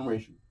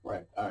 Regeneration,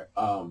 right? All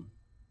right.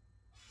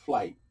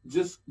 Flight.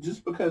 Just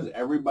because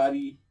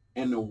everybody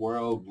in the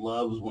world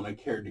loves when a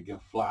character can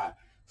fly.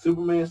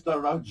 Superman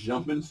started off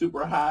jumping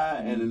super high,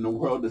 and then the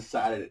world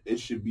decided it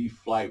should be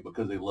flight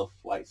because they love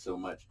flight so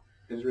much.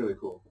 It's really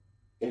cool.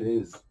 It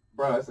is.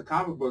 Bro, it's a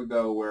comic book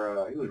though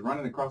where he was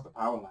running across the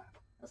power line.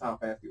 That's how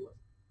fast he was.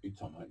 You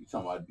talking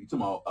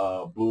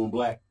about Blue and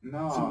Black?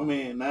 No.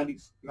 Superman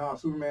 90s? No,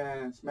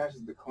 Superman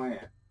smashes the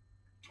Klan.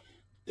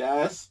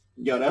 That's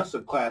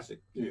a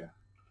classic. Yeah.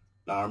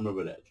 No, I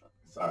remember that.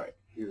 Sorry.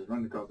 He was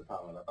running across the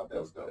power line. I thought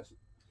that was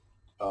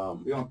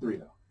dope. We on 3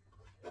 though.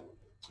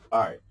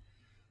 All right.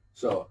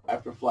 So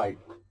after flight,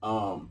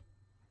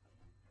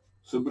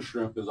 super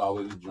strength is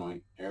always a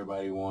joint.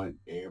 Everybody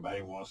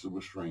wants super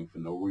strength for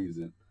no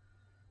reason.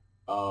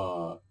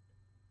 And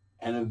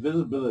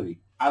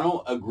invisibility. I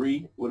don't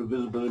agree with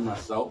invisibility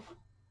myself.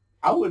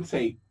 I would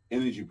take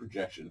energy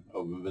projection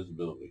over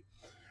invisibility.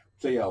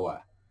 Tell y'all why.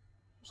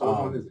 So which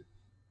one is it?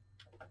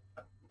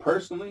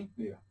 Personally,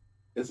 yeah,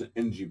 it's an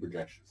energy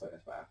projection. So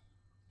that's 5.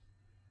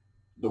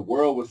 The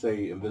world would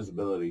say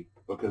invisibility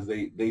because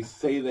they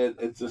say that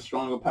it's a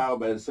stronger power,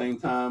 but at the same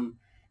time,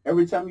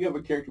 every time you have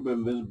a character with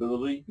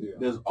invisibility,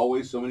 there's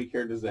always so many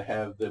characters that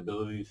have the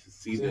ability to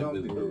see the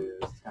invisibility.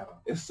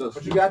 It's so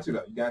stupid. But you got to,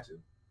 though. You got to.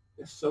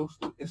 It's so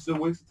stupid. It's a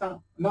waste of time.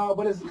 No,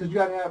 but it's because you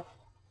got to have...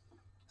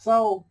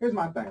 So, here's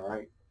my thing,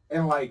 right?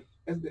 And, like,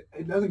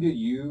 it doesn't get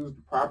used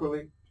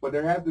properly, but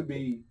there has to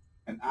be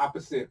an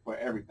opposite for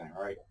everything,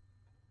 right?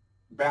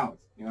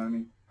 Balance, you know what I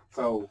mean?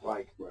 So,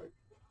 like... Right.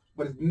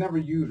 But it's never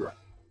used right.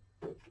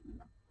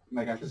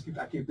 Like, I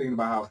keep thinking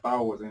about how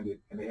Star Wars ended,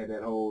 and they had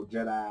that whole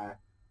Jedi...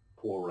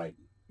 Poor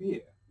writing. Yeah.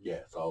 Yeah,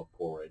 it's all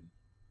poor writing.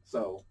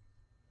 So,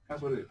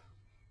 that's what it is.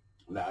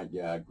 Nah,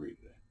 yeah, I agree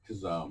to that.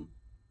 Because,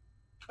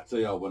 I tell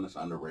y'all when it's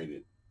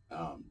underrated,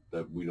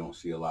 that we don't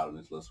see a lot on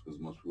this list because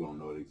most people don't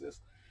know it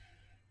exists.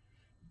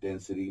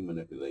 Density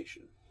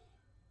manipulation.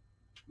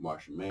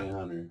 Martian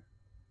Manhunter.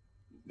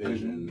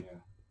 Vision. Yeah.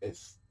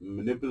 It's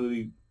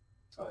manipulative.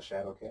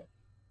 Shadowcat.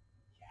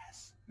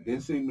 Yes.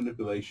 Density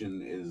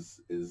manipulation is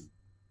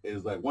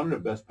like one of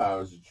the best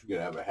powers that you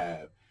could ever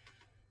have.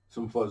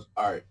 Some folks,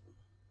 all right,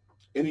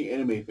 any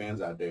anime fans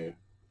out there,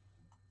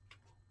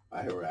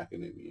 My Hero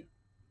Academia,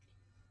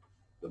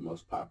 the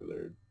most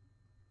popular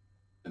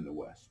in the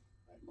West,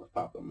 right? Most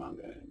popular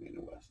manga anime in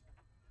the West.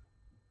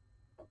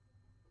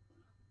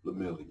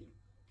 Lemillion.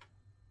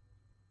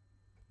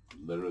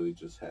 Literally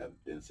just have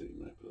density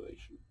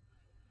manipulation.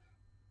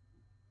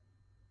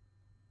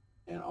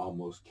 And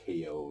almost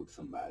KO'd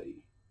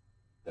somebody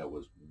that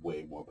was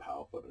way more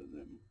powerful than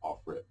them off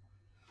rip.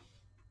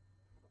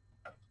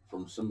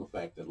 From simple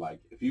fact that, like,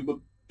 if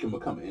you can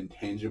become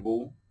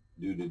intangible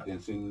due to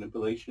density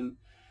manipulation,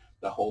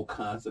 the whole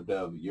concept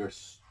of your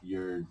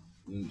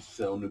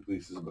cell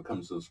nucleuses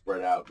become so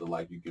spread out that,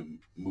 like, you can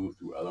move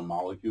through other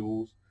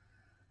molecules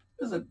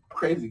is a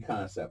crazy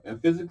concept.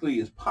 And physically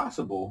it's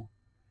possible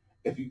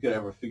if you could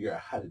ever figure out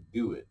how to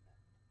do it,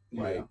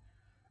 right?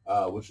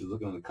 Yeah. Which is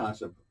looking at the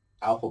concept of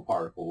alpha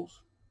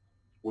particles,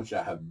 which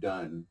I have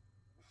done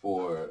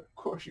for, of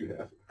course you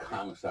have,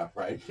 comic stuff,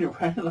 right? You're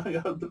right. Like,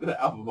 I was looking at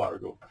alpha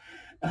particle.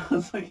 I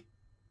was like,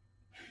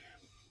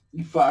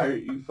 you fire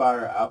an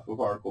alpha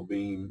particle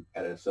beam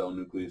at a cell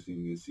nucleus,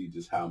 and you can see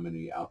just how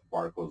many alpha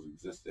particles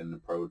exist in the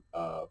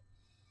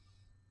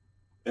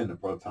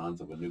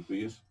protons of a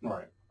nucleus.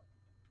 Right.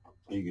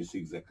 And you can see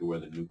exactly where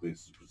the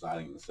nucleus is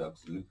residing in the cell,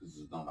 because the nucleus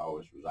don't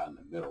always reside in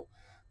the middle.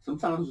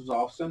 Sometimes it's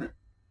off-center.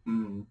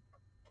 Mm-hmm.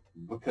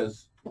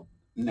 Because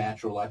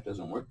natural life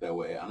doesn't work that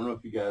way. I don't know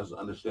if you guys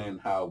understand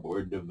how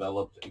we're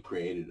developed and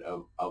created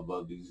of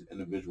these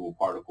individual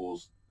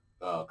particles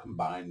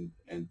combined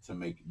and to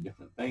make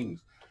different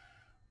things.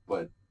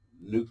 But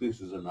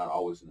nucleuses are not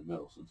always in the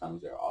middle.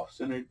 Sometimes they're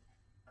off-centered,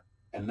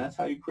 and that's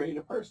how you create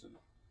a person.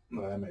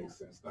 Well, that makes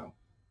sense, though.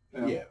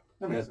 Yeah,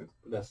 that makes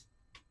sense.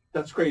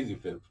 That's crazy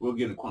physics. We'll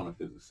get into quantum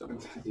physics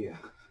sometime. Yeah.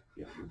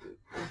 Yeah, we did.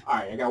 All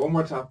right, I got one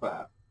more top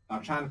 5. I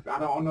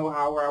don't know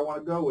where I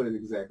want to go with it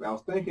exactly. I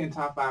was thinking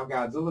top 5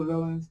 Godzilla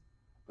villains,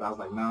 but I was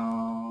like,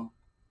 no.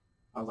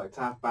 I was like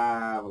top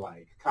 5,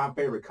 like,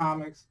 favorite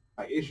comics,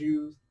 like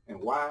issues, and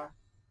why.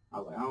 I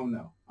was like, I don't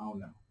know.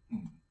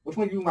 Which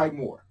one do you like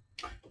more?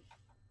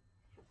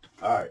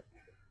 All right.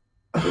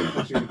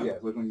 Which one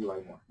do you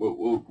like more?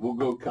 We'll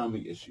go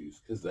comic issues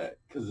because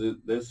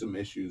there's some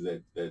issues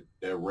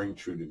that ring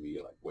true to me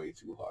like way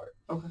too hard.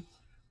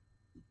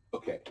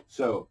 Okay.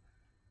 So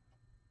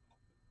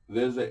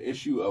there's an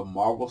issue of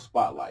Marvel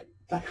Spotlight,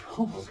 like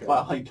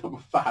Spotlight number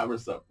 5 or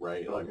something,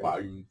 right? Like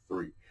volume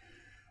 3.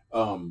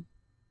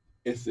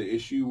 It's the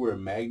issue where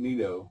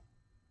Magneto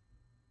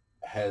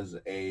has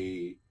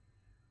he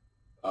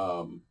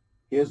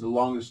has the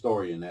longest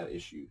story in that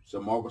issue.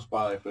 So Marvel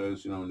Spotlight, for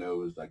those who don't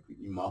know, is like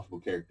multiple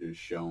characters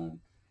shown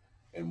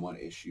in one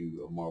issue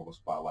of Marvel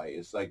Spotlight.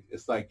 It's like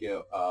let's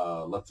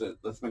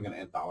make an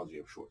anthology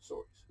of short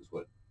stories. Is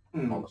what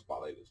Marvel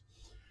Spotlight is.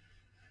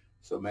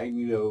 So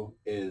Magneto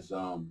is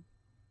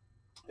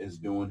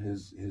doing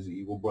his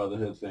evil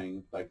brotherhood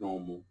thing like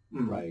normal,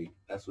 right?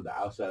 That's what the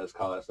outsiders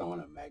call it. That's not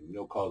what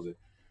Magneto calls it.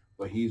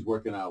 But he's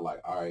working out like,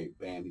 all right,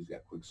 bam, he's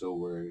got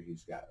Quicksilver,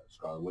 he's got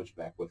Scarlet Witch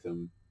back with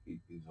him.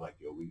 He's like,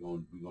 yo, we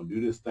gonna do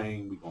this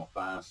thing. We gonna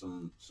find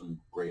some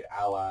great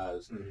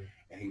allies,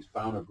 and he's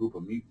found a group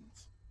of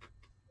mutants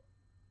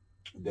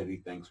that he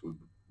thinks would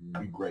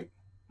be great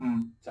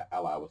to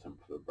ally with him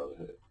for the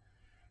Brotherhood.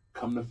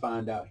 Come to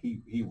find out,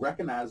 he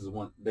recognizes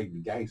the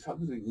guy he's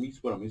talking to, he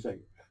meets with him. He's like,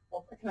 I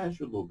recognize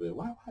you a little bit.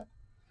 Why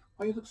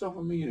you look so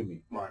familiar to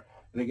me? Right.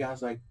 And the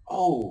guy's like,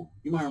 oh,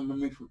 you might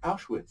remember me from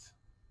Auschwitz.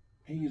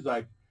 And he's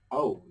like,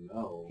 oh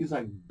no. He's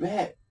like,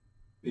 bet.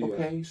 Yeah.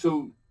 Okay,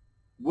 so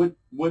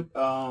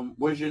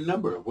where's your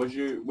number? Where's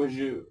your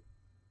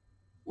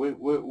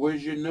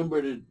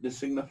number to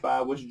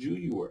signify which Jew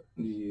you were?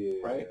 Yeah.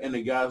 Right? And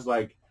the guy's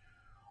like,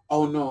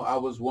 oh no, I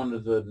was one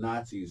of the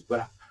Nazis,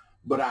 but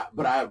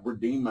I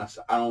redeemed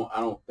myself. I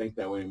don't think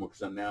that way anymore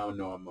because I now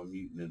know I'm a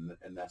mutant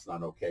and that's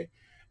not okay.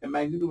 And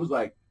Magneto was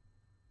like,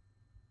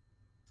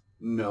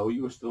 no,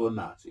 you were still a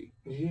Nazi.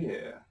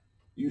 Yeah.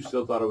 You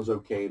still thought it was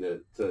okay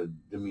to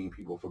demean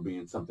people for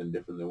being something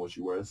different than what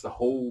you were. It's the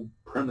whole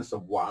premise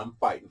of why I'm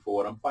fighting for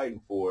what I'm fighting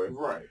for.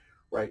 Right.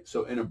 Right.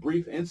 So in a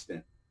brief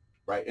instant,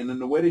 right, and then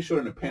the way they show it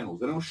in the panels,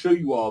 they don't show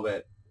you all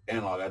that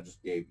analog I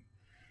just gave you.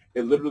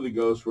 It literally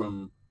goes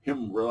from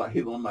him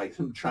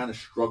trying to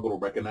struggle to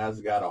recognize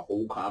the guy, the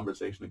whole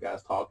conversation the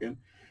guy's talking,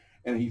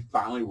 and he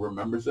finally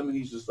remembers him, and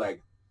he's just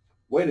like,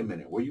 wait a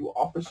minute, were you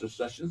Officer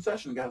such and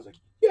such? And the guy's like,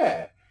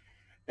 yeah.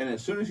 And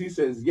as soon as he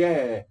says,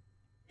 yeah,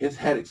 his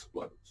head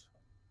explodes.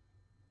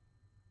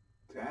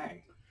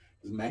 Dang.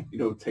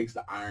 Magneto takes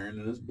the iron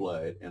in his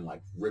blood and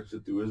like rips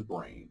it through his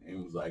brain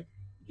and was like,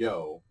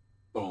 yo,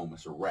 boom,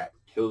 it's a wrap.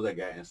 Kills that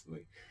guy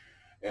instantly.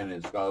 And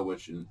then Scarlet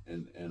Witch and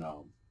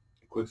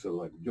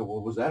Quicksilver like, yo,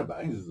 what was that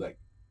about? And he's just like,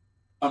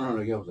 oh no,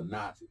 the guy was a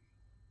Nazi.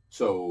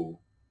 So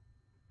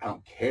I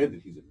don't care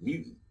that he's a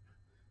mutant.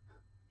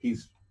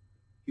 He's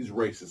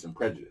racist and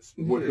prejudiced.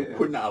 Yeah.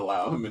 We're not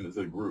allowing him into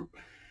the group.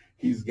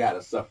 He's got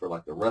to suffer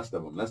like the rest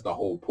of them. That's the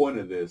whole point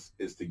of this,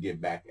 is to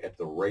get back at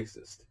the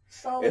racist.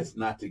 So it's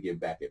not to get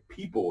back at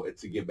people.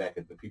 It's to get back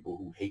at the people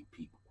who hate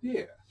people.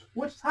 Yeah.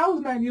 How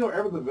was Magneto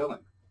ever the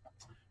villain?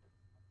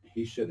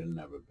 He should have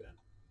never been.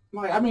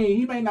 Like, I mean,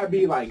 he may not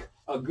be like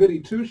a goody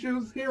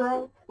two-shoes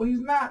hero, but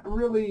he's not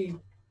really.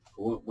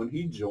 When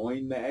he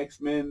joined the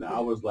X-Men, I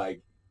was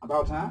like,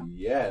 about time?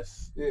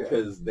 Yes. Yeah.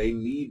 Because they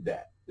need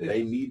that. Yeah.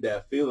 They need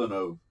that feeling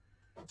of,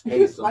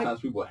 hey,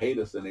 sometimes people hate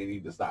us and they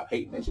need to stop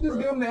hating us. They should just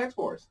give him the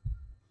X-Force.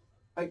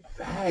 Like,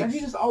 facts. And he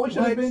just always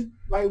should have been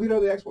like leader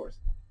of the X-Force.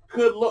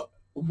 Good luck.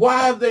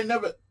 Why have they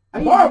never?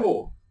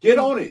 Marvel, get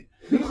on it.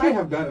 He may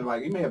have done it.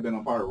 Like, he may have been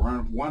a part of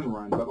one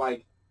run, but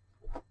like,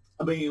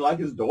 I mean, like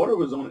his daughter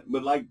was on it,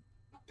 but like,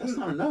 that's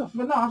not enough.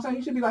 But no, I'm saying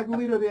he should be like the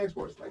leader of the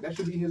X-Force. Like, that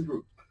should be his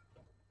group.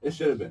 It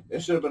should have been.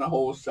 It should have been a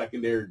whole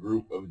secondary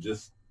group of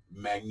just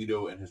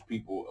Magneto and his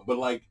people, but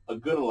like a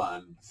good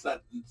line.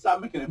 Stop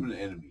making him an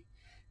enemy.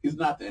 He's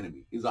not the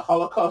enemy. He's a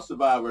Holocaust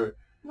survivor.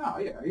 No,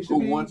 yeah, he should who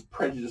be, wants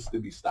prejudice to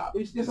be stopped.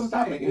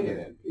 Stop making him an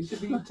enemy. He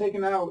should be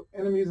taking out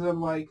enemies of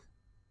like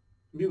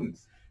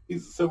mutants.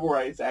 He's a civil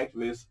rights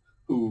activist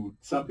who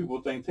some people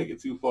think take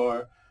it too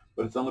far,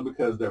 but it's only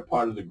because they're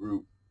part of the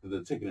group that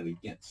they're taking it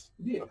against.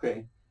 Yeah.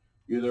 Okay.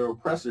 You're the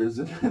oppressors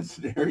in that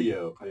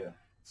scenario. Oh, yeah.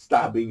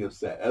 Stop being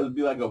upset. That would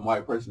be like a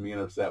white person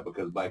being upset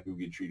because black people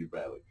get treated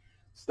badly.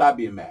 Stop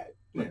being mad.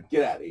 Yeah.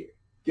 Get out of here.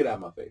 Get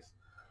out of my face.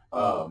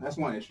 That's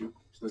one issue.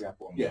 Still got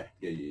 4 more.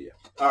 Yeah.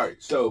 All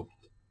right, so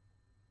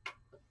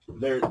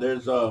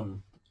there's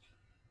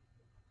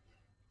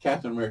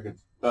Captain America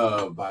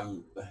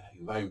volume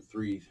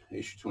 3,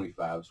 issue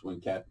 25 is when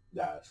Cap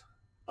dies.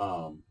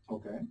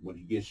 Okay. When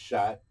he gets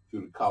shot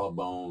through the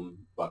collarbone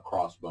by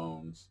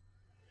Crossbones.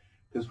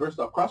 Because first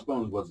off,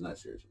 Crossbones wasn't that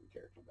serious of a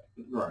character back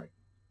then. Right.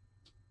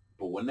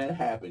 But when that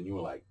happened, you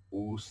were like,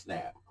 ooh,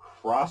 snap.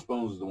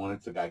 Crossbones is the one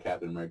that took out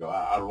Captain America.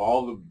 Out of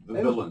all the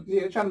villains.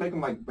 They're trying to make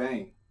him like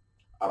Bane.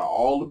 Out of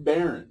all the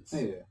Barons.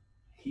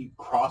 Yeah.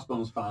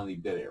 Crossbones finally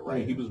did it,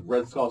 right? Yeah. He was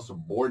Red Skull's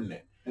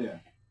subordinate. Yeah.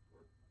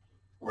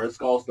 Red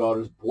Skull's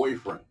daughter's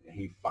boyfriend. And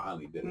he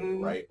finally did it,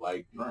 right?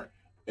 Like, right.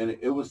 And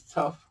it was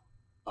tough.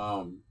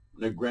 Now,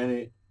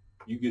 granted,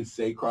 you could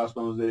say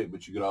Crossbones did it,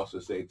 but you could also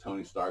say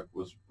Tony Stark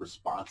was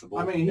responsible.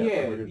 I mean,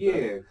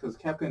 yeah, because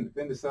Cap couldn't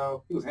defend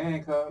himself. He was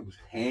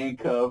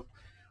handcuffed.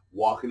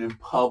 Walking in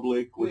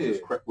public with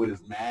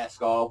his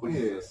mask off, which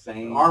is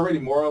insane. Already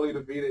morally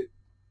defeated.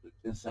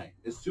 Insane.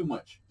 It's too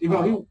much.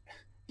 Even though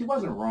he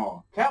wasn't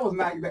wrong. Cap was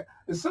not.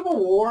 The Civil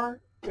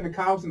War in the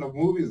comics and the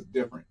movies is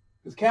different.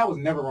 Because Cap was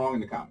never wrong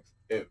in the comics.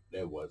 It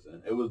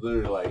wasn't. It was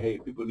literally like, hey,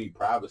 people need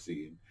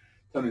privacy. And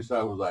Tony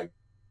Stark was like,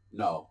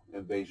 no,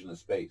 invasion of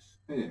space.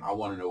 Yeah. I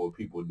want to know what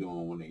people are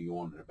doing when they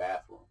go into the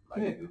bathroom.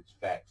 Like, it's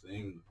facts. And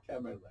even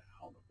Cap was like,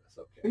 I don't know if that's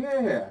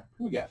okay. Yeah.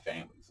 We got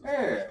families.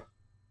 Yeah.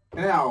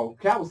 And now,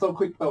 Cap was so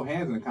quick to throw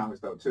hands in the comics,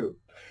 though, too.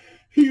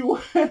 He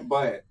was.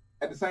 But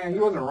at the same time, he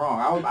wasn't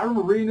wrong. I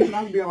remember reading this and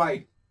I was being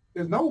like,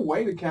 there's no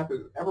way that Cap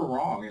is ever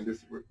wrong in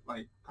this,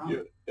 like, comic.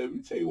 Yeah, let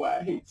me tell you why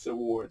I hate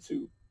Civil War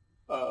 2.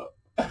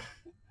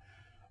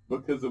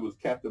 Because it was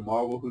Captain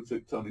Marvel who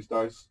took Tony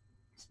Stark's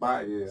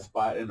spot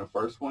in the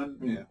first one.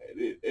 Yeah.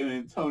 And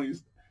then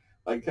Tony's,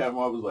 like, Captain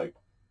Marvel was like,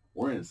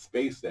 we're in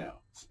space now.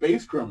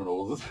 Space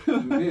criminals.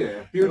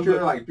 Yeah.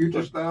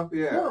 Future stuff.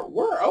 Yeah.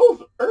 We're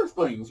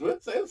Earthlings.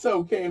 It's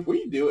okay if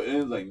we do it. And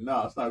it's like,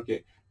 no, it's not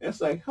okay. And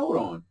it's like, hold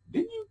on.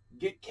 Didn't you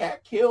get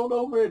Cap killed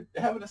over it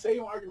having the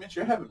same argument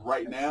you're having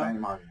right now?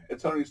 Same argument. And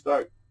Tony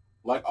Stark,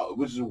 like,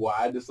 which is why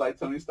I dislike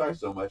Tony Stark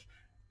so much.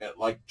 And,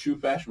 like, true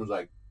fashion was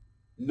like,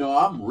 no,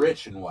 I'm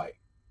rich and white.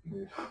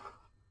 Yeah.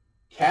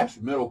 Cap's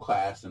middle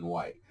class and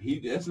white.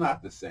 It's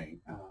not the same.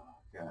 Oh,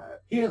 God.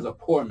 He has a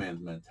poor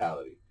man's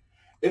mentality.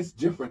 It's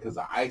different because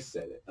I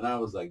said it. And I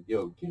was like,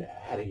 yo, get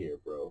out of here,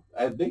 bro.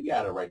 They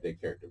got to write their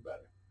character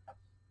better.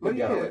 They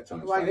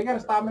got to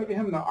stop making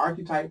him the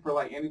archetype for,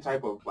 like, any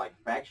type of, like,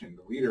 faction,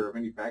 the leader of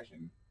any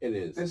faction. It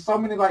is. There's so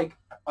many, like,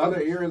 other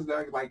eras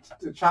that, like,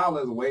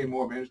 T'Challa is way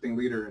more of an interesting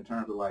leader in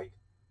terms of, like,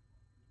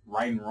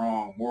 right and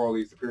wrong,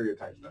 morally superior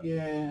type stuff.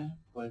 Yeah,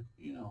 but,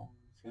 you know,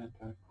 it's going to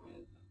turn.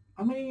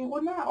 I mean,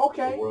 well, not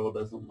okay. The world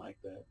doesn't like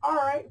that. All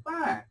right,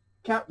 fine.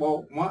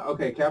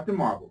 Captain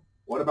Marvel.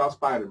 What about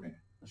Spider-Man?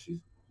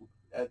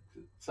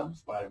 Some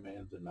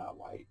Spider-Mans are not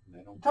white. And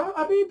they don't.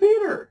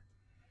 Peter.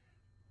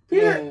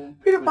 Yeah,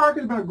 Peter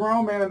Parker's been a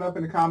grown man enough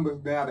in the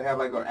comics now to have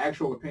like an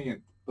actual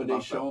opinion. But they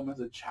show him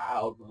as a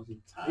child most of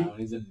the time.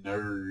 He's a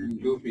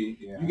nerd. Goofy.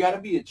 Yeah. You got to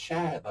be a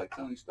Chad like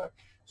Tony Stark.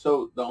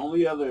 So the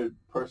only other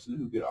person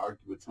who could argue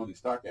with Tony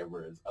Stark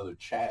ever is other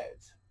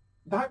Chads.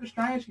 Doctor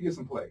Strange could get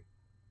some play.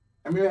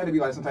 I mean, there had to be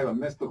like some type of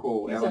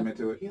mystical element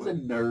to it. He's a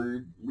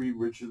nerd. Reed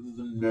Richards is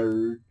a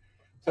nerd.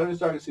 Tony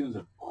Stark seems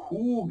a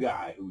cool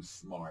guy who's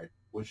smart,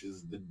 which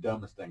is the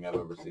dumbest thing I've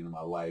ever seen in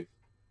my life.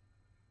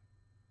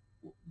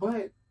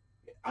 But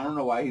I don't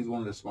know why he's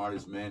one of the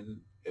smartest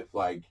men if,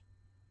 like,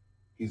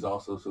 he's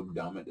also so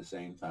dumb at the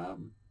same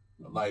time.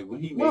 Like,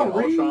 when he made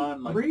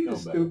Ultron, like, Reed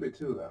is stupid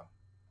too, though.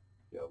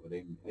 Yo, but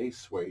they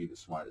swear he's the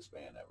smartest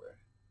man ever.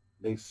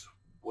 They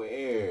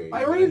swear.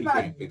 Like, Reed's not...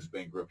 can't fix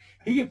Ben Grimm.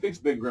 He can fix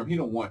Ben Grimm. He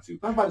don't want to.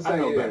 I'm about to say, I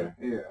know better.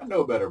 Yeah. I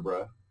know better,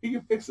 bro. He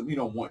can fix him. He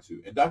don't want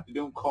to. And Dr.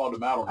 Doom called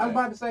him out on that. I was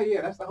about to say,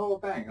 yeah, that's the whole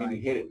thing. And he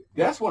hit it.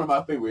 That's one of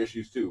my favorite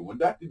issues, too. When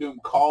Dr. Doom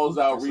calls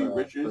out Reed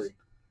Richards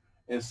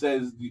and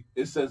says,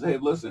 hey,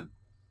 listen,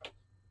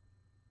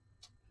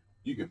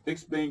 you can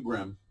fix Ben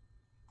Grimm.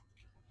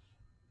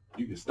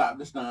 You can stop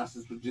this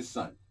nonsense with your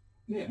son.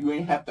 Yeah. You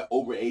ain't have to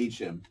overage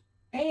him.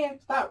 And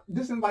stop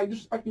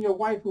disrespecting your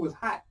wife who was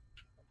hot.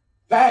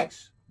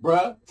 Facts,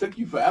 bruh. Took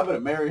you forever to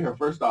marry her,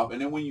 first off.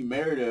 And then when you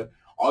married her,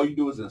 all you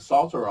do is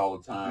insult her all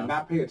the time. And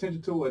not pay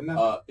attention to her,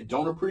 nothing.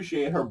 Don't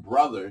appreciate her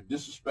brother,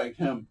 disrespect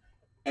him.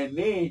 And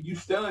then you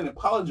still ain't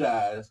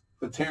apologize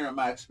for tearing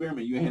my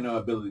experiment. You ain't had no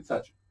ability to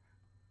touch it.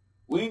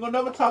 We ain't gonna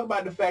never talk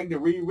about the fact that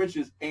Reed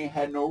Richards ain't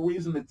had no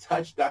reason to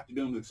touch Dr.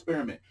 Doom's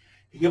experiment.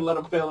 He could let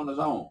him fail on his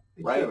own,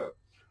 right?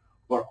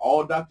 But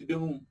all Dr.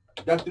 Doom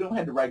had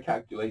the right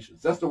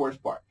calculations. That's the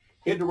worst part.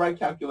 He had the right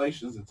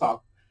calculations to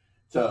talk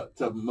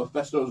to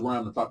Mephisto's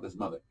realm and talk to his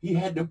mother. He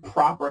had the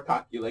proper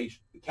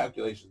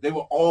calculations. They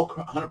were all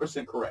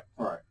 100% correct.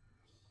 All right.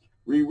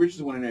 Reed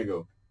Richards went in there and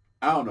go,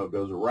 I don't know if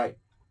those are right.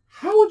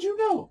 How would you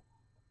know?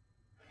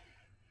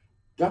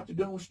 Dr.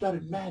 Doom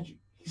studied magic.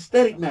 He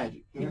studied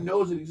magic. He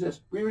knows it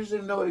exists. Reed Richards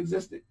didn't know it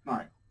existed. All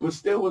right. But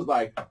still was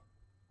like,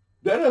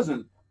 that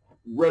doesn't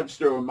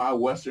register with my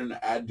Western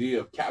idea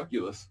of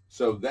calculus.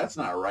 So that's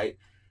not right.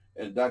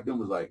 And Dr. Doom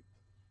was like,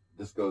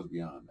 this goes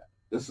beyond that.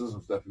 This is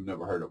some stuff you've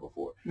never heard of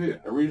before. Yeah.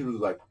 And Reed was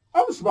like,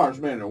 I'm the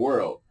smartest man in the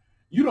world.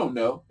 You don't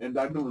know. And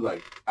Dr. Doom was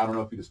like, I don't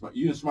know if you're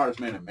the smartest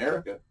man in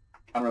America.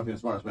 I don't know if you're the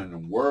smartest man in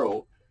the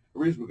world.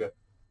 And Reed was like,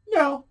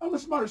 no, I'm the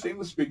smartest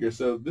English speaker,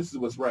 so this is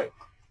what's right.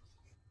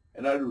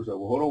 And Dr. Doom was like,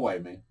 well, hold on,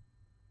 white man.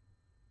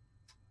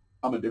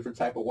 I'm a different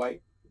type of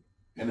white.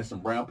 And there's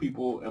some brown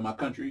people in my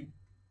country.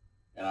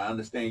 And I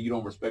understand you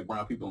don't respect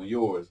brown people in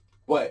yours.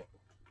 But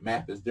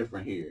math is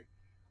different here.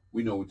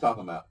 We know what we're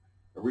talking about.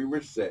 And Reed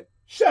Richards said,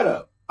 shut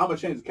up. I'm going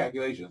to change the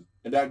calculations.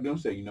 And Dr. Doom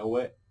said, you know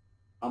what?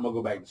 I'm going to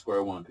go back to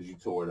square one because you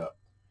tore it up.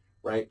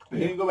 Right? He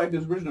didn't go back to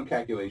his original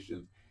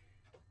calculations.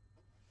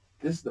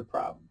 This is the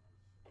problem.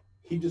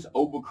 He just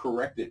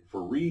overcorrected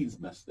for Reed's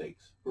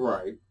mistakes.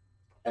 Right.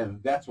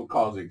 And that's what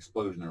caused the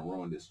explosion and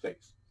ruined his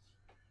face.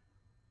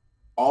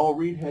 All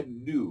Reed had to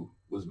do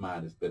was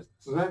mind his business.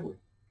 Exactly.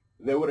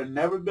 There would have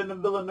never been a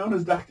villain known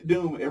as Dr.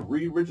 Doom if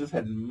Reed Richards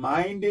had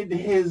minded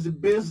his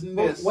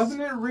business. But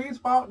wasn't it Reed's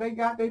fault they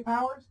got their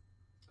powers?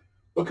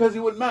 Because he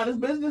wouldn't mind his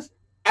business?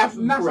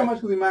 Absolutely Not correct. so much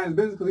because he minded his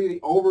business, because he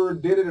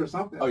overdid it or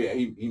something. Oh, yeah,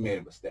 he made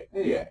a mistake.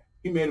 Yeah.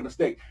 He made a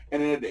mistake.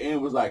 And then at the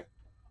end was like,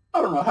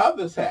 I don't know how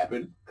this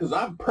happened because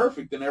I'm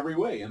perfect in every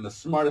way and the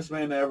smartest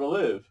man to ever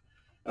live.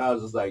 And I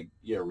was just like,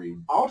 yeah, Reed.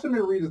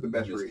 Ultimate Reed is the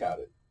best Reed.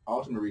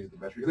 Ultimate Reed is the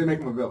best Reed because they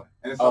make him a villain.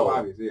 And it's so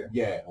obvious, yeah.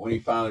 Yeah, when he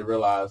finally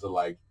realized that,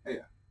 like,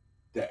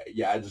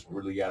 I just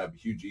really got a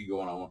huge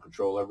ego and I want to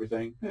control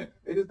everything. Yeah,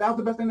 that was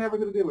the best thing they ever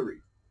could have did with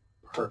Reed.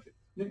 Perfect.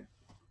 Yeah.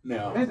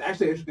 Now, and it's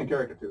actually an interesting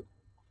character too.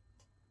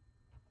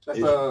 That's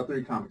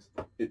 3 comics.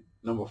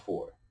 Number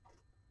 4,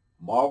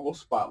 Marvel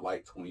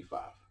Spotlight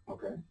 25.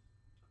 Okay.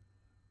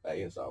 I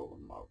guess I was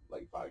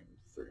like Volume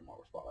 3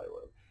 Marvel Spotlight or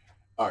whatever.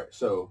 All right,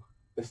 so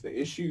it's the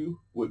issue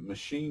with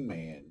Machine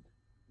Man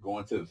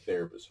going to the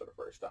therapist for the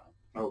first time.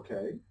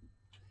 Okay.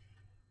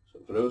 So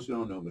for those who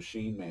don't know,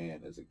 Machine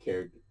Man is a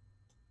character.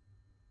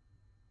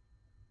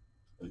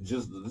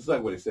 Just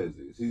like what it says,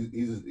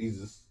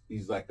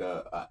 he's like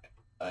a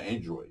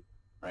android,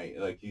 right?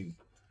 Like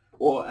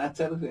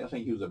technically I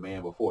think he was a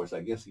man before, so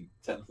I guess he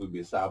technically would be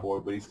a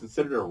cyborg, but he's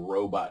considered a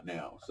robot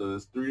now. So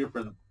there's 3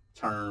 different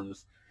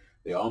terms.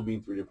 They all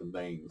mean 3 different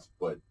things,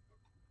 but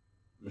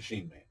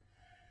Machine Man.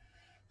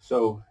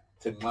 So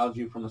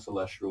technology from the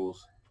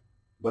Celestials,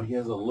 but he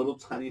has a little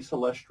tiny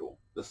Celestial,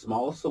 the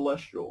smallest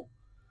Celestial.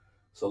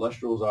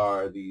 Celestials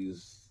are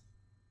these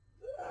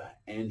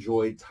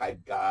android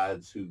type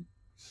gods who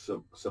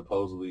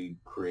supposedly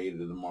created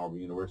the Marvel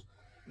Universe.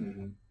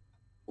 Mm-hmm.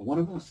 One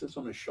of them sits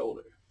on his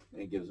shoulder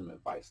and gives him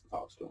advice and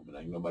talks to him, and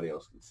like nobody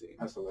else can see.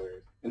 That's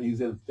hilarious. And he's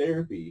in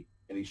therapy,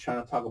 and he's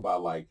trying to talk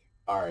about like,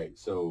 all right,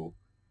 so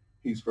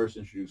he's first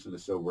introduced in the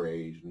Silver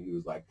Age, and he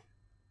was like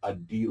a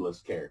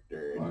D-list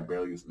character, and he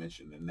barely was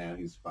mentioned, and now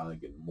he's finally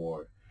getting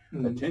more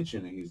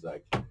attention, and he's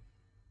like,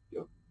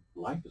 yo,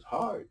 life is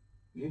hard.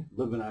 Yeah.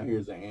 Living out here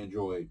as an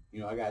android,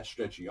 I got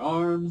stretchy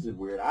arms and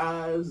weird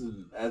eyes,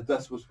 and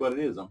that's what it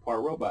is. I'm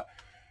part robot,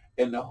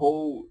 and the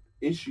whole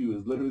issue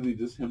is literally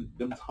just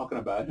them talking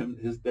about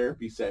his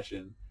therapy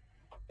session,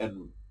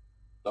 and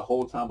the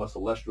whole time a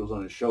Celestial's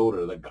on his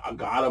shoulder, the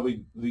god of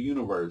the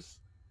universe,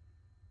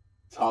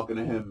 talking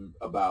to him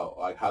about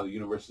like how the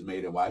universe is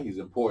made and why he's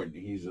important.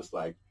 And he's just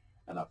like,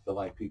 and I feel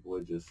like people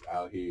are just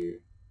out here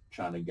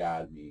trying to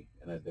guide me,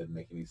 and that doesn't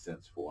make any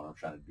sense for what I'm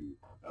trying to do.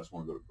 I just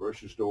want to go to the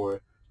grocery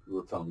store.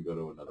 People are telling me to go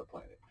to another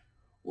planet.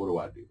 What do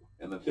I do?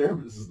 And the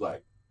therapist is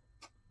like,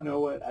 you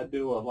know what? I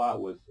do a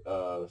lot with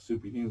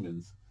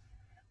superhumans,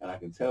 and I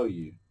can tell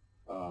you,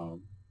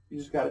 you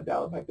just got to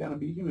dial it back down and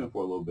be human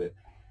for a little bit.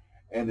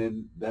 And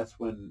then that's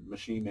when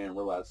Machine Man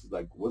realizes,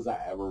 like, was I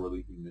ever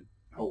really human?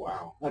 Oh,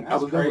 wow. Like, That's I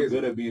was crazy. never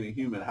good at being a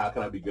human. How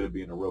can I be good at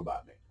being a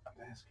robot, man?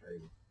 That's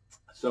crazy.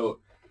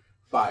 So,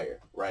 fire,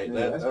 right?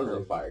 Yeah, that was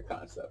crazy. a fire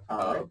concept.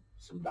 All right.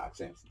 Some Doc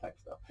Samson type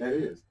stuff. That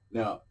is.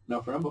 Now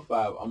for number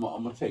 5, I'm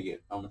gonna take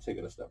it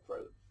a step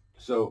further.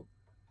 So,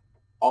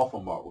 all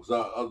from Marvel.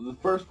 So the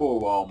first 4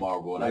 were all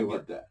Marvel, and I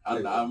get that.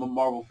 I'm a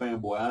Marvel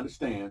fanboy. I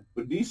understand,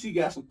 but DC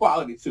got some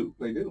quality too.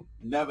 They do.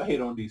 Never hate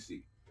on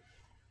DC.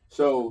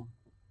 So,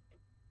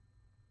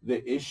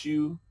 the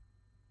issue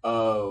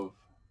of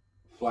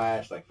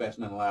Flash, like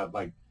Fascinating Lab,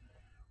 like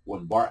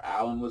when Bart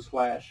Allen was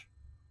Flash,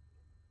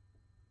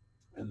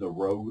 and the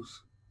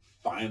Rogues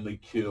finally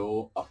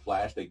kill a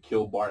Flash, they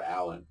kill Bart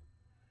Allen.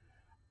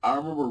 I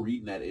remember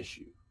reading that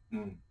issue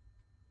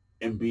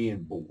and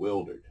being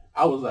bewildered.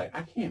 I was like,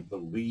 I can't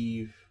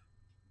believe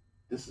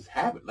this has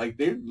happened. Like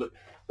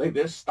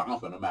they're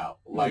stomping him out.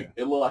 Like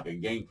it looked like a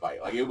gang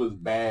fight. Like it was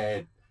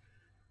bad.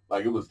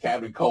 Like it was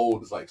Captain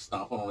Cold just like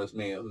stomping on this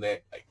man's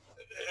neck. Like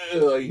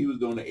he was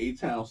doing the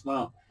A-Town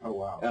stomp. Oh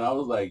wow. And I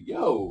was like,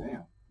 yo,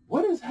 damn,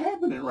 what is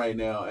happening right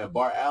now? And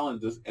Bart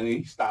Allen and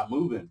he stopped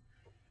moving.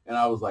 And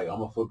I was like, I'm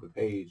going to flip the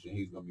page and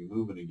he's going to be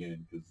moving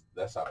again because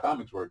that's how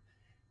comics work.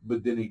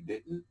 But then he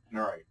didn't.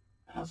 All right.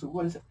 And I was like,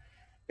 what is it?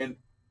 And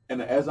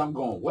as I'm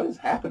going, what is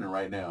happening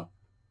right now?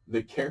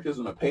 The characters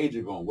on the page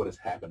are going, what is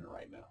happening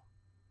right now?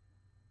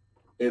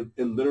 It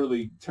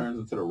literally turns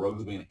into the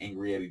Rogues being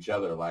angry at each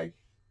other. Like,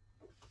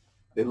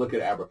 they look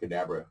at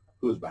Abracadabra,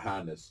 who is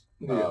behind this,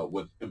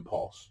 with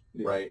Impulse,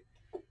 right?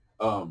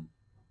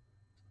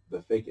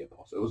 The fake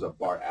Impulse. It was a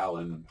Bart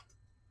Allen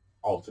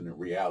alternate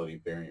reality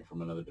variant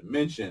from another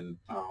dimension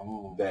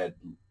that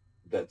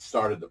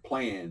started the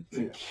plan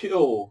to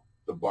kill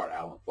the Bart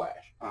Allen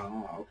Flash.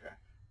 Oh, okay.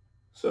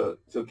 So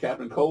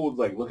Captain Cold's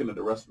like looking at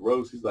the rest of the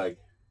Rogues. He's like,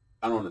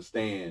 I don't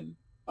understand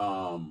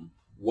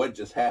what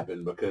just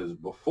happened, because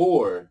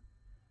before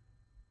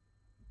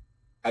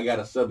I got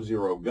a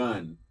Sub-Zero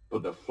gun,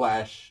 but the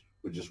Flash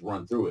would just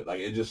run through it. Like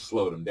it just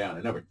slowed him down.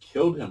 It never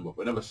killed him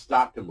before. It never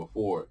stopped him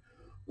before.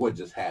 What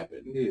just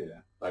happened?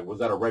 Yeah. Like, was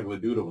that a regular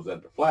dude or was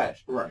that the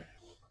Flash? Right.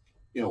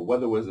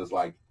 Whether it was just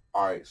like,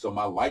 all right, so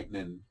my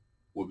lightning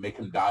would make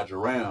him dodge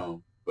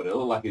around, but it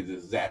looked like it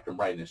just zapped him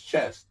right in his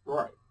chest.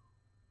 Right.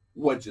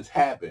 What just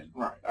happened?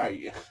 Right. All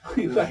right.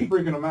 He's like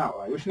freaking them out.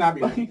 Like, we should not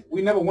be. Like,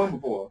 we never won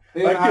before.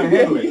 They like, didn't know how to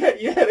handle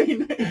it. Yeah.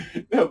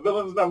 The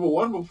villains never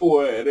won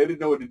before, and they didn't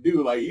know what to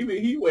do. Like, even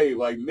Heatwave,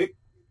 like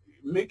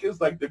Mick is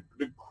like the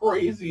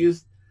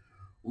craziest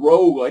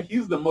rogue. Like,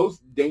 he's the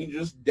most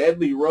dangerous,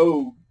 deadly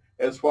rogue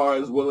as far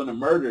as willing to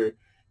murder.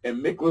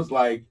 And Mick was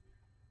like,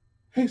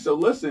 hey, so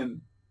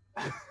listen,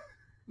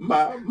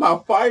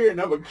 my fire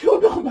never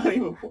killed nobody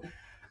before.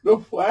 The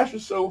Flash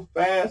was so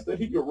fast that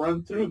he could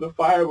run through the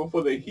fire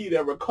before the heat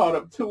ever caught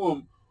up to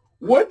him.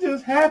 What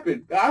just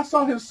happened? I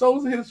saw his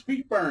soles of his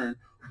feet burn.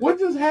 what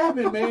just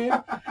happened,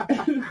 man?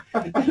 And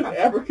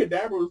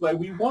Abracadabra was like,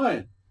 we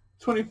won.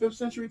 25th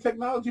century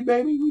technology,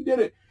 baby. We did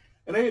it.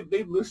 And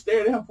they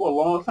stared at him for a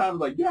long time,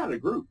 like, you're out of the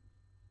group.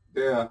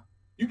 Yeah.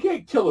 You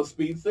can't kill a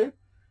speedster.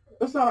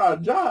 That's not our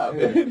job.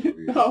 Yeah.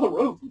 And all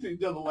roasting to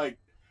each other like,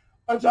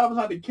 our job is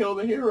not to kill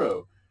the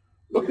hero.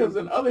 Because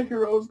then other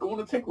heroes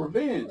going to take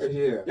revenge.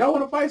 Yeah. Y'all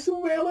want to fight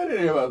Superman later?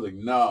 And everybody's like,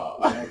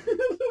 no.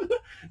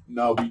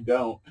 No, we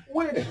don't.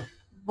 Which,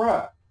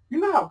 bruh, you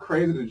know how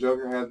crazy the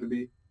Joker has to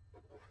be?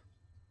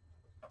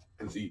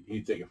 Because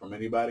he take it from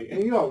anybody.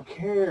 And you don't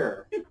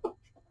care.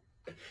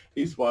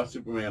 He's fought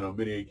Superman on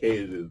many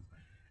occasions.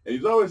 And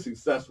he's always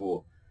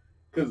successful.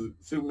 Because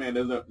Superman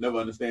never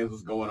understands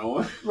what's going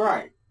on.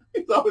 Right.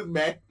 He's always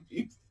mad.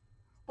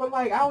 But,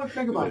 like, I always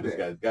think about This that.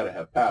 guy's got to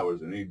have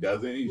powers, and he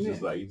doesn't. He's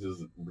Yeah. he's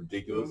just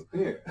ridiculous.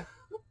 Yeah.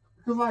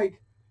 Because, like,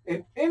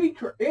 if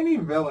any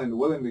villain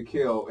willing to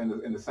kill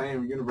in the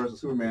same universe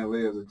as Superman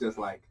lives is just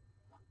like,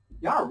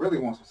 y'all really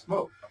want some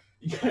smoke.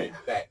 Yeah,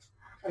 facts.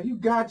 Like, you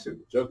got to.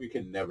 Joker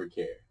can never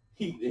care.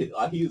 He's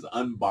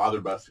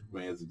unbothered by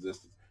Superman's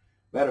existence.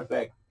 Matter of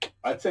fact,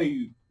 I tell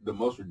you the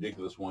most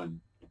ridiculous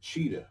one,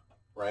 Cheetah,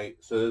 right?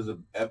 So there's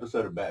an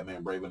episode of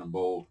Batman Brave and the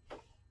Bold.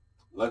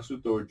 Lex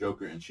Luthor,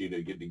 Joker, and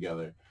Cheetah get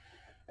together,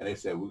 and they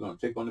said, we're going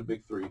to take on the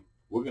big three.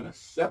 We're going to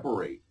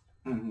separate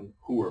who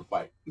we're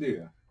fighting.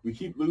 Yeah. We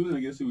keep losing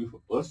against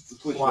who let's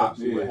switch it Swap. up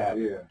and see what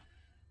happens. Yeah.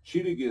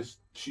 Cheetah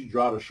she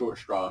draws a short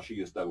straw, and she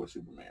gets stuck with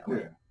Superman,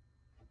 right?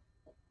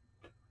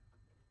 Yeah.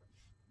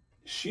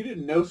 She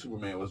didn't know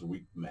Superman was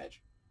weak to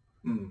magic.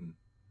 Mm.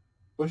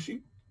 But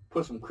she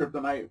put some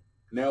kryptonite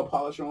nail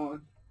polish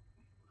on,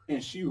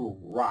 and she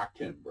rocked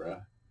him,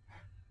 bruh.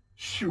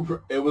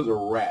 It was a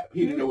wrap.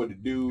 He didn't know what to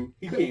do.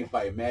 He can't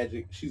fight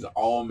magic. She's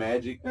all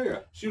magic.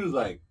 Yeah. She was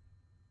like,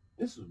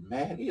 this is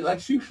mad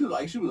easy.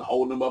 She was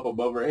holding him up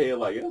above her head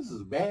like, this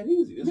is mad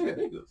easy. This is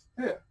ridiculous.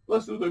 Yeah.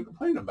 Lex Luthor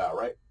complaining about,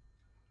 right?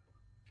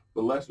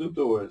 But Lex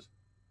Luthor is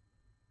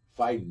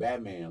fighting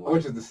Batman. Like,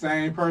 Which is the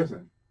same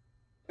person.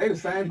 They the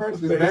same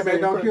person. Same Batman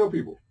don't person. kill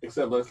people.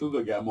 except Lex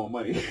Luthor got more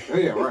money.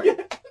 Yeah,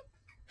 right.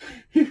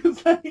 He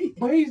was like,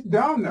 But he's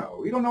dumb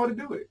though. He don't know what to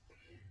do with it.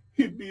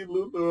 he beat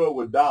Luthor up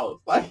with dollars.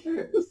 Like,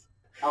 Yeah.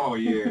 Oh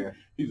yeah.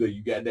 he's like,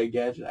 you got that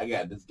gadget? I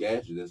got this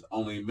gadget that's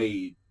only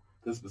made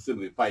to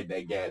specifically fight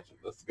that gadget.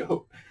 Let's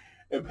go.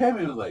 And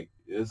Batman was like,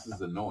 this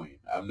is annoying.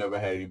 I've never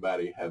had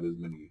anybody have as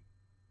many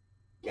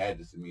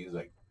gadgets as me. He's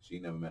like, she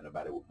never met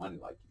nobody with money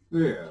like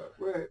you. Yeah.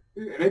 Well,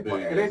 they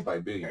Billionaires fight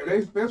and billionaires.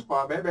 they fist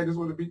fought. Batman just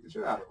wanted to beat the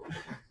shit out of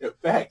him. Yeah,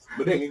 facts,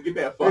 but they didn't get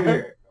that far.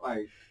 Yeah.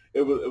 Like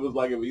It was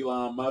like if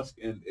Elon Musk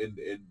and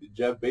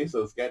Jeff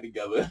Bezos got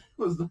together.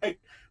 It was like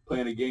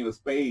playing a game of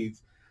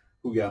spades.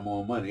 Who got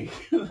more money?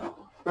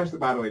 especially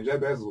by the way, Jeff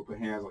Bezos will put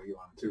hands on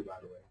Elon too, by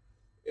the way.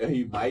 Yeah,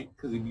 he might,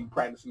 because he be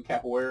practicing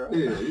capoeira.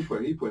 Yeah, he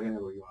put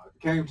hands on Elon.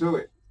 It came to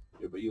it.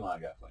 Yeah, but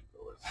Elon got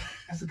flamethrowers.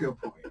 That's a good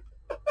point.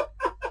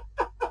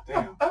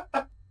 Damn.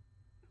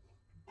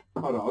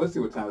 Hold on, let's see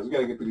what time it is. We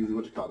gotta get through these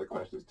what you call the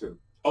questions too.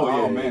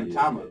 Man,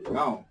 timer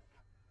gone.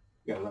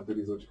 We gotta run through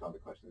these what you call the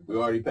questions. We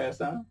already passed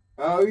time?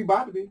 We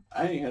about to be.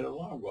 I ain't had an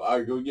alarm go. All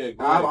right, go ahead.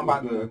 I'm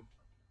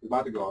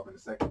about to go off in a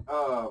second.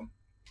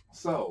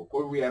 So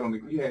where we at on the?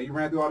 You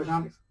ran through all the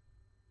comics.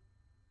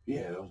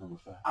 Yeah, that was number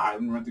 5. All right,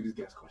 let me run through these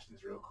guest questions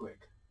real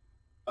quick.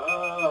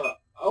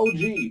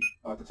 OG,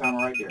 at the timer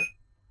right there.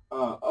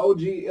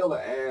 OG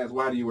Illa asks,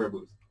 why do you wear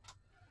boots?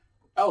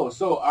 Oh,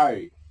 so all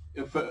right.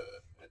 If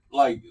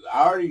like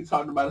I already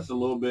talked about this a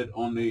little bit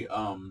on the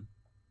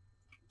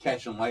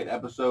Catch and Light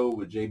episode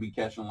with JB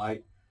Catch and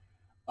Light.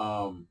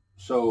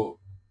 So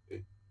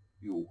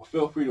you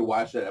feel free to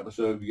watch that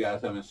episode if you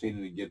guys haven't seen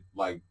it to get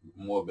like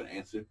more of an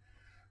answer.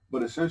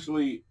 But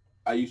essentially,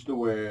 I used to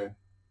wear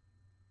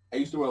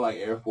like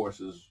Air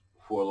Forces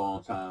for a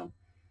long time,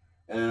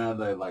 and then I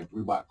did like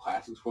Reebok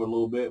Classics for a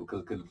little bit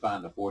because I couldn't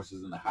find the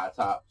Forces and the high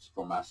tops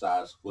for my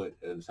size foot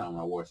at the time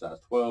when I wore size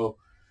 12.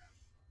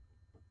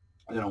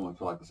 And then I went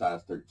for like a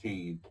size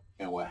 13.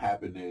 And what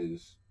happened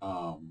is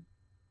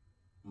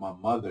my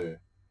mother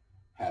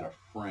had a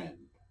friend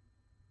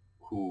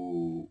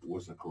who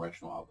was a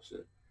correctional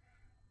officer,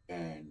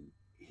 and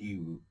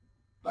he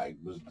like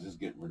was just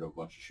getting rid of a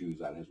bunch of shoes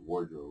out of his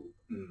wardrobe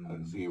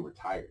because he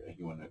retired and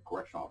he wasn't a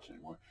correctional officer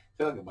anymore. So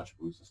he had like a bunch of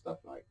boots and stuff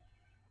like,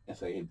 and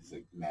so he had these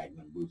like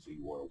Magnum boots that he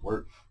wore to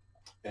work.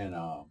 And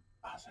I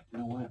was like, you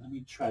know what? Let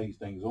me try these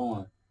things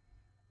on.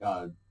 So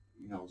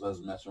I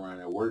was messing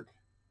around at work,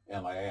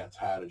 and like I got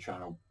tired of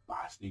trying to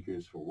buy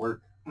sneakers for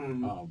work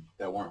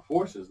that weren't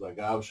Forces. Like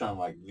I was trying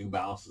like New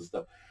Balance and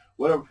stuff.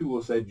 Whatever people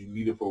said you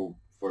needed for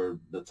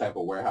the type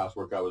of warehouse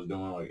work I was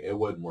doing, like it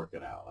wasn't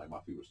working out. Like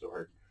my feet were still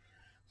hurting.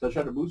 So I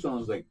tried the boots on. It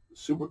was like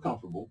super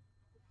comfortable.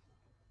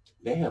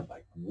 They have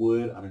like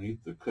wood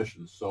underneath the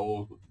cushion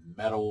soles with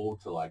metal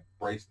to like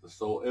brace the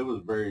sole. It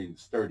was very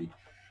sturdy.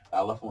 I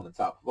left them on the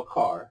top of a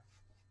car.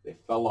 They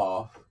fell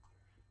off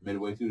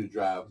midway through the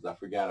drive because I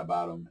forgot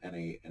about them, and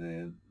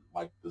then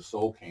like the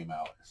sole came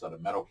out, so the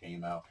metal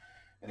came out,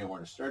 and they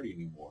weren't sturdy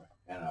anymore.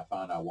 And I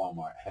found out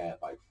Walmart had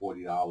like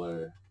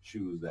 $40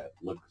 shoes that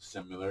looked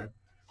similar,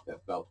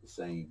 that felt the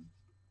same.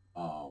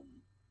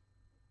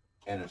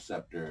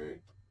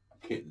 Interceptor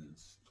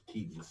Keatons.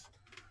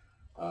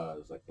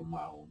 It's like the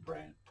model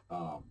brand.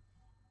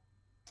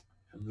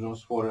 It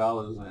was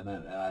 $40, and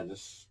I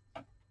just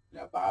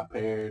buy a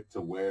pair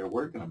to wear to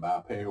work, and I buy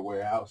a pair to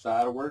wear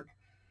outside of work,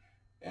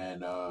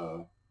 and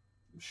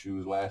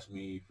shoes last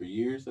me for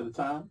years at a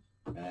time,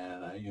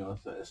 and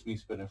it's me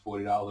spending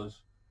 $40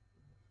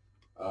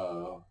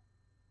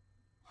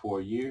 for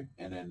a year,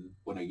 and then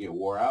when they get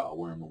wore out, I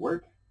wear them to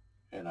work,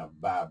 and I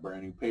buy a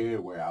brand new pair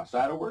to wear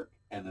outside of work,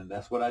 and then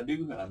that's what I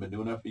do, and I've been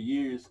doing that for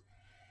years,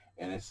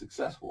 and it's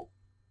successful.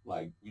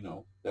 Like,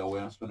 that way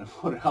I'm spending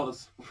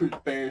 $40 for a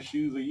pair of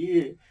shoes a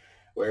year,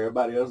 where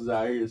everybody else is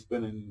out here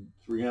spending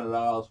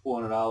 $300,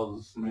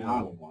 $400. I mean, I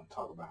don't even want to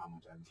talk about how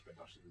much I spent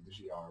on shoes this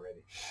year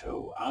already.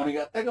 So I don't even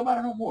got to think about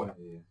it no more.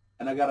 Yeah.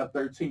 And I got a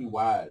 13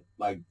 wide.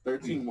 Like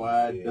 13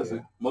 wide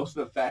doesn't. Most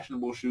of the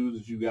fashionable shoes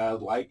that you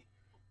guys like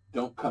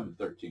don't come in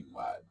 13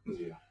 wide.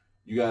 Yeah.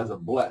 You guys are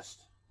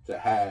blessed to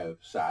have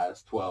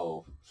size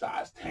 12,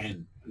 size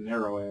 10.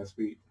 Narrow ass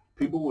feet.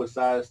 People with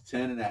size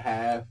 10 and a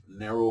half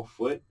narrow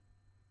foot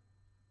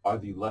are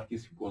the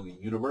luckiest people in the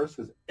universe,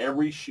 because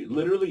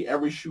literally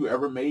every shoe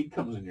ever made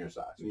comes in your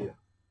size. Yeah.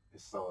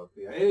 It's so,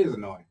 it is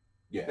annoying.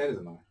 Yeah. That is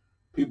annoying.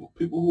 People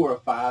who are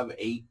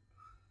 5'8"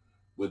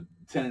 with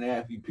 10 and a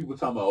half, people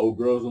talking about, oh,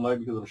 girls don't like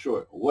me because I'm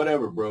short.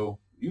 Whatever, bro.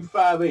 You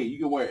 5'8", you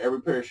can wear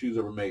every pair of shoes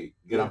ever made.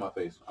 Get out my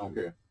face. I don't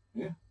care.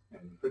 Yeah.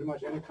 And pretty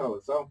much any color.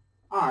 So,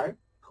 all right.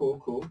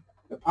 Cool.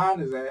 The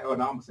Pine is at, no, I'm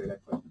going to say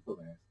that question for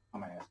last.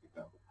 I'm going to ask it,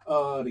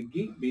 though. The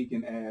Geek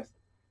Beacon asked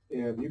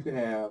if you could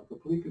have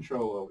complete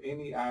control of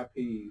any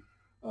IP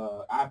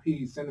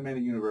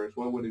cinematic universe,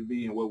 what would it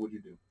be and what would you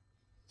do?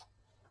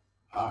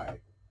 All right.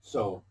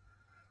 So,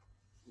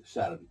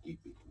 shout out to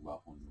Geek Beacon,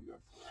 Buffalo, New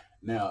York.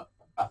 Now,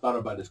 I thought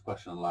about this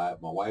question a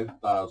lot. My wife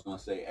thought I was going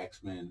to say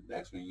X-Men, the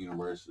X-Men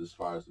universe as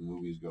far as the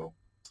movies go.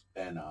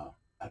 And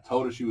I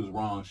told her she was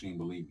wrong. She didn't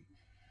believe me.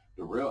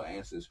 The real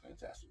answer is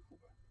Fantastic Four.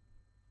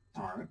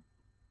 All right.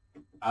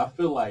 I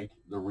feel like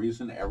the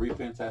reason every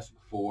Fantastic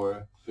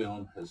Four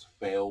film has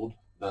failed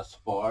thus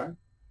far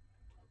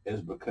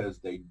is because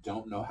they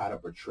don't know how to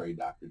portray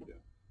Doctor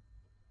Doom.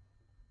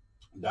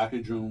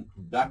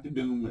 Doctor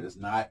Doom is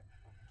not,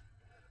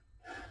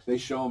 they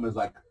show him as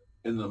like,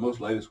 in the most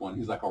latest one,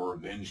 he's like a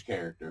revenge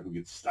character who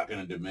gets stuck in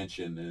a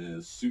dimension and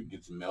his suit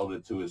gets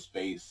melded to his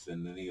face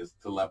and then he has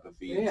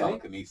telepathy and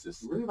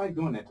telekinesis. Really like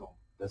doing that to him.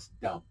 That's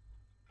dumb.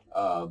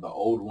 The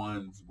old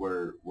ones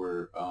were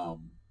where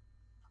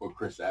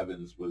Chris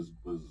Evans was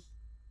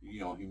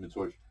Human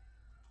Torch.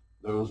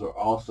 Those are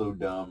also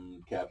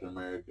dumb. Captain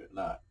America,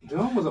 not.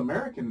 Doom was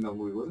American in the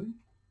movie, wasn't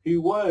he? He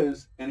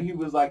was, and he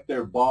was like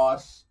their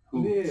boss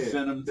who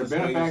sent him to the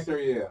benefactor,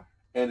 space.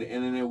 And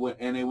then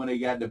when they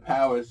got the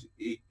powers,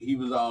 he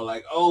was all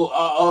like, "Oh,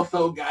 I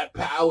also got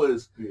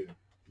powers." Yeah.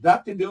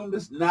 Dr. Doom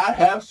does not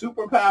have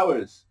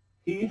superpowers.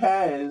 He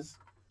has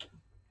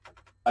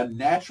a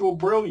natural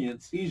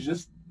brilliance. He's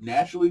just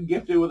naturally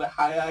gifted with a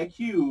high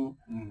IQ,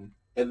 and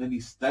then he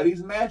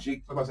studies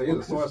magic. I'm about to say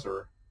he's a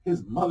sorcerer.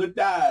 His mother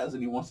dies,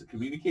 and he wants to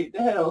communicate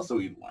to hell, so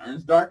he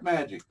learns dark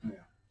magic. Yeah.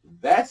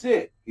 That's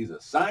it. He's a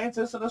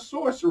scientist and a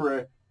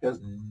sorcerer. He has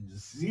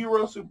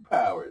zero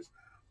superpowers.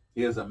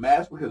 He has a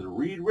mask because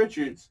Reed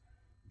Richards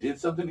did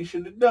something he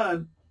shouldn't have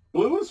done,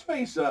 blew his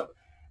face up,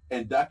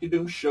 and Dr.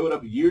 Doom showed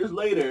up years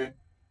later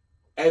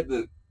at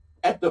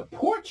the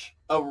porch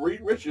of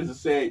Reed Richards and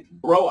said,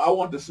 "Bro, I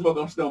want to smoke.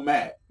 I'm still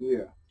mad."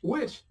 Yeah.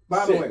 Which,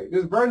 by the way,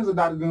 there's versions of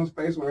Dr. Doom's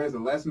face where it's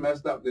less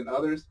messed up than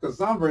others, because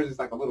some versions it's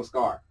like a little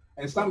scar,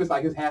 and some it's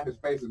like half his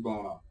face is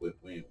blown off. We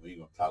ain't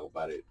gonna talk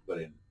about it, but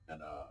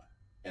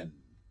in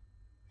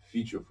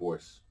Future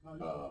Force,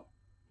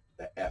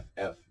 the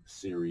FF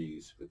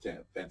series,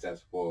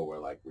 Fantastic Four, where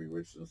like Reed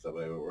Richards and stuff,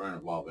 they were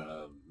involved in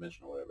a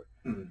mission or whatever.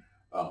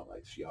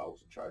 Like She-Hulk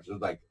was in charge. It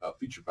was like a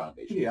Future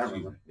Foundation. Yeah, I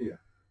remember. Yeah.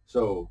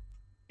 So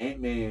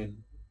Ant-Man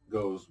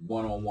goes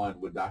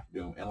one-on-one with Dr.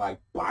 Doom and like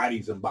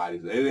bodies and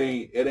bodies.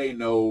 It ain't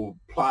no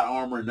plot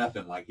armor,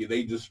 nothing. Like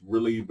they just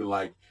really be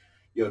like,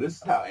 yo, this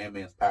is how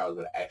Ant-Man's powers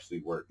would actually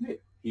work. Yeah.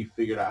 He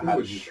figured out how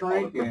to use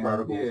all the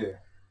particles.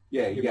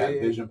 Yeah, he got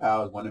vision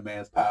powers, Wonder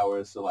Man's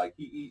powers. So like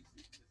he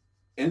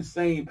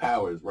insane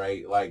powers,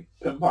 right? Like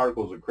Pym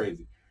particles are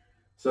crazy.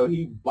 So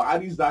he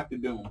bodies Dr.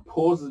 Doom,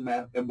 pulls his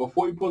mask, and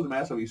before he pulls the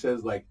mask off, he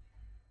says like,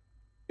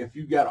 if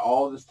you got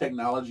all this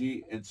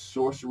technology and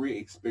sorcery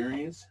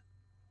experience,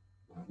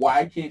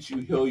 why can't you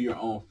heal your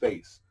own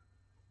face?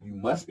 You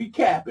must be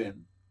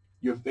capping.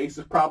 Your face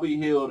is probably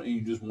healed, and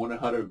you just want to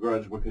hunt a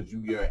grudge because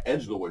you're an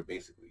edgelord,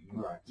 basically.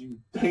 You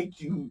think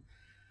you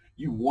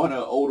want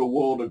to owe the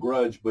world a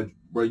grudge, but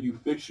bro, you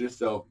fix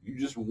yourself. You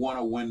just want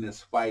to win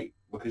this fight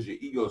because your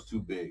ego's too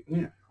big.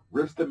 Yeah.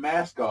 Rips the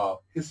mask off.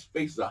 His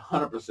face is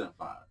 100%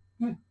 fine.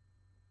 Yeah.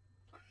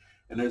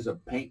 And there's a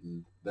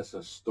painting that's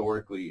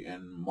historically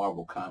in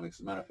Marvel Comics.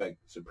 As a matter of fact,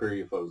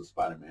 Superior Foes of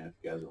Spider-Man. If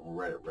you guys haven't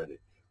read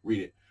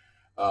it.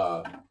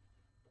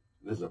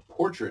 There's a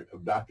portrait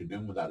of Dr.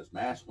 Doom without his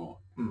mask on.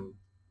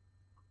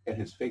 and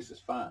his face is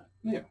fine.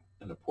 Yeah.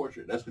 In the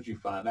portrait, that's what you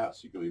find out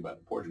secretly about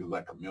the portrait. Because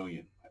like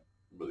Chameleon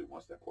really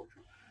wants that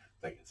portrait.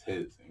 It's like it's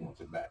his, and he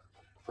wants it back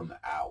from the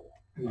owl.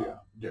 Yeah.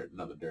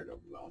 Another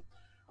Daredevil villain.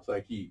 It's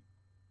like you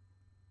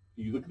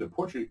look at the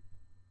portrait,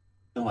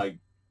 and like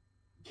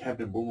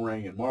Captain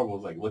Boomerang and Marvel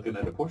was like looking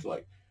at the portrait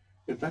like,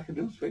 if Dr.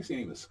 Doom's face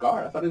ain't even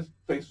scarred, I thought his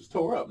face was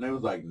tore up. And they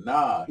was like,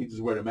 nah, he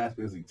just wear the mask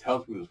because he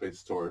tells people his face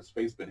is tore. His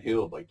face been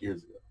healed like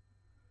years ago.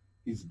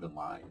 He's been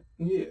lying.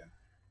 Yeah.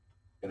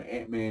 And the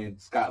Ant-Man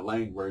Scott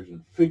Lang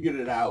version figured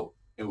it out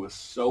and was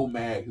so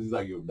mad because he's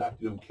like, yo, Dr.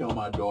 Doom killed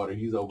my daughter.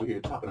 He's over here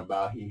talking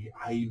about he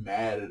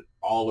mad at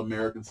all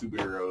American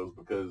superheroes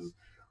because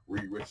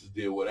Reed Richards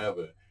did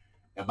whatever.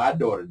 And my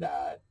daughter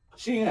died.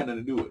 She ain't had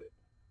nothing to do with it.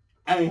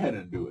 I ain't had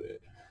nothing to do with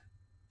it.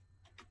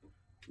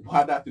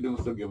 Why Dr. Doom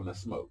still giving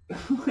us smoke?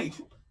 Like,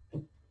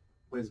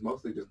 But it's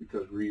mostly just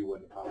because Reed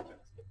wouldn't apologize.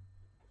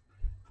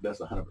 that's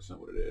 100%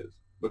 what it is.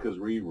 Because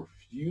Reed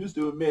refused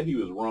to admit he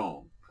was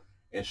wrong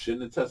and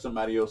shouldn't have touched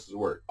somebody else's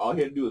work. All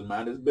he had to do was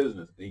mind his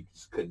business, and he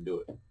just couldn't do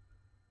it.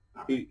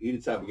 He the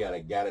type of guy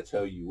that gotta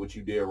tell you what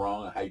you did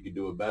wrong and how you could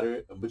do it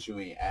better, but you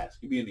ain't ask.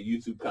 He be in the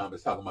YouTube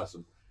comments talking about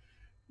some,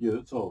 yeah,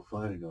 it's all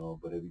fine and all,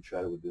 but have you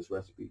tried it with this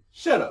recipe?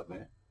 Shut up,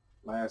 man.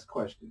 Last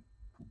question.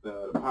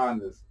 The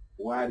Hondas,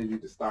 why did you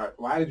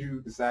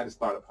decide to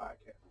start a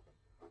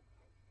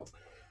podcast?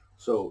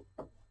 So,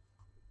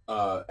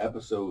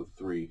 episode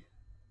 3,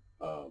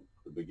 the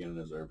beginning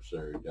is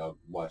absurd. Y'all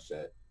watch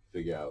that,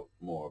 figure out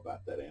more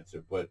about that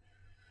answer. But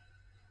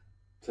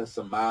to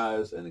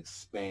surmise and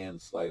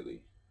expand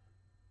slightly.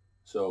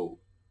 So,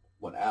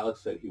 when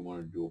Alex said he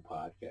wanted to do a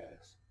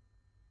podcast,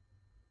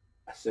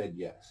 I said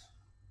yes.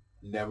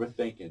 Never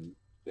thinking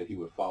that he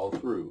would follow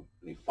through,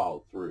 and he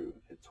followed through.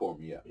 It tore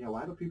me up. Yeah,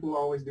 why do people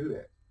always do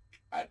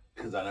that?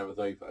 Because I never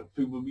thought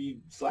people would be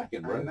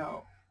slacking, bro. I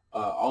know.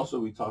 Also,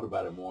 we talked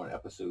about it more in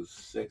episode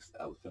 6,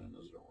 Elephant in the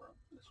Room,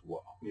 as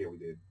well. Yeah, we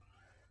did.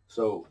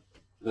 So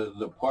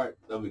the part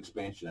of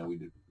expansion that we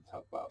did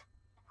talk about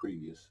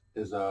previous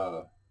is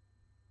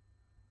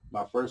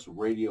my first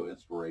radio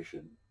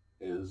inspiration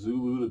is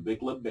Zulu the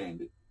Big Lip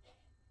Bandit.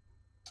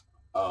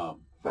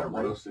 From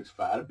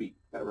 106.5 The Beat.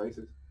 That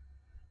racist?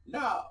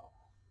 No.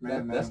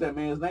 Man, that's that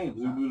man's name,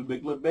 Zulu the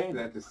Big Lip Bandit.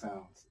 That just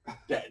sounds...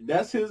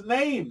 That's his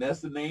name. That's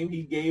the name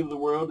he gave the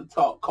world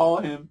to call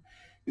him.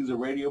 He's a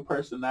radio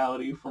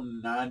personality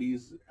from the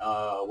 90s,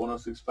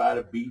 106.5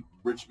 The Beat,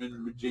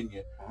 Richmond,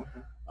 Virginia.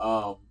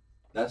 Okay.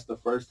 That's the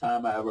first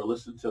time I ever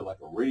listened to like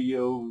a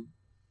radio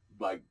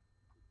like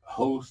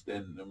host,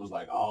 and it was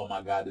like, oh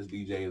my God, this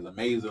DJ is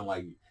amazing.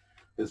 Like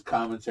his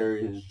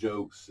commentary, his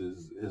jokes,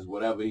 his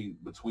whatever he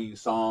between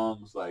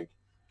songs. Like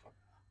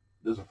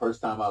this is the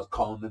first time I was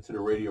calling into the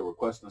radio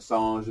requesting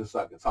songs just so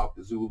I could talk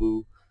to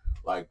Zulu.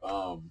 Like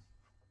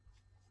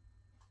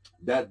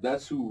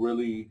that's who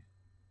really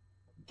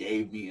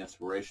gave me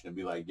inspiration to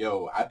be like,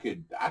 yo, I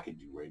could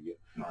do radio.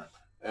 Right.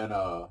 And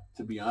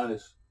to be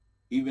honest,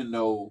 even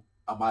though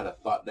I might have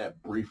thought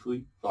that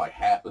briefly for like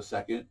half a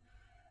second,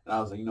 and I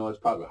was like, you know, it's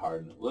probably harder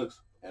than it looks.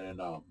 And then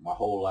my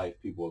whole life,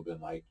 people have been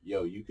like,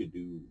 yo, you could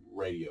do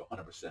radio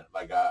 100%.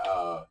 Like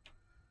I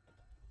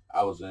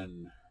was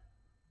in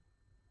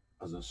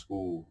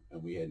school,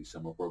 and we had these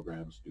summer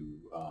programs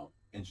do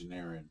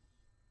engineering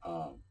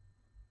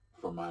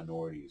for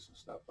minorities and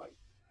stuff. Like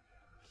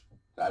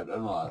I don't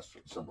know a lot of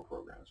summer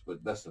programs,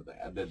 but that's the thing.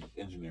 I did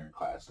engineering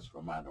classes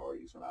for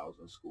minorities when I was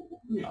in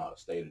school. Yeah.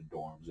 Stayed in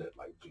dorms at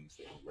like Gene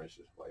State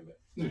University, like that.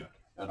 Yeah.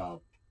 And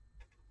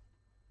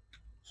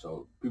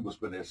so people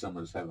spend their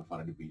summers having fun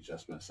at the beach. I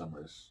spend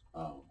summers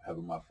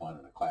having my fun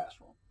in a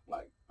classroom.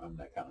 Like I'm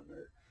that kind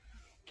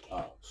of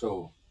nerd.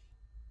 So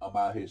I'm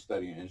out here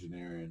studying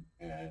engineering,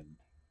 and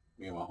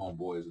me and my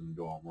homeboys in the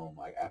dorm room,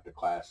 like after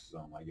classes,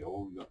 I'm like,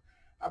 yo,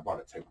 I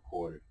brought a tape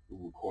recorder. We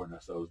were recording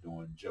ourselves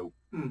doing joke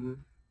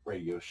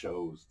radio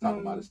shows,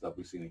 talking about the stuff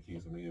we seen in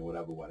Kings of Leon or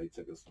whatever, while they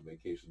took us on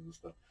vacations and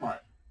stuff.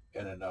 Right.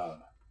 And then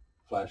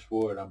flash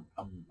forward, I'm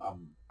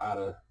out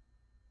of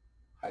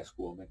high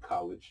school. I'm in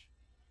college.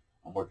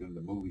 I'm working in the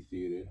movie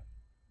theater.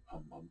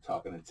 I'm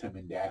talking to Tim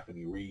and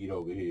Daphne Reed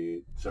over here,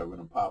 serving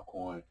them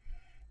popcorn.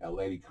 And a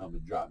lady come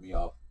and drop me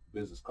off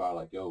business card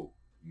like, yo,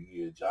 you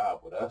need a job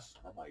with us?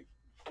 I'm like,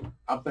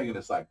 I'm thinking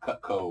it's like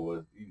Cutco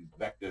or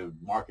vector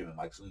marketing,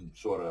 like some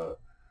sort of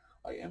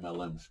like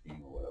MLM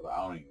scheme or whatever.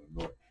 I don't even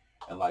know it.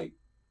 And like,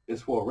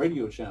 it's for a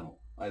radio channel.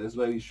 Like this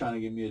lady's trying to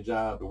give me a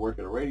job to work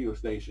at a radio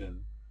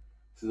station.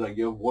 She's like,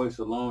 your voice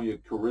alone, your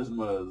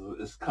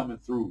charisma is coming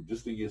through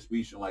just in your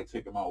speech and like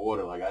taking my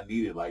order. Like I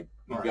need it. Like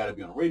you got to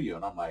be on the radio.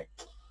 And I'm like,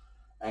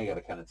 I ain't got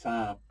a kind of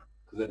time.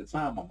 Because at the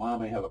time, my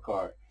mom ain't have a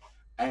car.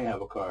 I ain't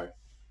have a car.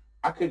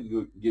 I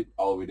couldn't get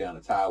all the way down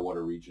to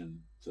Tidewater region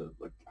to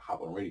like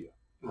hop on radio.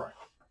 Right.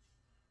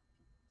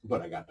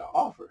 But I got the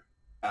offer.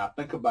 And I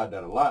think about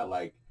that a lot.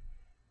 Like,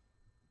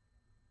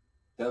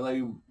 that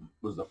lady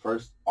was the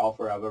first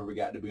offer I've ever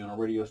got to be on a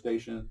radio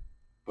station,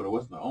 but it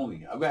wasn't the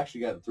only. I've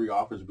actually gotten 3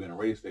 offers to be on a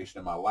radio station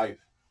in my life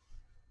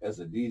as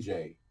a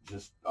DJ,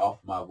 just off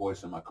my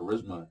voice and my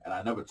charisma, and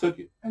I never took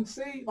it. And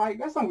see, like,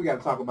 that's something we got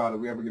to talk about if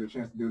we ever get a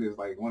chance to do this,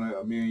 like, one of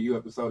a Me and You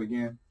episode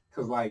again.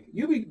 Because, like,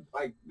 you be,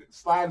 like,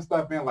 sliding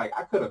stuff in, like,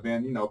 I could have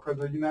been, you know,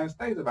 President of the United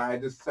States if I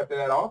had just accepted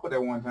that offer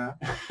that one time.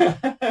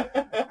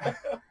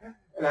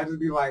 And I'd just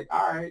be like,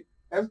 all right,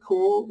 that's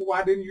cool.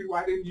 Why didn't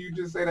you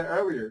just say that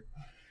earlier?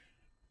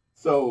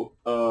 So,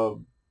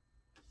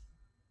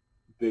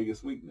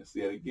 biggest weakness,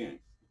 yet again,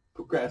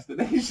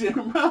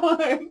 procrastination.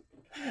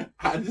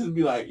 I just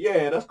be like,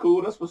 yeah, that's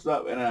cool, that's what's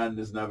up, and I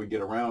just never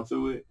get around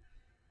to it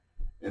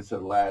until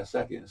the last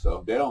second. So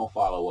if they don't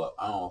follow up,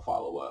 I don't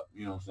follow up.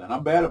 You know what I'm saying?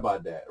 I'm bad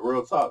about that.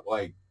 Real talk.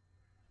 Like,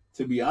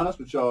 to be honest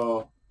with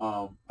y'all,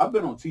 I've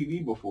been on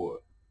TV before.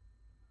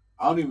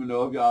 I don't even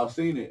know if y'all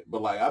seen it,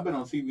 but like, I've been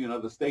on TV in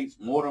other states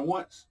more than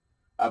once.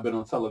 I've been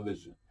on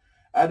television.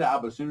 I had the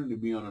opportunity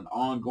to be on an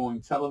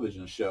ongoing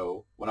television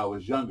show when I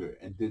was younger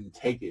and didn't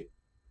take it.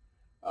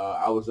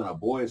 I was in a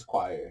boys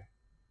choir,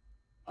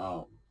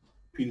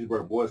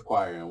 Petersburg Boys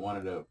Choir, and one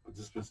of the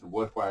participants in the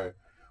boys choir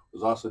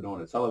was also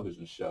doing a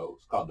television show.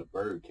 It's called The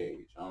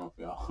Birdcage. I don't know if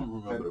y'all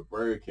remember The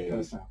Birdcage.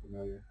 That sounds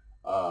familiar.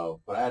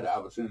 But I had the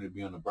opportunity to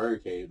be on The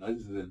Birdcage, and I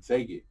just didn't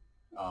take it.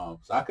 So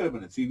I could have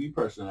been a TV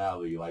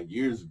personality like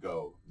years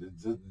ago.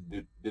 Just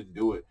didn't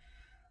do it.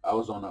 I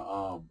was on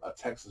a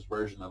Texas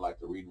version of like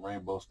the Reading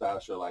Rainbow style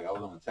show. Like, I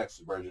was on a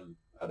Texas version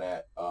of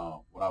that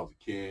when I was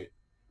a kid.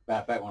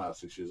 Matter of fact, when I was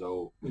 6 years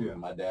old, Yeah.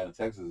 my dad in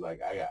Texas,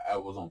 like I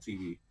was on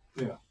TV.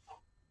 Yeah.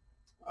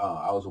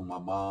 I was with my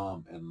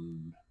mom,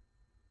 and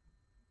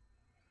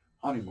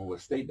I don't even know what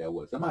state that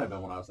was. That might have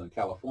been when I was in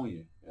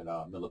California at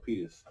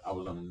Milpitas. I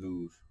was on the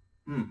news.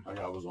 Like,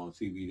 I was on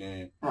TV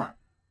then, Right.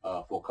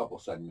 For a couple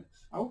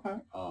segments. Okay.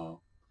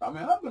 I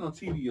mean, I've been on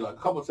TV like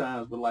a couple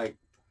times, but like,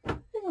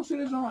 you gonna see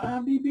this on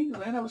IMDb?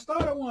 I ain't never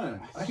started one.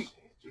 Like,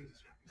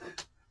 Jesus.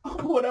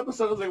 what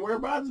episodes like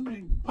where I just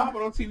be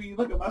popping on TV,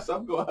 look at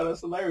myself, go, oh,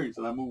 that's hilarious,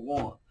 and I move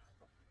on.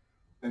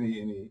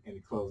 Any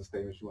closing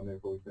statements you want to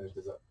make before we finish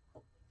this up?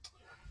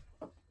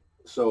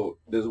 So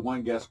there's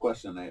one guest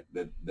question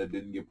that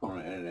didn't get put on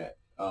the internet.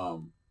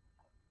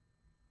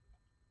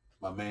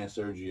 My man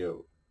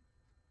Sergio,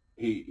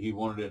 he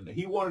wanted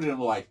in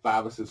like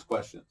 5 or 6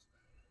 questions.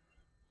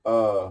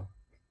 One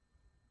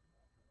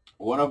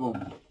of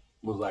them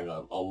was like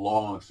a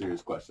long,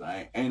 serious question.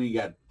 I ain't even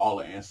got all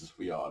the answers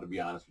for y'all, to be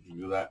honest with you,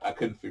 because I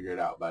couldn't figure it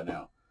out by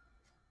now.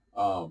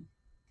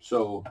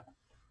 So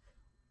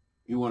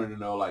he wanted to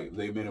know, like, if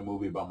they made a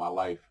movie about my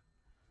life,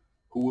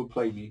 who would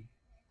play me?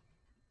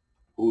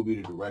 Who would be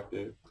the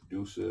director,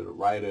 producer, the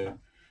writer,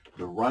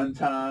 the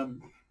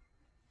runtime,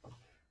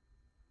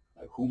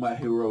 like who my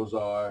heroes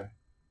are,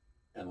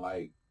 and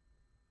like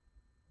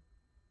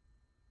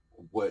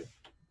what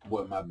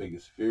my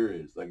biggest fear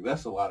is. Like,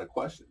 that's a lot of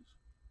questions.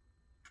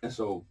 And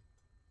so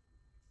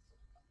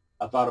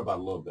I thought about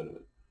a little bit of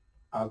it.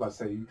 I was about to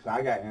say, because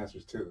I got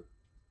answers too.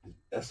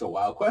 That's a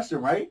wild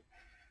question, right?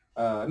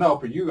 No,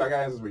 for you, I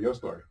got answers for your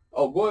story.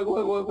 Oh, go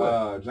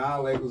ahead.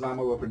 John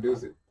Leguizamo will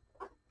produce it.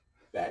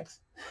 Facts.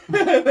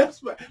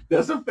 That's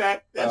a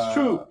fact. That's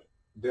true.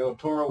 Del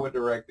Toro would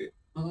direct it.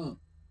 Mm-hmm.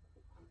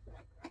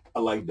 I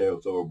like Del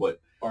Toro,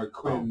 but or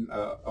Quentin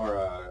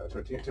or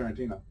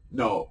Tarantino.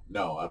 No.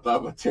 I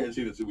thought about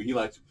Tarantino too, but he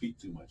likes to feet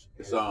too much.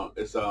 It's Paul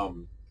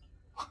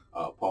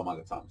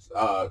Michael Thomas.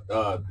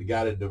 The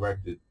guy that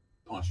directed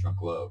Punch Drunk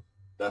Love.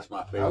 That's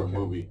my favorite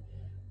movie.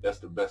 That's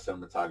the best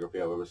cinematography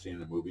I've ever seen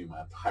in a movie in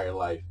my entire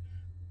life.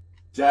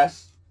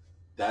 That's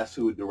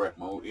who would direct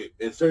my movie.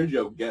 And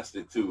Sergio guessed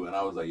it too, and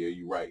I was like, yeah,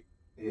 you're right.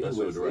 He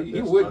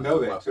would know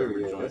that too.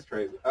 Yeah, joint. That's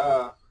crazy.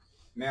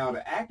 Now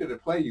the actor to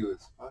play you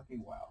is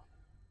fucking wild.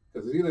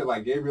 Because it's either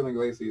like Gabriel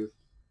Iglesias,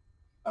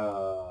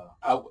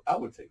 I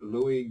would take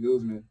Louis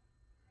Guzman.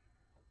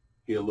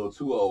 He's a little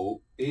too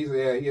old. He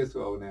is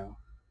too old now.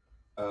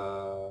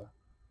 I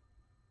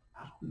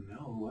don't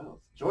know who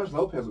else. George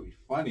Lopez would be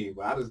funny,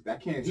 but I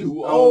can't.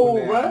 Too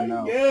old, now, right?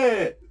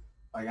 Yeah.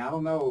 Like, I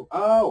don't know.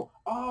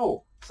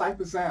 Oh,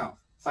 Cypher Sounds.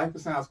 Cypher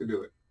Sounds could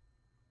do it.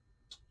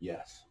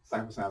 Yes.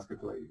 Cypher Sounds could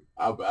play you.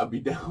 I'll be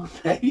down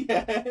with that.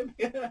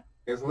 Yeah.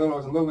 It's a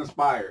little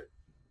inspired.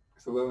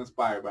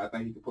 But I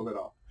think he could pull it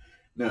off.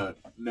 Now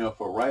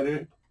for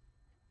writer,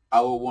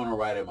 I would want to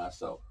write it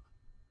myself.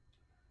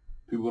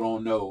 People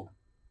don't know,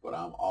 but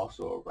I'm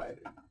also a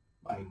writer.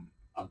 Like,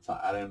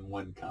 I didn't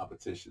win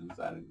competitions.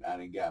 I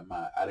didn't got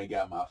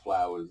my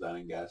flowers. I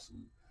didn't got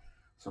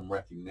some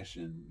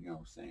recognition. You know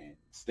what I'm saying?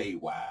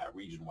 Statewide,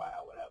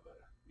 region-wide, whatever.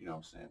 You know what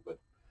I'm saying? But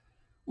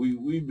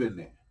we've been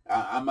there.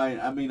 I may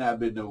not have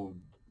been no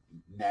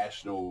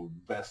national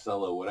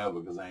bestseller or whatever,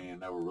 because I ain't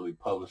never really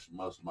published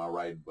most of my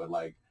writing. But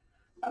like,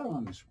 I don't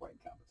want to miss writing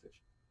competition.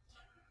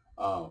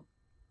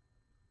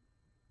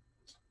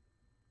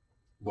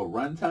 But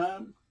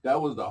runtime,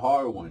 that was the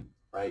hard one,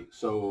 right?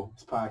 So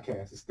this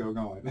podcast is still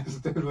going.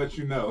 Just to let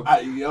you know.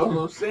 You know what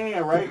I'm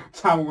saying, right?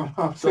 Time went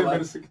off 10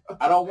 minutes ago.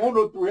 I don't want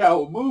no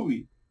 3-hour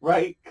movie,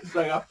 right? Because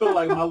like, I feel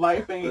like my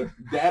life ain't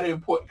that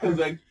important. Because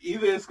like,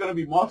 either it's gonna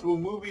be multiple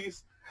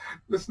movies.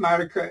 The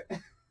Snyder Cut.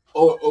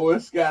 or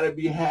it's got to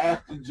be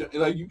half the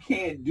like you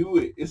can't do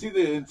it. It's either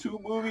in 2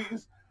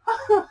 movies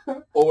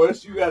or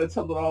else you got to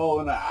tell it all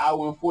in an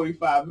hour and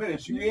 45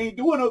 minutes. You ain't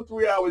doing no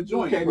 3-hour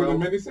joint, You can't bro.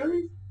 do a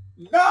miniseries?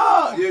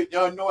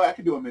 No, no, I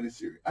can do a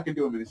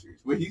miniseries.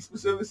 But he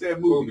specifically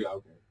said movie.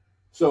 Okay.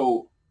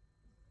 So,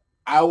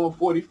 hour and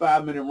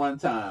 45-minute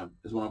runtime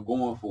is what I'm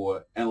going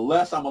for,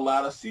 unless I'm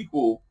allowed a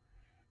sequel,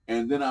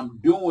 and then I'm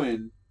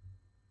doing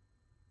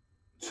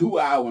 2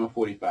 hour and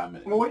 45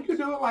 minutes. Well, what you could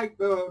do it like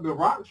the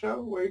Rock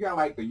show, where you got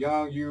like the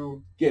young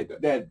you.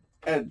 Get that.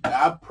 And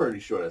I'm pretty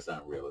sure that's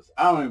unrealistic.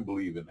 I don't even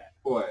believe in that.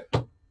 What?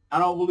 I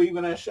don't believe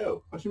in that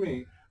show. What you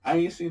mean? I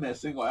ain't seen that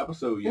single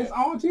episode yet. It's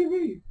on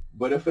TV.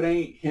 But if it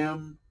ain't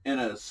him in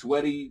a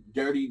sweaty,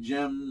 dirty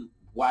gym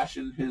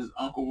watching his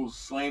uncles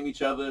slam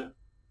each other,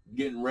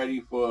 getting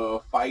ready for a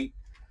fight,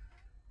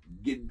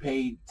 getting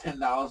paid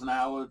 $10 an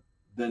hour,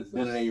 then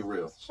it ain't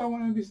real. It's a show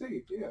on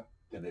NBC, yeah.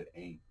 Then it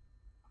ain't.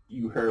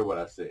 You heard what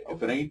I said. Okay.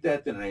 If it ain't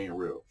that, then it ain't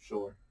real.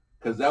 Sure.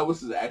 Because that was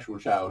his actual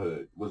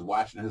childhood, was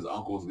watching his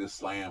uncles get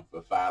slammed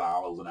for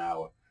 $5 an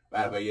hour.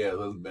 Matter of fact, yeah,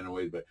 those have been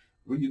ways, but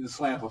we get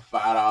slammed for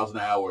 $5 an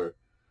hour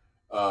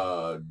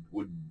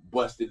with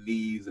busted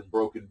knees and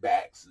broken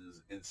backs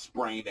and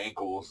sprained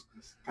ankles.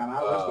 It's kind of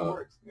how wrestling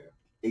works, yeah.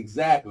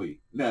 Exactly.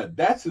 Now,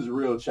 that's his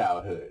real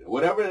childhood.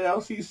 Whatever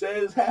else he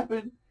says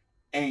happened,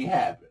 ain't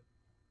happened.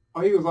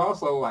 Oh, he was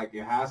also like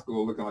in high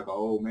school looking like an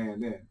old man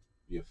then.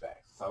 Your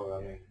facts. So,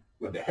 I mean.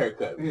 With the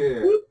haircut. Yeah.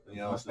 You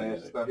know what I'm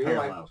saying? Stuff. The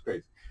hairline was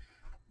crazy.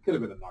 Could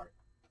have been a narc.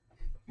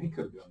 He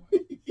could have been one.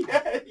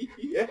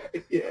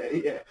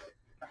 Yeah.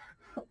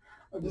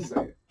 I'm just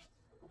saying.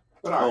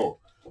 But all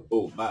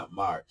right.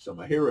 Mark. So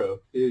my hero.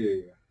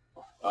 Yeah.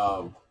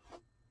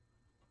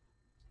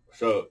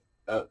 So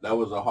that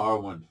was a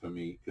hard one for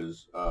me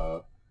because I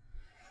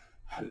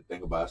had to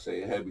think about it.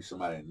 It had to be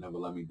somebody that never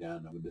let me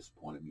down, never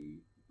disappointed me,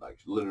 like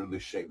literally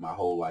shaped my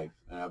whole life.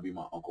 And that'd be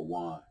my Uncle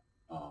Juan.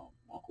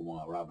 Uncle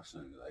Juan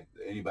Robinson. Like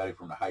anybody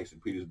from the Heights in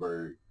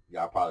Petersburg,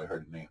 y'all probably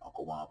heard the name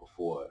Uncle Juan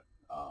before.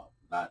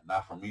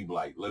 Not from me, but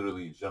like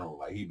literally in general.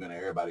 Like he been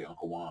everybody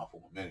Uncle Juan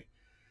for a minute.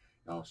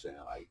 You know what I'm saying?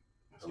 Like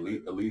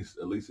at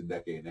least a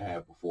decade and a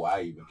half before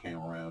I even came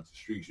around to the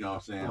streets. You know what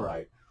I'm saying? Right.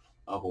 Like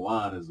Uncle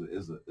Juan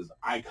is an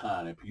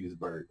icon in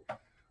Petersburg.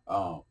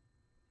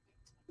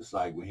 It's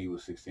like when he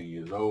was 16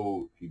 years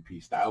old, he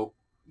peaced out.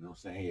 You know what I'm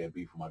saying? He had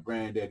beef with my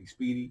granddaddy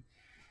Speedy.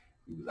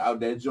 He was out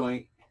that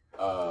joint.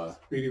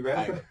 Speedy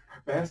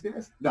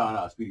Vasquez?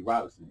 No, Speedy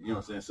Robinson. You know what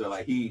I'm saying? So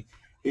like he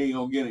ain't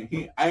gonna get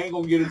it. I ain't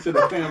gonna get into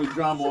the family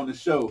drama on the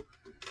show,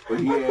 but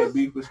he had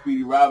beef with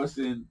Speedy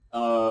Robinson,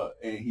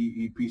 and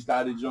he pieced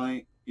out the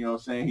joint. You know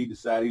what I'm saying? He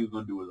decided he was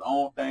gonna do his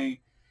own thing.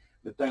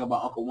 The thing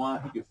about Uncle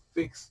Juan, he could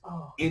fix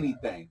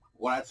anything.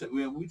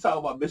 When we talk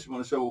about Bishop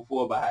on the show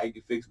before about how he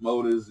could fix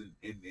motors and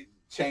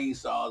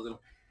chainsaws, and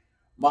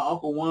my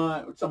Uncle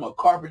Juan, we're talking about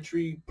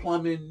carpentry,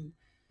 plumbing,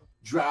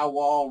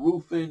 drywall,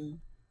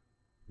 roofing,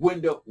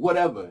 window,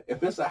 whatever.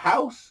 If it's a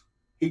house,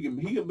 he can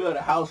build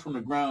a house from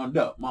the ground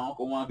up. My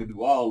Uncle Juan can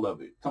do all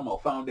of it. Talking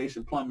about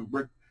foundation, plumbing,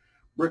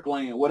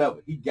 bricklaying,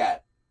 whatever. He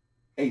got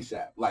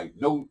ASAP. Like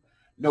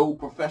no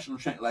professional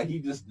train. Like he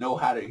just know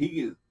how to. He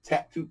can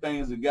tap 2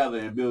 things together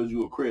and build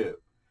you a crib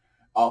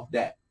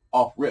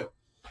off rip.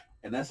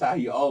 And that's how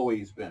he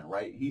always been,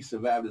 right? He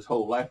survived his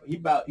whole life.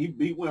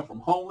 He went from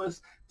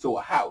homeless to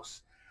a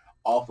house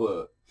off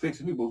of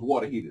fixing people's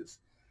water heaters.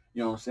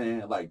 You know what I'm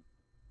saying? Like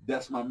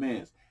that's my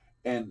man's.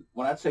 And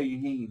when I tell you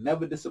he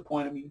never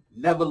disappointed me,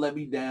 never let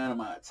me down in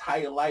my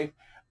entire life,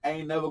 I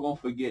ain't never gonna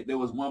forget there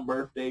was one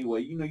birthday where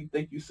you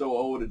think you so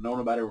old and no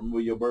nobody remember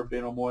your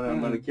birthday no more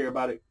than nobody care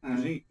about it.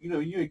 Cause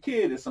you're a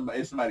kid at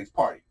somebody's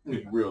party.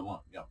 It's real long,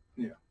 you know.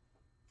 Yeah.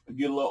 You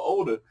get a little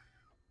older,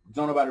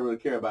 don't nobody really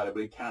care about it,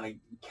 but it kind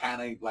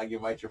of like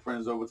invite your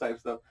friends over type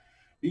stuff.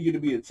 You get to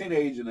be a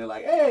teenager and they're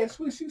like, hey, it's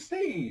sweet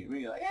 16.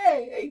 And you're like,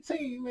 hey,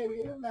 18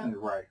 maybe.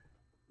 Right.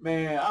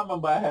 Man, I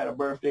remember I had a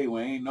birthday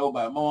when ain't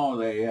nobody, my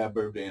mom had a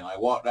birthday and like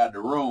walked out the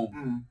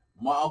room.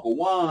 My Uncle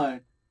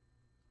Juan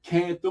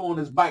came through on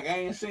his bike. I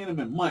ain't seen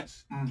him in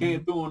months.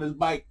 Came through on his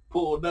bike,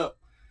 pulled up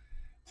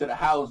to the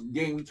house,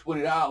 gave me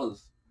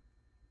 $20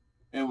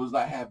 and was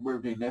like, happy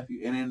birthday,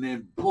 nephew. And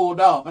then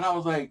pulled off. And I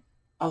was like,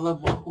 I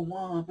love my Uncle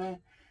Juan, man.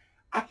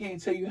 I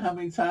can't tell you how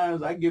many times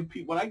when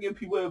I give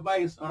people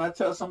advice, when I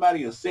tell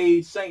somebody a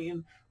sage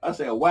saying, I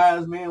say a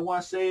wise man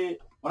once said.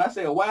 When I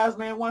say a wise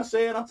man once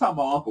said, I'm talking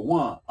about Uncle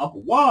Juan.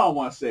 Uncle Juan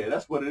once said.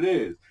 That's what it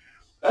is.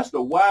 That's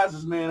the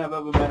wisest man I've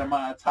ever met in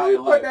my entire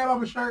life. Put that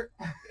on the shirt.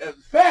 In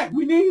fact,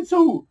 we need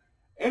to.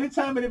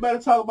 Anytime anybody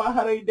talk about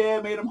how their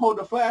dad made them hold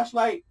the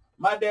flashlight,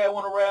 my dad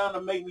went around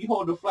to make me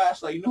hold the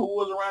flashlight. You know who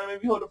was around to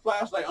make me hold the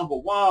flashlight?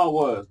 Uncle Juan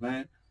was,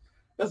 man.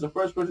 That's the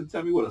first person to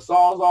tell me what a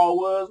sawzall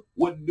was,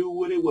 what to do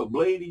with it, what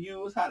blade to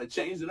use, how to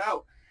change it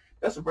out.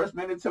 That's the first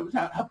man to tell me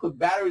how to put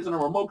batteries in a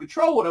remote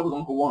control. That was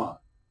Uncle Juan.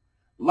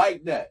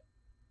 Like that.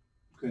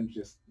 Couldn't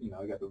just,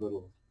 I got the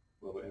little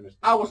image.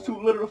 I was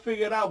too little to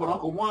figure it out, but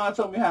Uncle Juan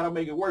told me how to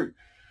make it work.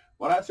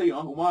 When I tell you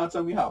Uncle Juan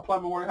tell me how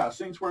plumbing work, how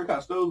sinks work, how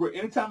stoves work,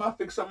 anytime I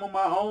fix something on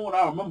my own,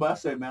 I remember I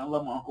said, man, I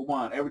love my Uncle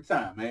Juan every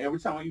time, man. Every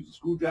time I use a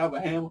screwdriver,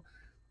 a hammer,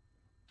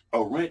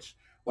 a wrench,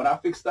 when I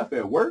fix stuff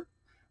at work,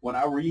 when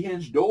I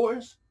rehinge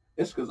doors,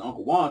 it's because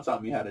Uncle Juan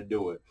taught me how to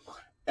do it.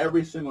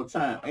 Every single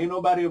time. Ain't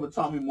nobody ever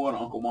taught me more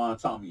than Uncle Juan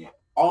taught me.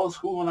 All the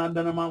schooling I've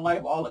done in my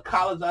life, all the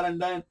college I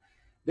done,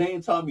 they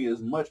ain't taught me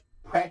as much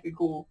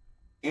practical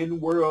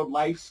in-world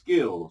life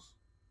skills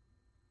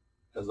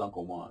as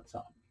Uncle Juan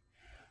taught me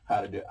how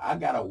to do. I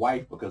got a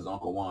wife because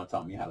Uncle Juan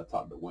taught me how to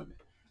talk to women.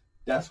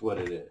 That's what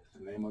it is.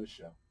 The name of the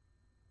show.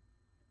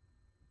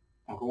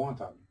 Uncle Juan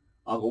taught me.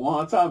 Uncle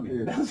Juan taught me.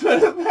 Yeah. That's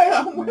what it is.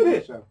 I'm with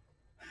it. Show.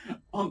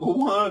 Uncle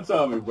Juan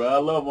taught me, bro. I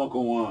love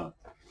Uncle Juan.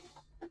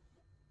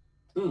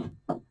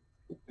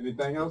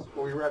 Anything else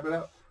before we wrap it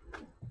up?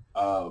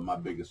 My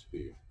biggest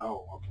fear.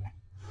 Oh,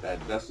 okay.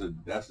 That's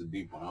a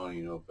deep one. I don't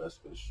even know if that's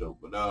for the show.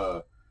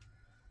 But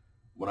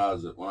when I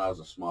was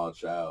a small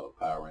child,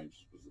 Power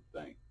Rangers was a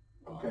thing.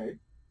 Okay.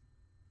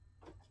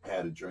 I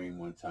had a dream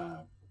one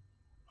time.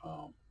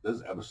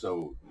 This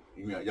episode,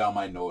 y'all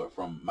might know it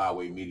from My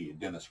Way Media,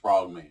 Dennis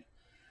Frogman.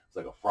 It's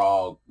like a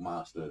frog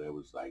monster that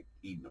was like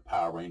eating the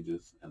Power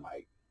Rangers, and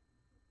like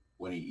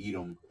when he eat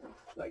them,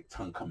 like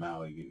tongue come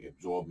out, he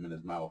absorb them in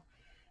his mouth,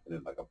 and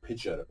then like a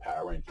picture of the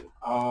Power Ranger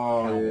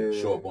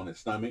show up on his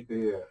stomach.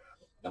 Yeah.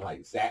 And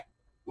like Zach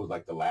was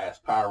like the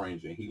last Power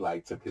Ranger, and he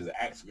like took his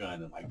axe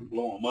gun and like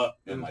blow him up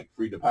and like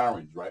freed the Power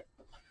Rangers, right?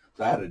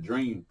 So I had a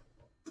dream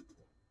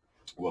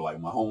where like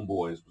my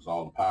homeboys was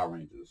all the Power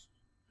Rangers,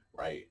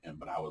 right?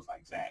 But I was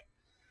like Zach.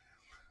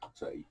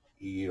 So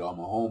he ate all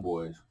my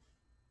homeboys,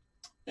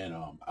 and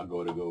I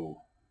go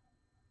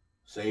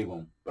save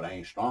them, but I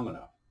ain't strong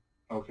enough.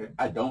 Okay.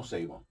 I don't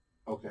save them.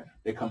 Okay.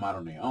 They come out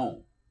on their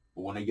own.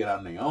 But when they get out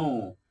on their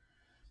own,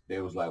 they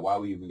was like, why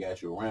we even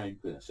got you around? You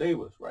couldn't save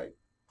us, right?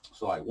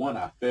 So like, one,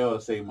 I failed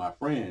to save my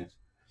friends.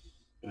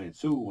 And then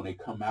two, when they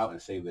come out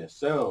and save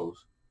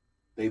themselves,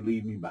 they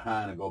leave me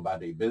behind and go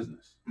about their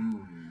business.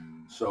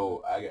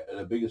 So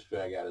the biggest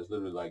fear I got is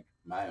literally like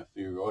my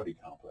inferiority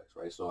complex,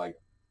 right? So like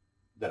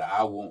that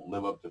I won't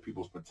live up to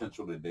people's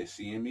potential that they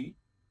see in me,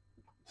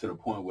 to the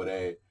point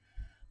where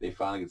they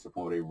finally get to the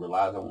point where they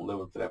realize I won't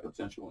live up to that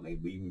potential, and they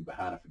leave me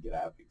behind and forget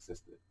I ever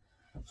existed.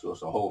 So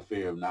it's a whole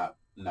fear of not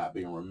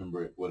being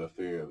remembered with a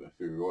fear of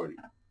inferiority.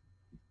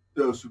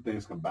 Those two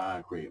things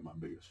combined create my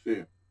biggest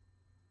fear,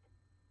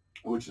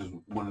 which is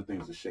one of the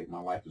things that shaped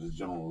my life as a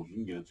general. You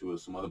can get into it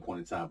some other point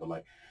in time, but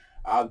like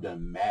I've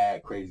done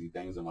mad crazy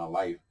things in my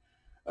life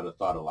at the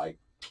thought of like,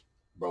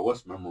 bro,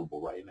 what's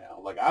memorable right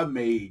now? Like I've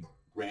made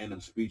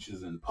random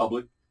speeches in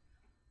public,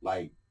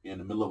 like in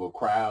the middle of a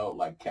crowd,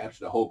 like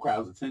capture the whole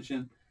crowd's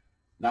attention,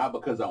 not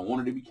because I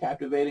wanted to be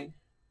captivating,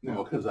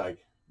 but because like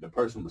the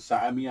person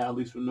beside me at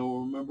least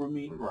will remember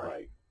me.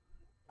 Right.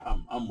 Like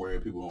I'm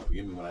worried people don't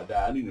forget me when I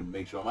die. I need to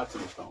make sure my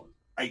tombstone is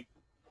right.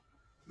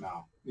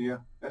 No. Yeah,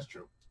 that's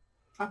true.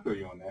 I feel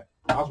you on that.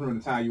 I also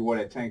remember the time you wore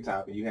that tank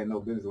top and you had no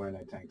business wearing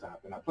that tank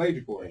top, and I played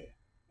you for it.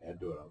 I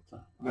do it all the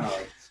time. No,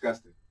 it's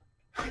disgusting.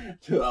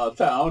 Do it all the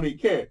time. I don't even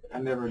care. I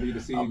never need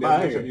to see I'm that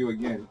out picture here. of you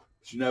again.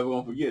 But you're never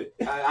gonna forget it.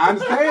 I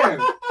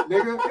understand,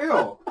 nigga.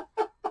 Ew.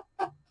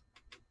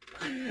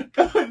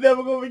 I'm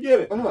never gonna forget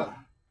it. Ugh.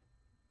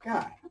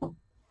 God.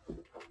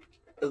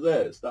 That's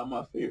that. Stop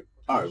my fear.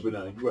 All right, but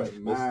you're right.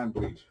 Mind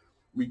bleach.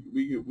 We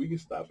can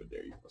stop it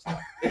there. You can stop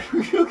it.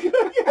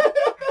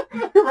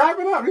 Wrap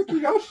it up. This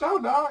is your show,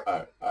 dog.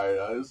 All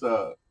right.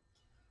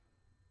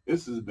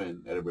 This has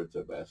been Edinburgh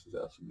Tech Bastards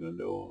Alex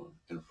Gundo.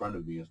 In front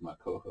of me is my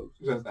co-host.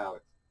 Just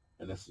Alex.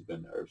 And this has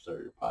been the Herb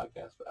Surgery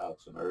podcast for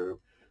Alex and Herb.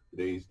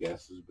 Today's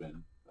guest has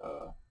been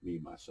me,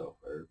 myself,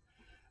 Herb.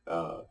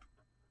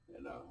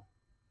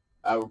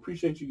 I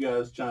appreciate you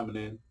guys chiming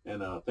in,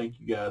 and thank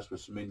you guys for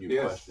submitting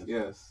your questions.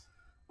 Yes.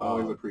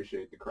 Always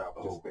appreciate the crowd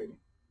participating.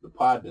 The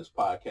Podness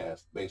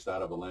podcast based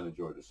out of Atlanta,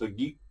 Georgia. So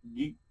Geek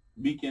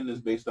Beacon is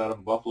based out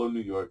of Buffalo, New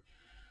York.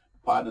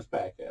 Podness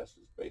podcast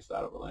is based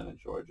out of Atlanta,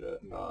 Georgia.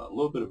 A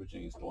little bit of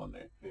Virginia still in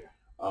there.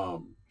 Yeah.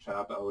 Shout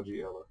out to OG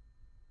Ella.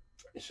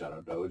 Shout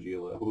out to OG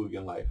Ella,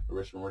 Hooligan Life,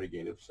 Richmond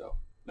Renegade himself.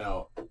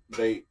 Now,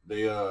 they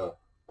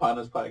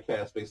Podness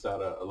podcast based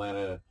out of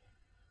Atlanta.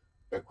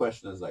 Their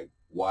question is like,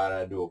 why did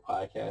I do a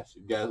podcast?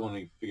 If you guys want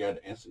to figure out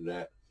the answer to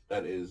that,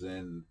 that is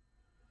in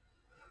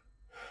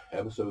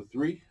episode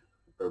 3,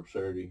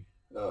 Absurdity.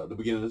 The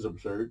beginning is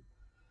absurd.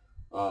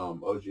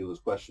 OG Ella's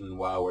question,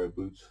 why I wear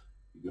boots.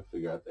 You can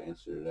figure out the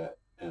answer to that.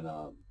 And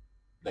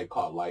They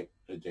Caught Light,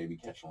 the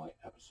JB Catching Light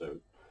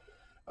episode,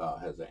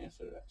 has the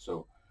answer to that.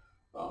 So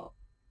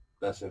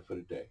that's it for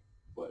today.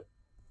 But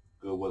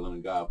good willing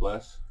and God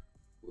bless.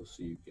 We'll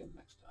see you again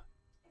next time.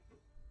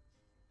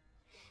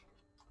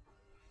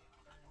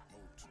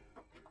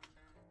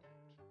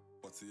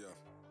 What's here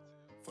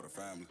for the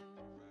family?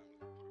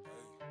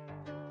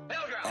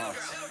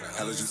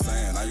 Hell is you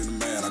saying? I am the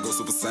man, I go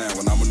super saiyan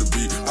when I'm on the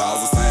beat.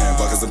 Piles of sand,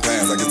 buckets and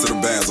pans, I get to the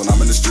bands when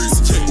I'm in the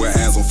streets. Wear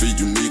hands on feet,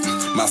 unique.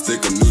 My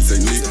stick, a new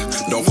technique.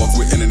 Don't fuck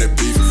with internet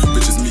beef.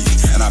 Bitches me,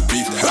 and I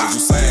beef. Hell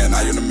is you saying?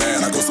 I am the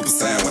man, I go super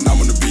saiyan when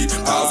I'm on the beat.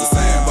 Piles of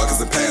sand,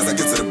 buckets and pans, I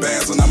get to the bands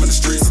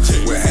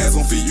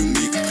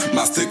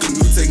My stick a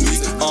new technique.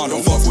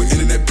 Don't fuck with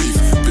internet beef.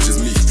 Bitches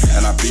me,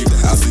 and I beat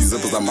it. I see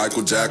zippers, I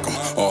Michael Jack 'em.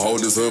 Or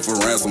hold his hood for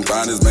ransom.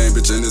 Find his main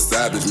bitch in his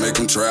savage. Make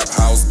him trap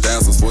house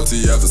dancers. For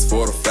TF, it's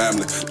for the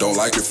family. Don't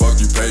like it,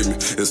 fuck you, pay me.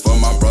 It's for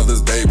my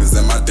brother's babies.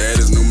 And my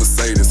daddy's new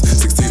Mercedes.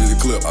 16 in the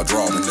clip, I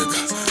draw the nigga.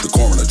 The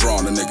coroner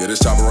drawing the nigga. This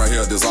chopper right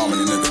here,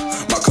 disarming the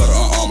nigga. My cutter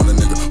unarming the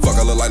nigga. Fuck,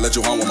 I look like let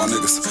you home with my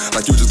niggas.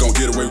 Like you just gon'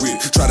 get away with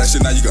it. Try that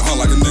shit now, you can hunt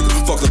like a nigga.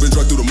 Fucked up and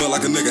drugged through the mud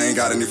like a nigga. Ain't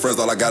got any friends,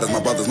 all I got is my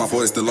brothers. My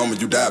 40 still on me.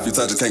 You die if you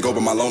touch it. Can't go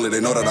but my lonely.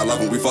 They know that I love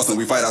them. We fussing,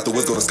 we fight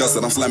afterwards, go discuss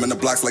it. I'm slamming the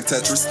blocks like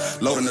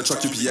Tetris. Loading the truck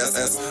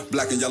UPSS.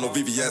 Black and yellow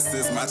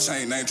VVS's. My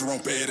chain name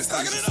Jerome Bed. It's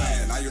time to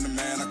fan. I am the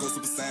man, I go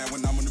Super Saiyan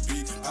when I'm